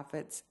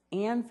 nonprofits,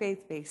 and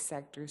faith-based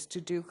sectors to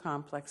do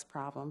complex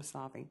problem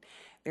solving.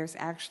 There's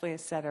actually a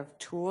set of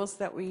tools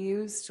that we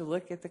use to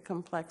look at the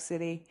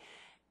complexity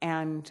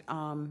and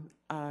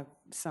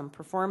some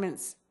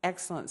performance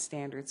excellence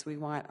standards we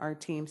want our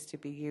teams to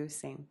be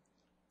using.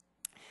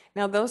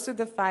 Now, those are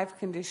the 5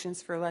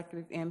 conditions for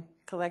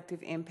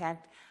collective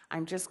impact.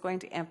 I'm just going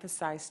to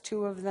emphasize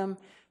 2 of them.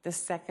 The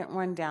second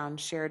one down,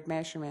 shared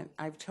measurement.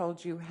 I've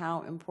told you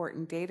how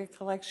important data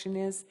collection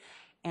is,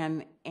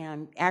 and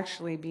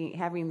actually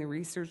having the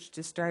research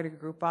to start a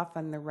group off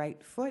on the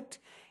right foot,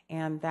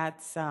 and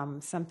that's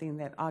something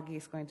that Augie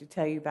is going to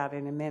tell you about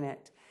in a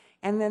minute.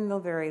 And then the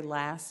very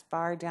last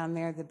bar down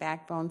there, the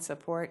backbone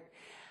support.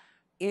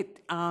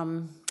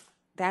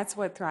 That's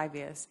what Thrive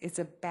is. It's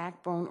a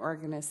backbone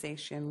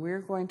organization.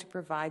 We're going to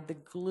provide the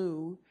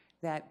glue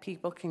that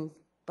people can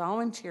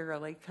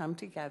voluntarily come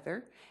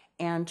together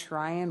and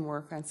try and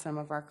work on some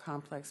of our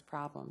complex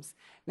problems.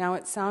 Now,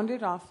 it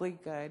sounded awfully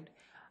good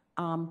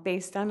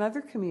based on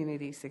other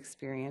communities'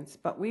 experience,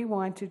 but we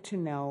wanted to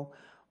know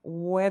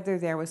whether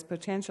there was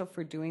potential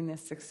for doing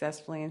this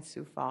successfully in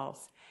Sioux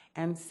Falls.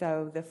 And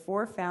so the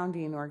 4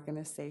 founding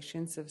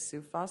organizations of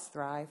Sioux Falls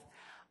Thrive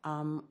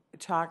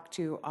talked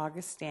to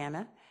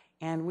Augustana,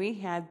 and we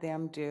had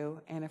them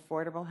do an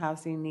affordable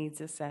housing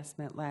needs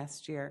assessment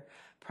last year,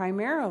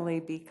 primarily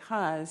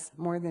because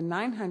more than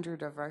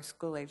 900 of our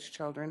school-age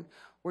children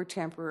were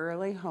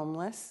temporarily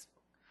homeless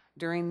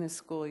during the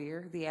school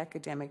year, the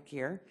academic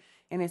year,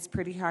 and it's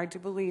pretty hard to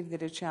believe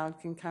that a child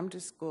can come to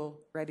school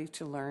ready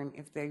to learn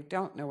if they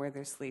don't know where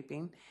they're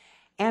sleeping.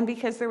 And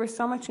because there was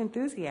so much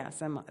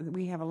enthusiasm,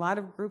 we have a lot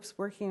of groups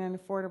working on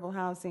affordable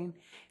housing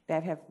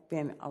that have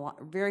been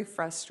very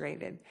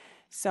frustrated.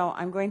 So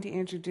I'm going to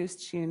introduce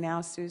to you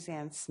now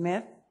Suzanne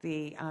Smith,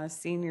 the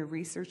Senior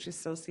Research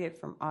Associate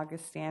from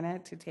Augustana,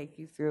 to take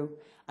you through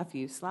a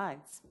few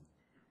slides.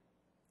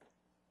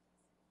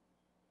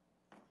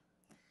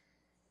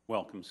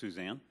 Welcome,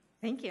 Suzanne.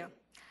 Thank you.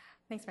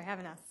 Thanks for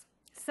having us.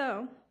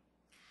 So,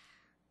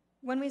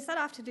 when we set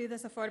off to do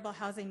this affordable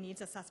housing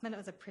needs assessment, it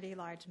was a pretty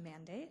large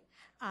mandate.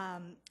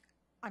 I'm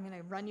going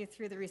to run you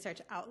through the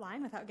research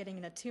outline without getting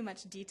into too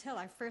much detail.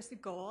 Our first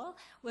goal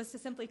was to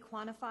simply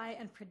quantify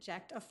and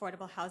project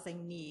affordable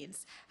housing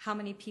needs. How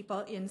many people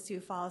in Sioux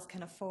Falls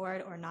can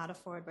afford or not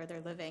afford where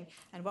they're living,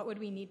 and what would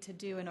we need to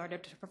do in order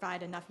to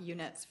provide enough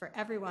units for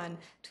everyone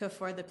to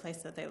afford the place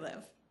that they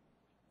live.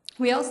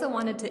 We also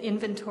wanted to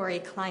inventory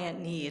client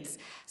needs.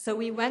 So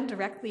we went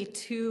directly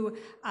to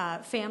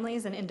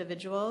families and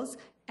individuals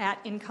at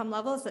income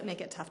levels that make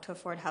it tough to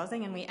afford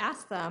housing, and we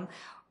asked them,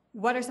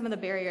 what are some of the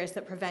barriers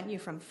that prevent you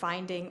from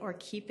finding or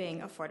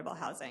keeping affordable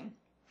housing?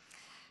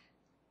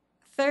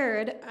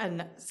 Third,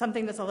 and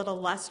something that's a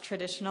little less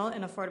traditional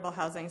in affordable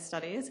housing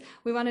studies,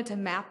 we wanted to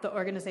map the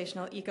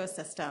organizational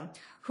ecosystem.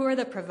 Who are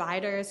the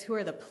providers, who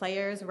are the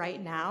players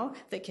right now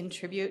that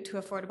contribute to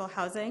affordable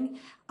housing,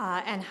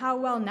 and how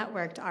well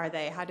networked are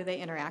they? How do they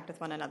interact with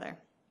one another?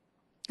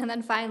 And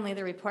then finally,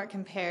 the report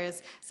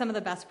compares some of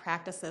the best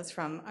practices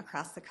from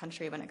across the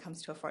country when it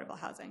comes to affordable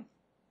housing.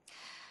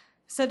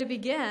 So to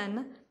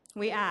begin,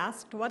 we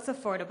asked, what's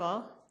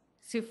affordable?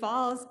 Sioux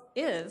Falls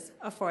is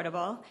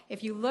affordable.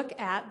 If you look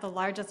at the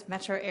largest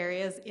metro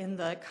areas in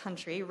the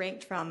country,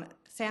 ranked from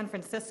San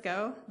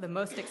Francisco, the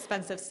most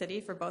expensive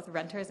city for both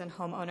renters and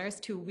homeowners,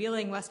 to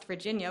Wheeling, West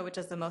Virginia, which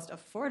is the most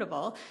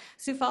affordable,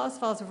 Sioux Falls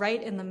falls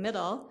right in the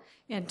middle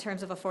in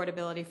terms of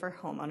affordability for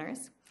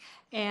homeowners,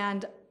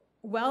 and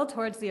well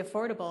towards the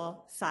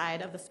affordable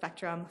side of the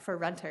spectrum for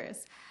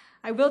renters.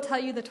 I will tell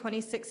you the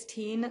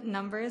 2016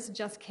 numbers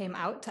just came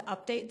out to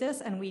update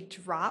this, and we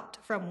dropped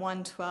from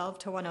 112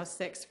 to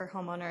 106 for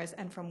homeowners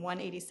and from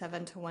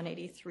 187 to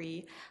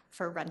 183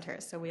 for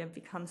renters, so we have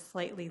become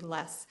slightly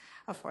less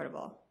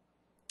affordable.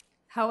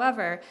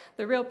 However,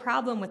 the real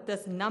problem with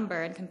this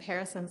number and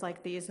comparisons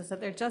like these is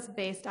that they're just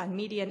based on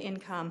median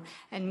income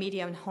and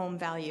median home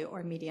value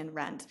or median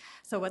rent.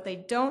 So what they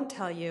don't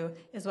tell you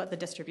is what the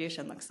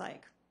distribution looks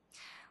like.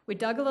 We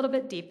dug a little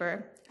bit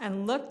deeper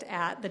and looked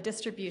at the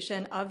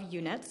distribution of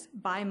units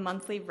by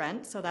monthly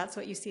rent. So that's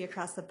what you see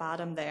across the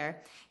bottom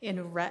there.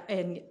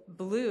 In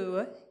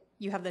blue,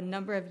 you have the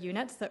number of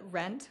units that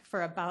rent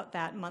for about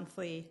that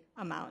monthly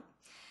amount.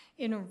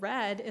 In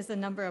red is the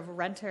number of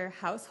renter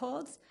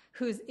households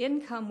whose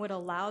income would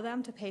allow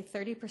them to pay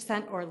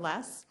 30% or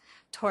less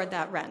toward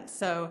that rent.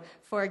 So,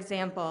 for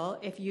example,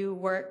 if you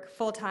work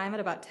full-time at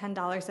about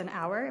 $10 an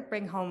hour,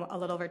 bring home a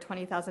little over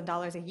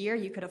 $20,000 a year,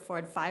 you could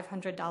afford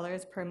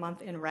 $500 per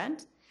month in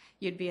rent.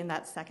 You'd be in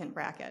that second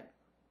bracket.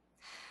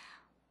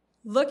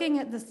 Looking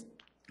at this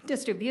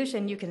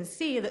distribution, you can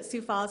see that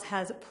Sioux Falls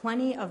has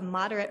plenty of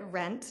moderate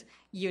rent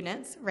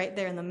units right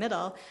there in the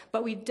middle,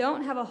 but we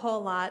don't have a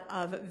whole lot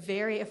of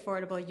very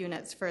affordable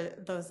units for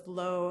those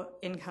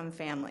low-income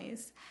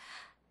families.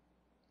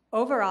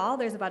 Overall,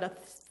 there's about a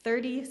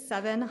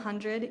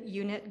 3,700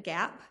 unit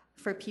gap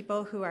for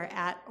people who are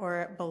at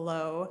or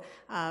below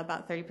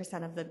about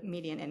 30% of the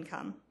median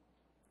income.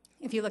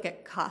 If you look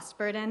at cost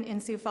burden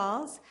in Sioux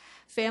Falls,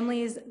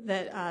 families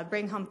that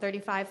bring home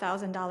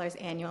 $35,000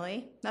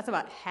 annually, that's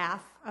about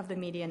half of the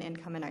median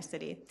income in our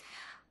city.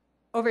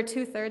 Over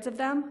 2/3 of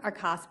them are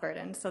cost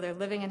burdened, so they're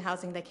living in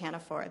housing they can't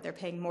afford. They're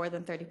paying more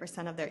than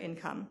 30% of their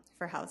income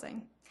for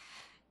housing.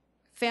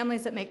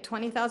 Families that make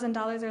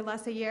 $20,000 or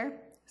less a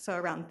year, so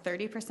around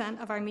 30%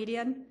 of our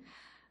median,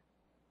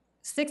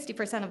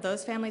 60% of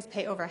those families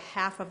pay over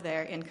half of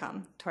their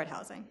income toward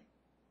housing.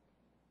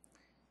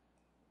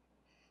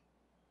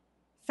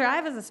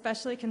 Thrive is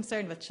especially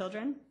concerned with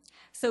children,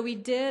 so we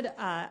did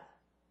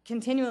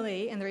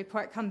continually in the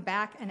report come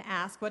back and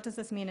ask, what does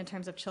this mean in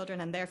terms of children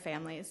and their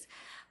families?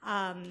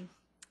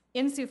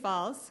 In Sioux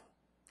Falls,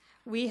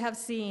 we have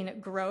seen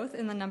growth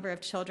in the number of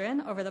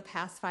children over the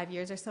past 5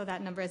 years or so.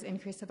 That number has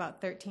increased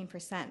about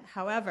 13%.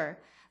 However,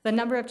 the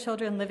number of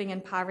children living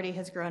in poverty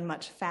has grown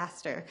much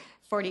faster,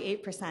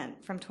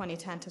 48% from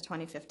 2010 to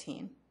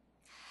 2015.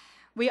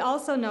 We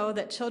also know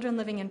that children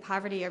living in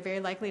poverty are very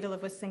likely to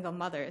live with single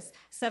mothers.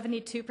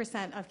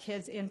 72% of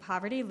kids in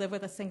poverty live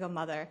with a single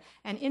mother.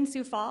 And in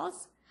Sioux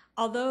Falls,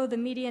 although the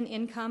median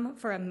income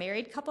for a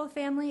married couple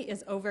family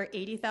is over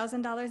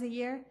 $80,000 a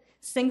year,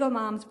 single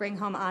moms bring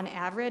home on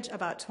average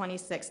about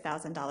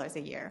 $26,000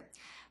 a year.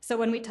 So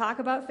when we talk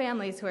about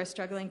families who are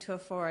struggling to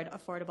afford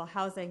affordable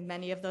housing,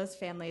 many of those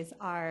families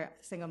are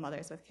single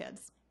mothers with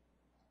kids.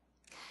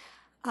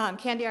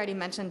 Candy already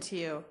mentioned to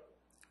you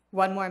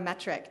one more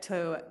metric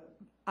to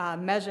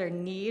measure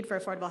need for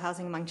affordable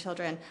housing among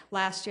children.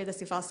 Last year, the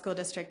Sioux Falls School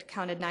District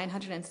counted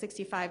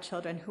 965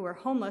 children who were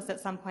homeless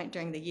at some point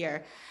during the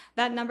year.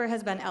 That number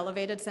has been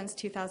elevated since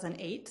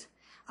 2008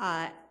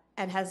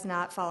 and has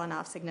not fallen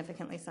off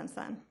significantly since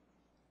then.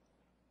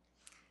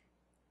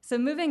 So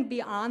moving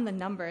beyond the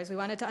numbers, we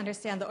wanted to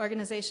understand the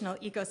organizational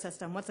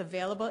ecosystem, what's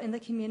available in the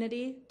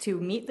community to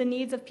meet the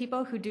needs of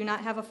people who do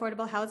not have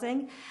affordable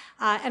housing.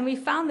 And we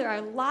found there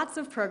are lots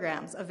of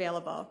programs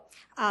available.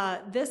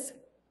 This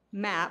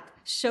map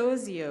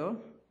shows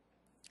you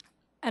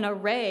an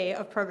array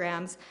of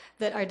programs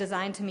that are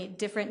designed to meet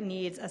different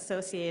needs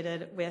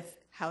associated with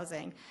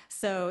housing.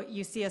 So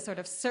you see a sort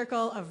of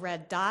circle of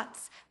red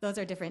dots. Those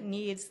are different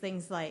needs,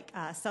 things like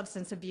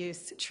substance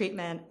abuse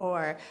treatment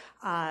or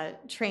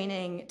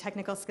training,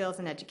 technical skills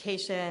and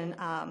education,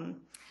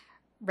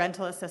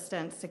 rental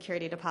assistance,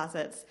 security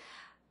deposits.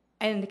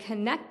 And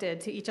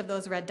connected to each of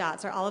those red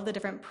dots are all of the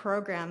different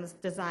programs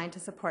designed to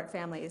support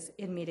families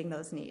in meeting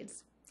those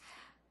needs.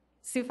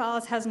 Sioux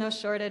Falls has no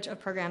shortage of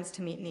programs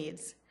to meet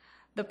needs.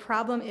 The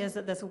problem is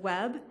that this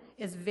web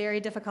is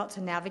very difficult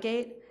to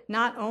navigate,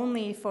 not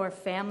only for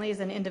families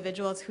and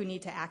individuals who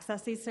need to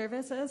access these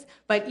services,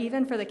 but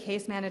even for the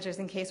case managers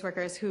and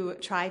caseworkers who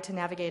try to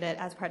navigate it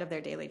as part of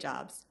their daily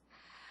jobs.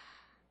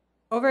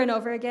 Over and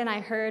over again, I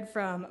heard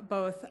from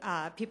both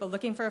people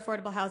looking for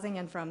affordable housing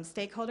and from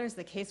stakeholders,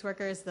 the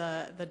caseworkers,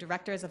 the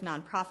directors of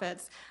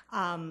nonprofits,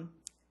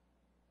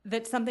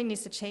 that something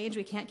needs to change.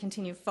 We can't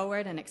continue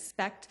forward and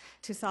expect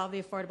to solve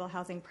the affordable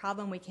housing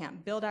problem. We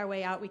can't build our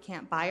way out. We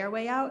can't buy our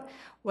way out.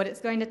 What it's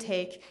going to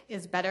take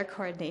is better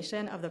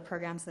coordination of the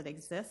programs that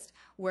exist,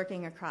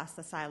 working across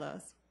the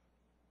silos.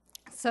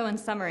 So in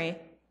summary,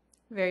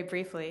 very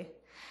briefly,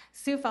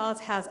 Sioux Falls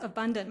has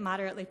abundant,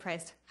 moderately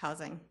priced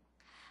housing.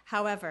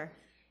 However,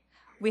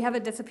 we have a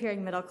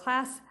disappearing middle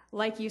class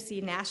like you see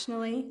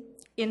nationally.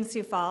 In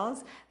Sioux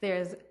Falls,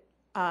 there's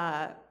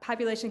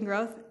population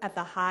growth at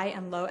the high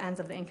and low ends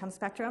of the income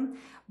spectrum,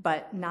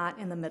 but not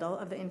in the middle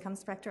of the income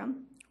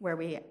spectrum, where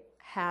we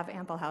have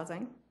ample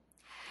housing.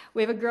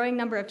 We have a growing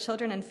number of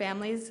children and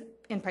families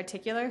in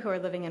particular who are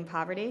living in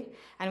poverty,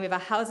 and we have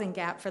a housing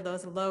gap for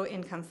those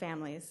low-income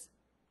families.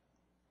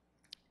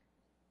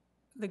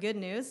 The good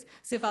news,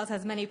 Sioux Falls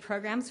has many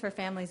programs for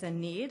families in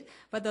need,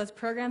 but those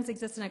programs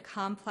exist in a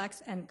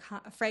complex and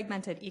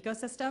fragmented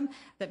ecosystem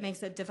that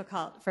makes it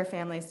difficult for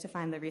families to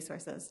find the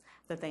resources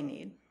that they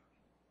need.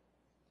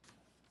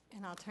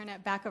 And I'll turn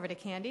it back over to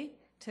Candy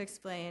to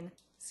explain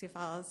Sioux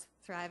Falls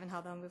Thrive and how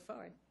they'll move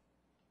forward.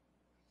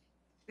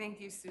 Thank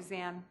you,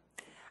 Suzanne.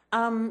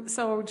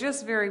 So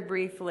just very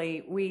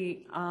briefly,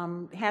 we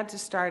had to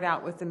start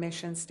out with the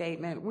mission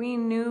statement. We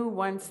knew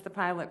once the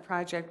pilot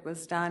project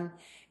was done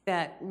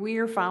that we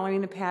are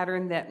following a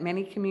pattern that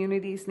many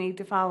communities need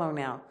to follow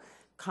now.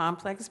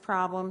 complex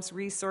problems,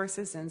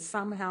 resources, and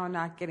somehow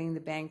not getting the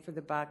bang for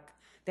the buck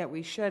that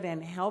we should,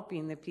 and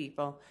helping the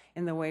people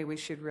in the way we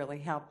should really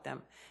help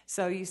them.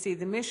 So you see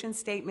the mission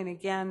statement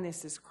again.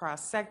 This is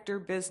cross-sector,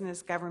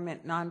 business,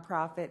 government,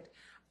 nonprofit,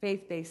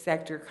 faith-based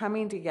sector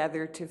coming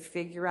together to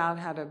figure out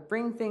how to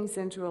bring things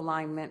into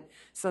alignment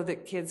so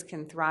that kids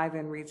can thrive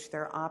and reach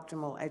their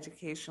optimal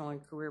educational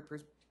and career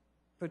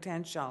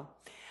potential.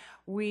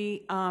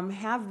 We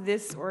have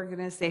this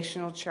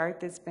organizational chart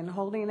that's been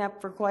holding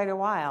up for quite a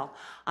while.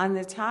 On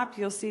the top,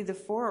 you'll see the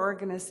 4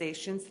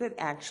 organizations that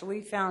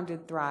actually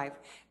founded Thrive.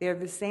 They're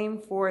the same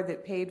 4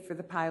 that paid for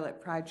the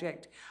pilot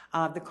project,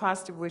 the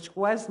cost of which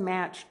was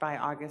matched by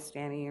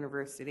Augustana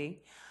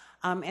University.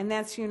 And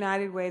that's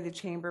United Way, the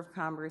Chamber of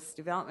Commerce,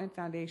 Development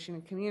Foundation,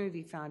 and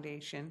Community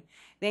Foundation.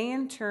 They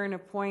in turn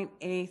appoint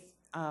a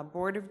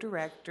board of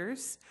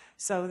directors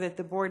so that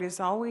the board is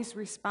always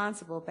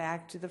responsible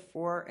back to the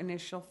 4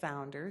 initial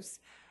founders.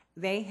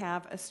 They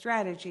have a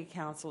strategy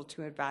council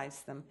to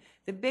advise them.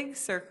 The big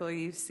circle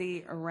you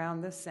see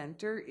around the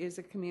center is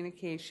a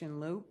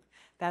communication loop.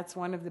 That's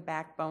one of the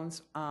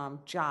backbone's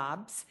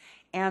jobs.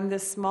 And the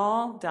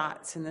small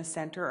dots in the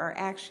center are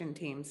action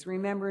teams.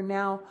 Remember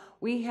now,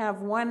 we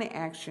have 1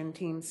 action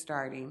team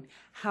starting,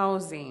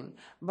 housing,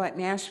 but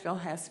Nashville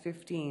has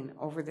 15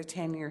 over the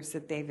 10 years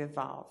that they've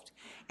evolved.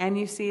 And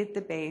you see at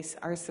the base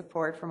our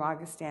support from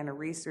Augustana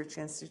Research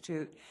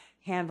Institute,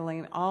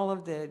 handling all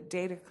of the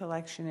data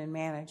collection and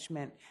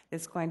management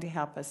that's going to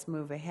help us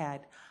move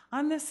ahead.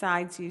 On the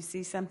sides, you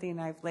see something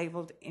I've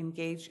labeled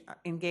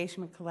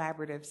engagement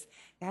collaboratives.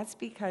 That's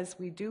because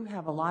we do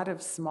have a lot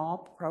of small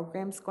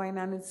programs going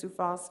on in Sioux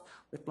Falls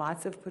with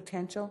lots of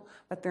potential,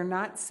 but they're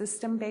not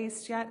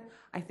system-based yet.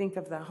 I think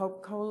of the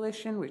Hope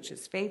Coalition, which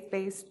is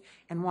faith-based,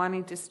 and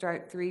wanting to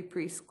start 3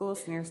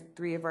 preschools near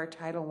 3 of our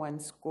Title I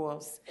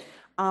schools.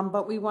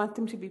 But we want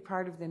them to be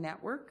part of the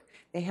network.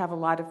 They have a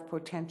lot of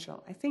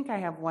potential. I think I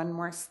have one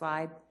more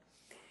slide.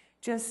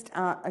 Just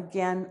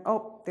again,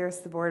 there's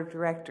the board of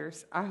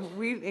directors.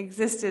 We've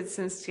existed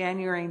since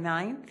January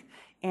 9th,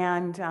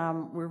 and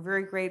we're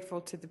very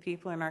grateful to the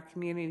people in our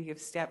community who have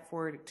stepped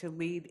forward to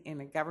lead in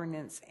a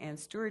governance and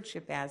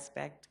stewardship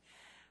aspect.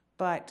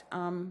 But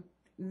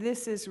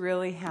this is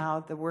really how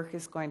the work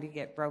is going to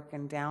get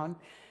broken down.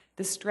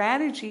 The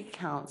Strategy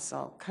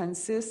Council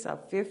consists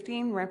of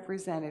 15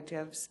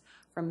 representatives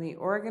from the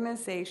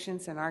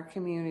organizations in our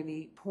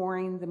community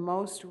pouring the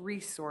most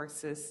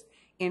resources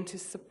into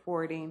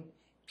supporting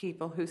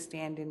people who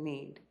stand in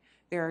need.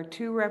 There are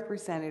 2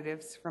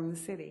 representatives from the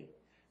city,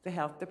 the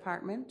health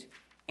department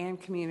and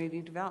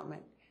community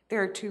development.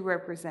 There are 2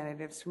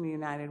 representatives from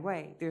United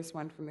Way. There's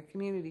one from the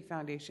Community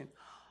Foundation.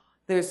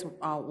 There's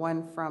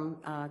one from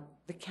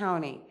the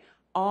county.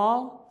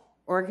 All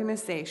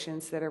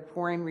organizations that are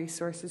pouring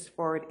resources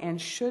forward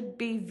and should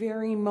be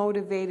very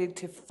motivated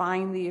to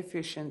find the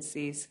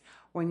efficiencies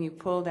when you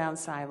pull down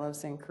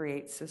silos and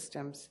create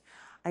systems.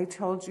 I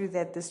told you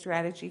that the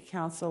Strategy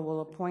Council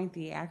will appoint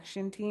the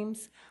action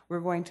teams.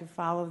 We're going to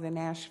follow the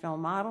Nashville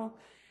model.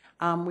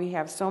 We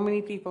have so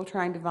many people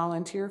trying to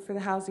volunteer for the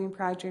housing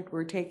project.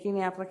 We're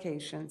taking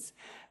applications.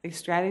 The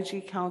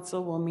Strategy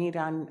Council will meet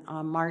on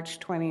March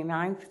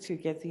 29th to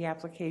get the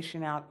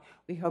application out.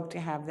 We hope to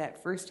have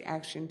that first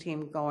action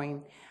team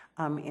going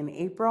in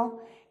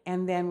April.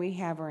 And then we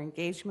have our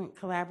engagement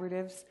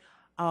collaboratives.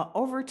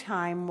 Over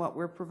time, what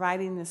we're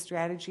providing the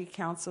Strategy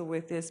Council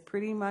with is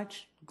pretty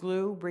much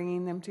glue,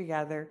 bringing them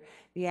together.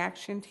 The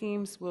action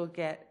teams will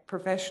get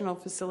professional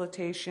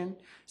facilitation,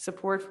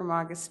 support from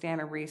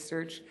Augustana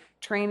Research,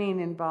 training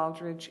in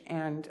Baldridge,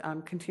 and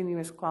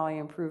continuous quality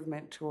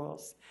improvement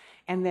tools.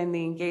 And then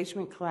the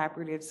engagement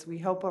collaboratives, we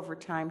hope over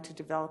time to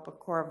develop a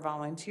core of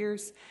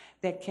volunteers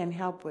that can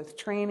help with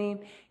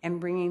training and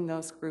bringing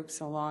those groups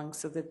along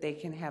so that they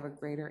can have a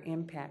greater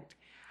impact.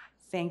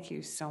 Thank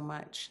you so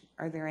much.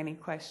 Are there any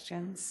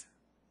questions?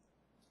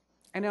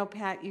 I know,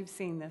 Pat, you've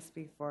seen this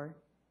before,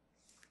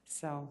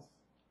 so.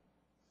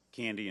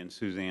 Candy and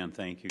Suzanne,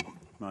 thank you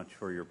much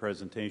for your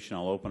presentation.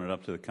 I'll open it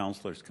up to the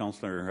counselors.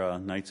 Counselor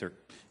Neitzer.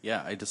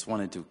 Yeah, I just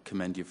wanted to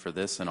commend you for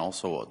this, and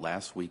also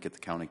last week at the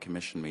county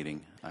commission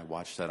meeting, I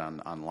watched that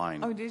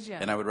online. Oh, did you?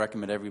 And I would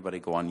recommend everybody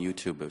go on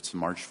YouTube. It's the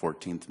March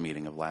 14th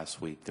meeting of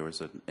last week. There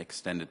was an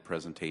extended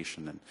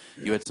presentation, and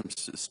you had some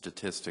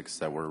statistics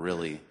that were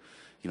really,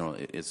 you know,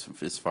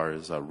 as far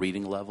as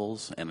reading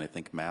levels and I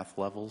think math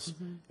levels,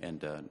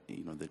 and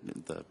you know,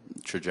 the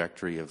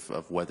trajectory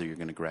of whether you're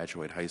going to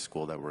graduate high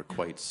school that were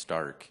quite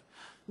stark.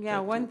 Yeah,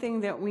 one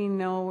thing that we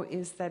know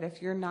is that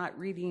if you're not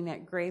reading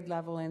at grade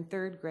level in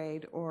 3rd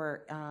grade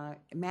or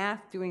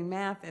doing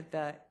math at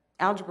the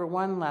Algebra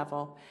 1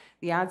 level,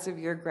 the odds of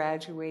your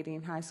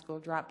graduating high school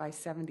drop by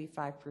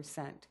 75%.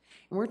 And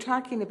we're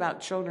talking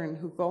about children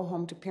who go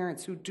home to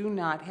parents who do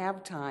not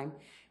have time,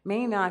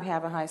 may not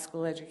have a high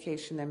school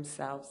education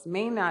themselves,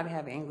 may not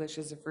have English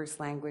as a first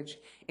language,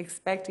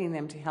 expecting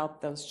them to help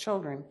those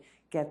children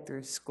get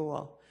through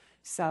school.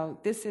 So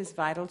this is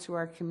vital to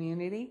our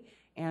community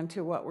and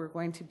to what we're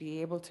going to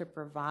be able to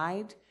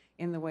provide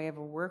in the way of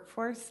a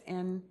workforce,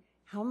 and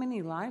how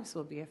many lives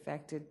will be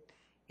affected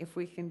if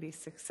we can be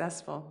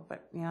successful.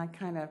 But, you know, I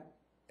kind of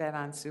bet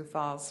on Sioux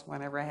Falls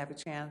whenever I have a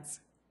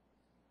chance.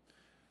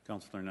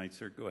 Councilor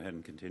Neitzer, go ahead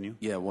and continue.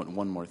 Yeah,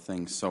 one more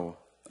thing. So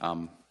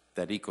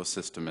that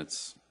ecosystem,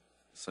 it's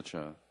such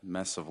a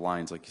mess of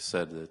lines. Like you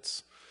said,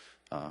 it's,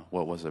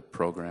 what was it,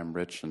 program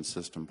rich and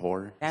system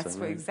poor? That's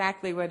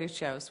exactly what it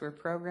shows. We're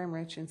program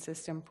rich and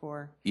system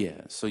poor.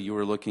 Yeah, so you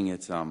were looking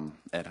at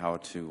how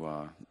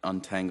to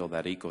untangle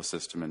that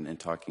ecosystem and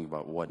talking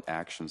about what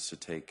actions to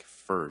take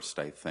first,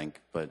 I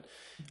think. But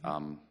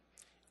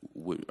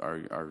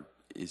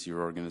is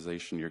your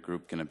organization, your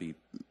group, going to be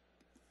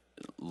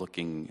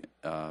looking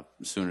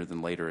sooner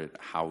than later at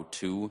how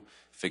to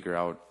figure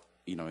out,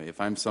 you know, if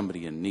I'm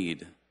somebody in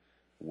need,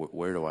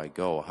 where do I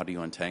go? How do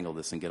you untangle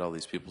this and get all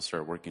these people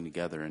start working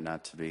together and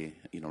not to be,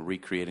 you know,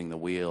 recreating the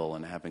wheel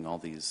and having all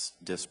these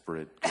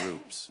disparate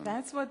groups?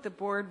 That's what the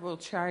board will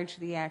charge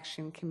the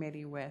action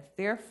committee with.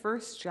 Their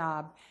first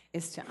job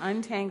is to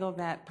untangle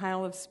that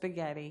pile of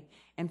spaghetti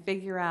and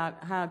figure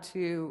out how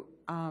to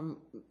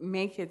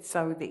make it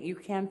so that you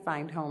can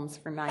find homes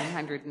for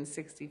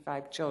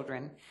 965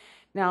 children.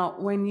 Now,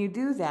 when you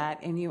do that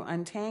and you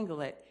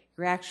untangle it,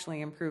 you're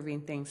actually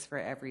improving things for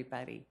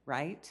everybody,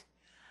 right?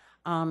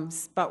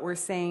 But we're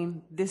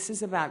saying this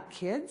is about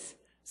kids,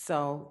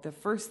 so the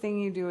first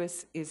thing you do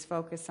is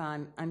focus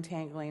on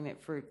untangling it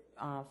for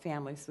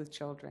families with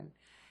children.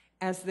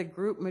 As the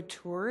group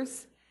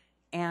matures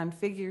and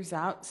figures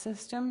out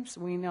systems,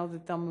 we know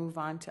that they'll move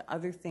on to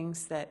other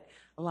things that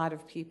a lot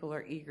of people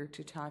are eager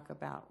to talk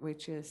about,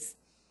 which is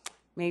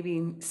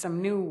maybe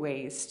some new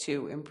ways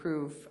to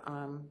improve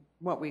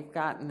what we've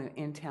got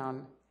in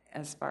town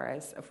as far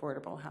as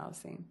affordable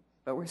housing.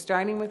 But we're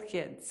starting with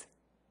kids.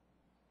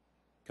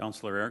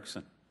 Councilor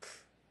Erickson.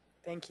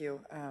 Thank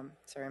you.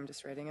 Sorry, I'm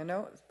just writing a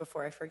note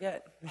before I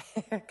forget,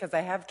 because I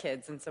have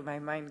kids, and so my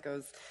mind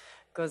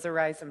goes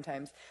awry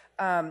sometimes.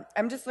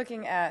 I'm just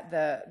looking at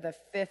the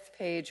 5th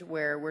page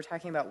where we're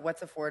talking about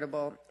what's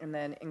affordable and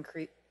then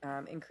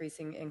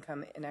increasing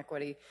income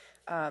inequity.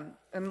 I'm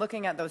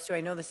looking at those two.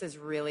 I know this is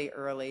really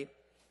early.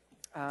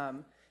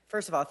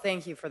 First of all,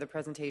 thank you for the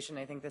presentation.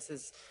 I think this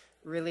is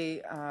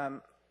really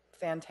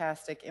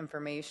fantastic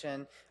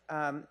information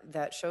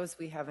that shows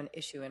we have an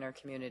issue in our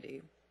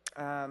community.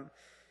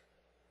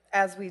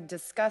 As we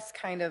discuss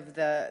kind of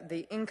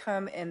the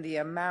income and the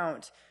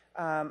amount,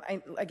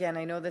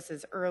 I know this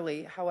is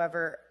early.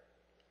 However,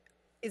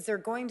 is there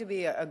going to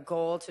be a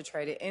goal to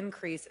try to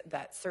increase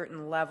that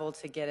certain level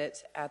to get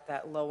it at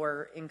that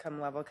lower income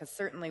level? Because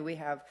certainly we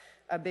have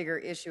a bigger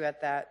issue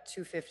at that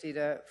 $250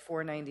 to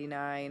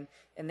 $499,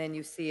 and then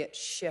you see it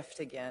shift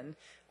again.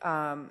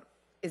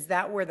 Is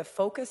that where the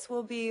focus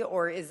will be,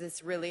 or is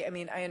this really, I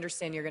mean, I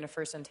understand you're going to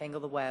first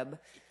untangle the web,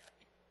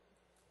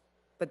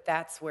 but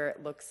that's where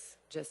it looks,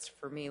 just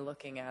for me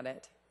looking at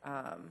it,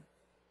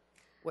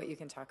 what you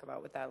can talk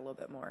about with that a little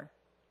bit more.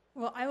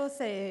 Well, I will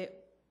say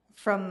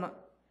from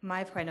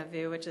my point of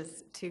view, which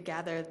is to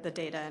gather the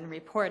data and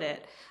report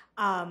it,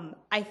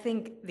 I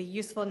think the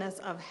usefulness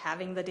of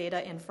having the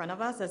data in front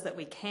of us is that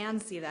we can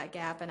see that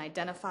gap and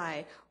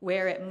identify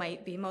where it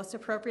might be most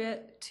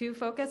appropriate to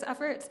focus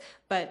efforts,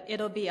 but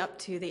it'll be up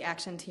to the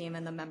action team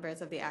and the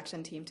members of the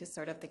action team to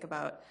sort of think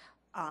about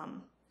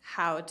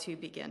how to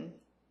begin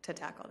to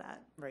tackle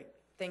that. Right.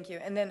 Thank you.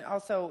 And then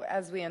also,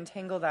 as we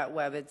untangle that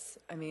web, it's,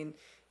 I mean,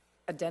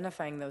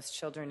 identifying those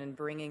children and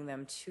bringing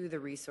them to the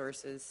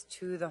resources,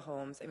 to the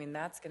homes. I mean,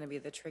 that's going to be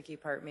the tricky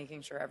part,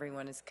 making sure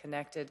everyone is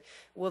connected.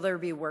 Will there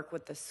be work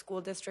with the school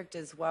district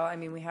as well? I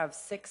mean, we have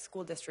 6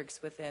 school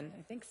districts within,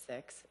 I think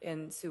 6,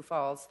 in Sioux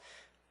Falls.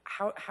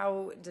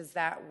 How does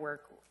that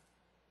work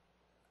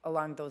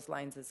along those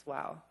lines as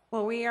well?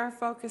 Well, we are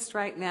focused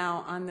right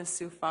now on the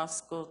Sioux Falls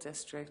School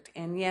District.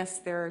 And yes,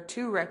 there are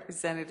 2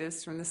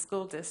 representatives from the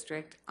school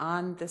district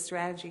on the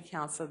Strategy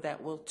Council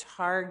that will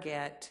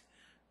target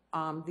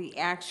the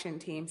action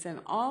teams and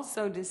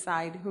also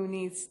decide who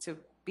needs to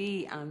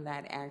be on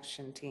that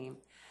action team.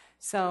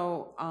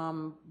 So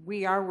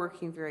we are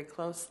working very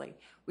closely.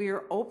 We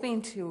are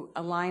open to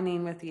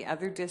aligning with the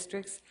other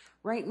districts.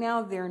 Right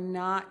now, they're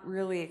not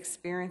really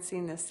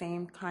experiencing the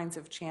same kinds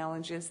of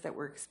challenges that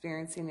we're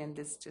experiencing in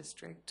this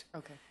district.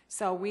 Okay.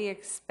 So we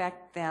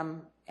expect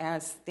them,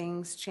 as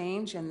things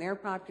change and their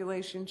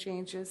population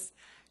changes,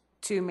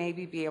 to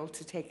maybe be able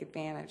to take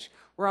advantage.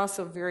 We're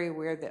also very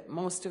aware that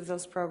most of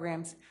those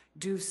programs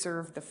do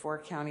serve the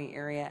 4-county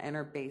area and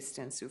are based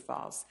in Sioux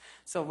Falls.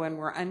 So when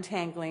we're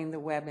untangling the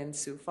web in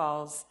Sioux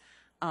Falls,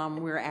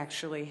 we're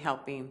actually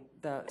helping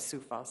the Sioux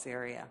Falls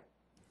area.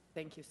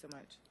 Thank you so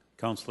much.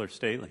 Councilor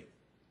Staley.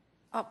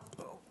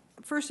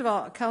 First of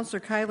all, Councilor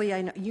Kiley,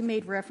 I know you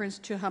made reference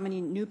to how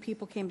many new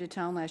people came to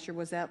town last year.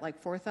 Was that like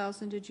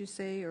 4,000, did you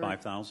say? Or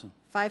 5,000.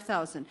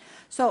 5,000.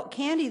 So,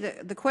 Candy,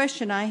 the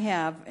question I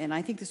have, and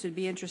I think this would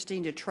be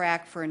interesting to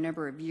track for a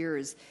number of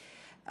years,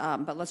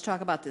 but let's talk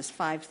about this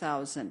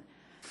 5,000.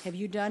 Have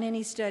you done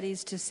any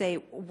studies to say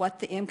what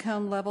the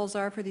income levels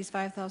are for these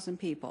 5,000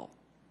 people?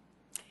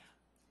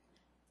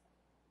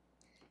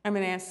 I'm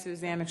going to ask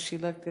Suzanne if she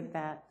looked at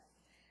that.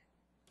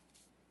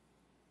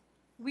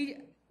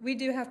 We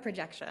do have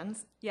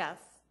projections, yes.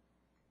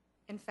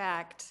 In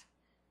fact,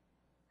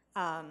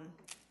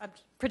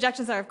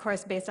 projections are, of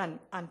course, based on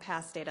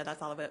past data.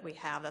 That's all that we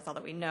have. That's all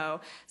that we know.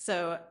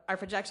 So our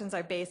projections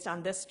are based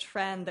on this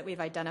trend that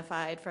we've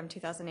identified from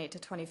 2008 to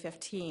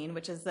 2015,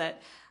 which is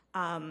that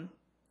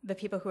the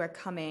people who are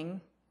coming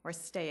or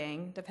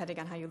staying, depending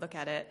on how you look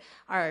at it,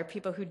 are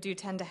people who do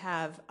tend to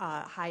have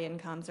high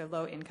incomes or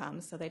low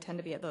incomes. So they tend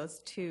to be at those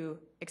two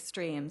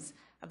extremes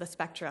of the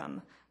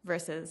spectrum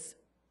versus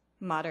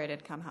moderate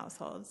income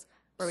households,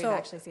 where we've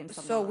actually seen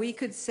some So loss. we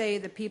could say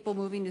the people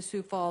moving to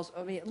Sioux Falls,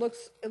 I mean, it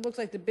looks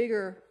like the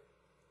bigger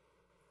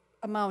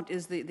amount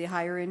is the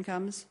higher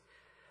incomes.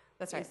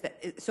 That's right.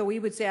 So we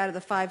would say out of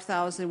the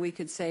 5,000, we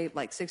could say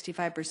like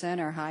 65%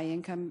 are high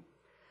income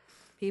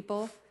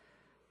people?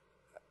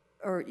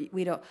 Or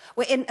we don't,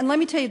 well, and let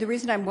me tell you, the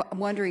reason I'm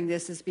wondering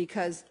this is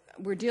because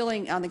we're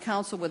dealing on the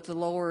council with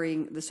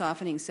the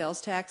softening sales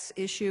tax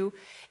issue.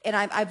 And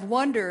I've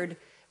wondered,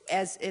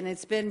 and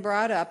it's been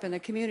brought up in the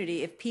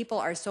community, if people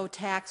are so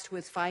taxed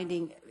with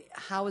finding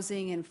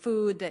housing and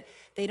food that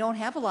they don't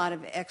have a lot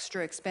of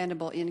extra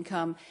expendable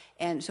income,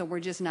 and so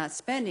we're just not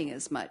spending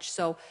as much.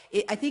 So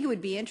I think it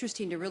would be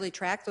interesting to really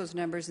track those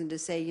numbers and to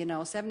say,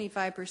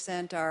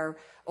 75% are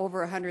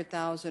over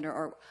 100,000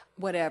 or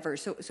whatever.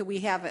 So we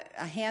have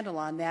a handle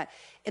on that.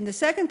 And the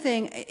second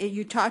thing,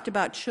 you talked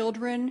about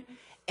children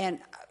and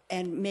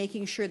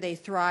making sure they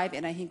thrive,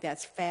 and I think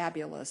that's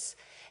fabulous.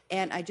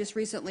 And I just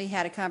recently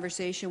had a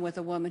conversation with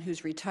a woman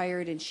who's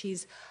retired, and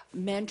she's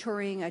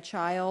mentoring a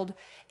child,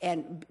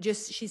 and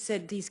she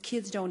said these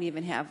kids don't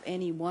even have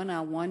any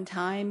one-on-one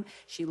time.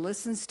 She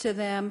listens to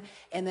them,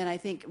 and then I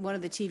think one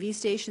of the TV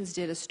stations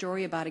did a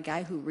story about a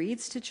guy who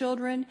reads to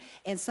children,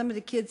 and some of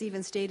the kids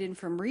even stayed in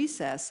from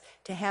recess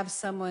to have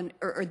someone,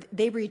 or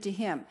they read to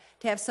him,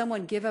 to have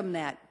someone give them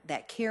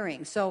that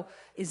caring. So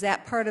is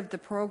that part of the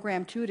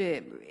program too,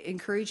 to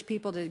encourage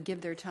people to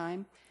give their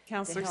time?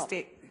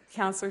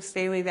 Counselor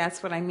Staley,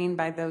 that's what I mean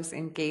by those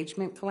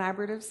engagement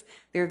collaboratives.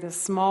 They're the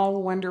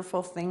small,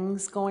 wonderful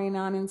things going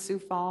on in Sioux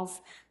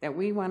Falls that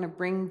we want to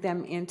bring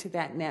them into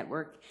that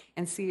network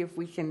and see if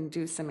we can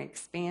do some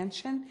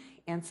expansion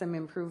and some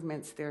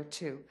improvements there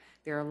too.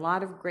 There are a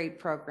lot of great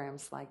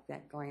programs like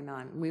that going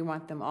on. We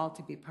want them all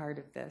to be part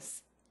of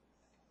this.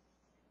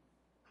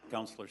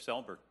 Councillor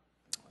Selberg.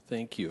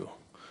 Thank you,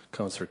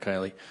 Councillor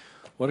Kiley.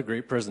 What a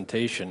great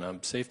presentation.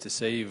 I'm safe to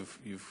say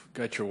you've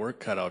got your work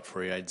cut out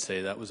for you, I'd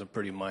say. That was a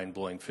pretty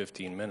mind-blowing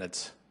 15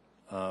 minutes.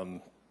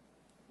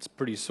 It's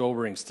pretty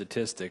sobering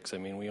statistics. I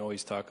mean, we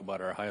always talk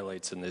about our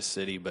highlights in this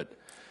city, but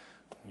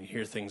when you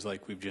hear things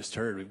like we've just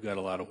heard, we've got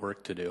a lot of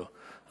work to do.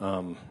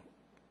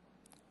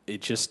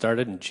 It just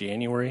started in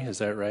January, is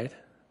that right?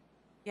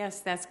 Yes,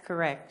 that's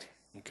correct.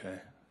 Okay.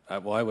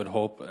 Well, I would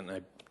hope, and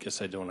I guess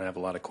I don't have a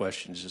lot of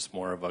questions, just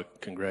more of a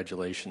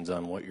congratulations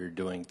on what you're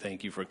doing.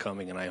 Thank you for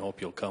coming, and I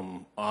hope you'll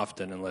come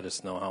often and let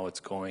us know how it's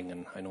going.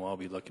 And I know I'll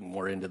be looking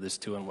more into this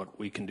too and what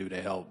we can do to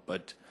help.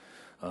 But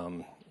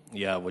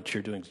yeah, what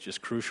you're doing is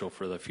just crucial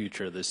for the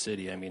future of the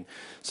city. I mean,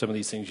 some of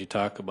these things you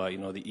talk about,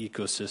 the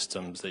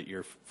ecosystems that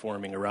you're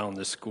forming around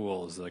the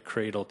schools, the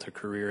cradle to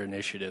career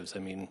initiatives. I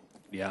mean,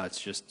 yeah,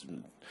 it's just,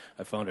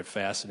 I found it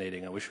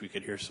fascinating. I wish we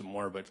could hear some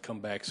more, but come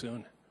back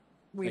soon.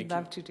 We'd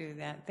love to do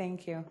that.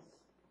 Thank you.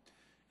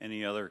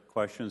 Any other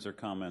questions or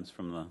comments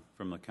from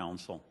the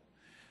council?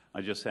 I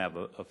just have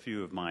a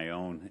few of my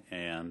own,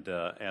 and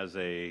as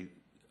a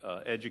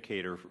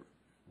educator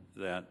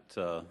that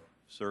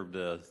served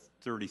a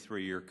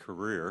 33-year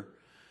career,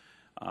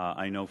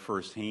 I know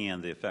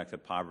firsthand the effect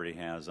that poverty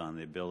has on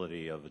the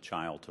ability of a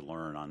child to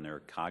learn, on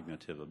their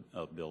cognitive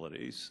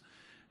abilities.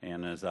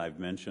 And as I've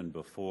mentioned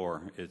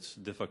before, it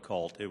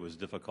was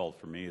difficult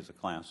for me as a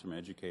classroom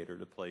educator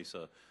to place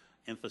a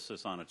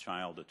emphasis on a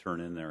child to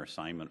turn in their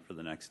assignment for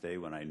the next day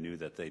when I knew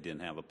that they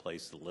didn't have a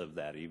place to live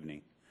that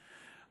evening.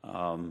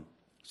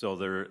 So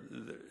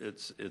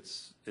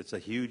it's a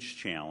huge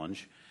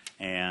challenge.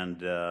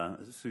 And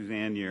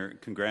Suzanne,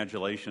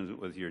 congratulations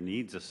with your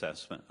needs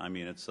assessment. I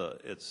mean, it's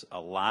a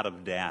lot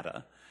of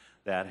data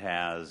that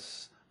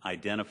has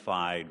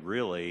identified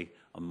really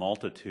a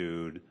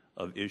multitude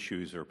of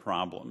issues or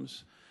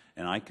problems.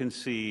 And I can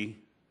see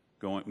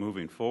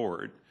moving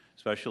forward,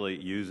 especially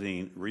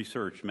using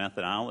research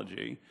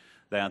methodology,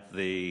 that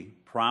the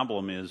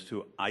problem is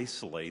to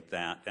isolate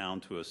that down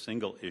to a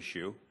single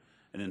issue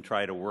and then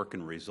try to work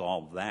and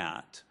resolve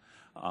that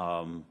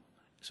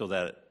so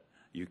that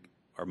you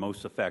are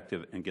most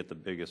effective and get the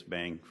biggest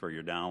bang for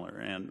your dollar.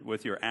 And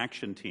with your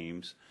action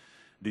teams,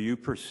 do you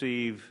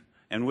perceive,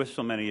 and with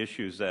so many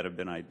issues that have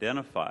been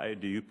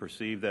identified, do you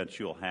perceive that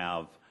you'll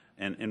have,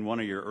 and in one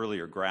of your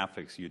earlier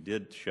graphics you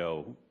did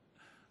show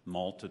a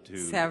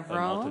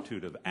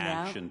multitude of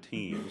action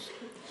teams.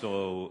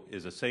 So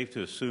is it safe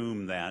to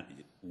assume that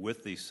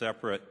with these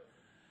separate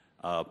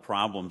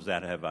problems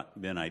that have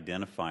been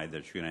identified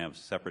that you're going to have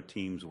separate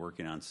teams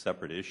working on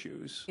separate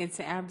issues? It's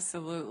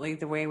absolutely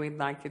the way we'd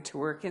like it to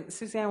work. And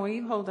Suzanne, will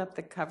you hold up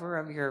the cover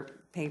of your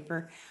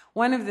paper?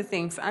 One of the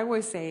things, I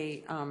was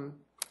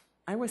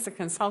I was a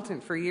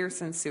consultant for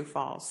years in Sioux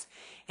Falls.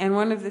 And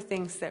one of the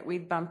things that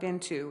we'd bump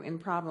into in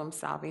problem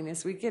solving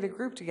is we'd get a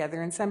group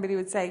together and somebody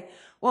would say,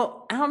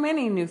 well, how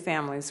many new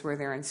families were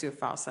there in Sioux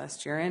Falls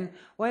last year? And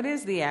what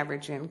is the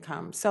average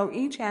income? So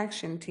each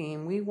action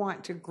team, we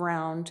want to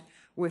ground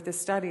with a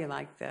study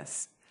like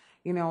this.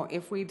 You know,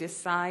 if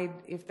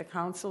the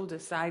council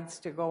decides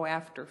to go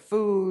after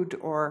food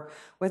or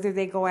whether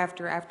they go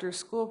after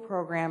school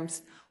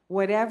programs,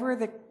 whatever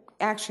the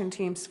action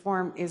teams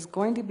form is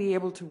going to be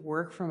able to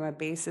work from a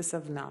basis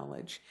of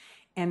knowledge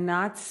and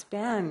not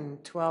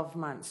spend 12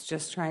 months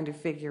just trying to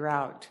figure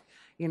out,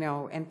 you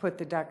know, and put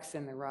the ducks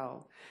in the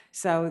row.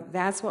 So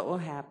that's what will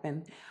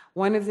happen.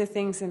 One of the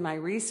things in my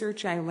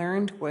research I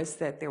learned was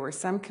that there were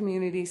some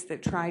communities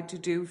that tried to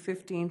do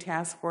 15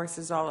 task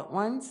forces all at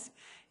once,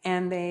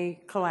 and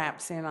they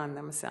collapse in on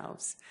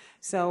themselves.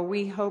 So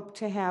we hope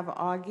to have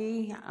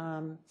Augie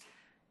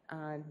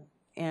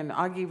and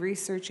Augie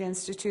Research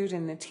Institute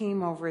and the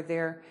team over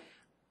there,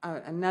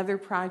 another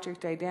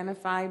project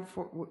identified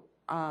for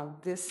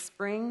this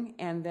spring,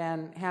 and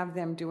then have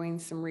them doing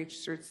some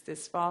research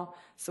this fall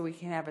so we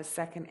can have a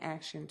second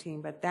action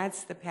team. But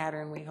that's the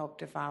pattern we hope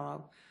to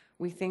follow.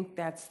 We think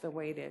that's the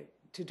way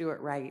to do it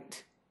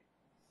right.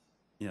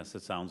 Yes,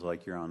 it sounds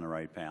like you're on the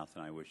right path,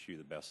 and I wish you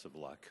the best of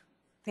luck.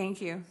 Thank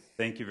you.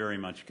 Thank you very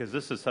much, because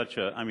this is such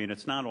a, I mean,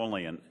 it's not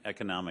only an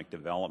economic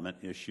development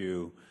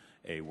issue,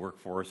 a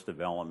workforce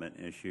development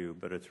issue,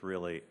 but it's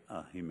really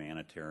a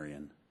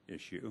humanitarian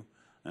issue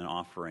and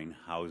offering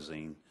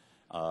housing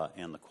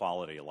and the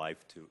quality of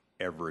life to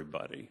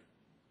everybody.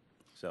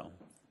 So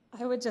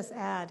I would just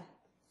add,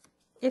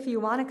 if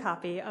you want a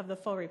copy of the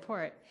full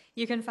report,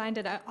 you can find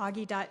it at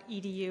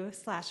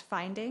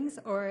augie.edu/findings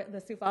or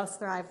the Sioux Falls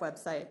Thrive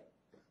website.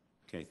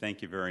 Okay,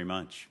 thank you very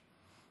much.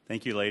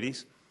 Thank you,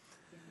 ladies.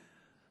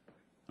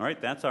 All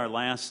right, that's our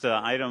last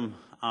item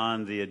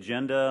on the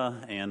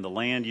agenda, and the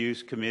Land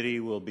Use Committee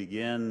will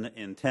begin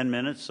in 10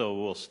 minutes, so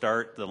we'll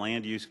start the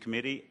Land Use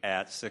Committee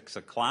at 6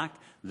 o'clock.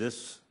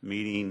 This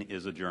meeting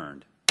is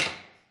adjourned.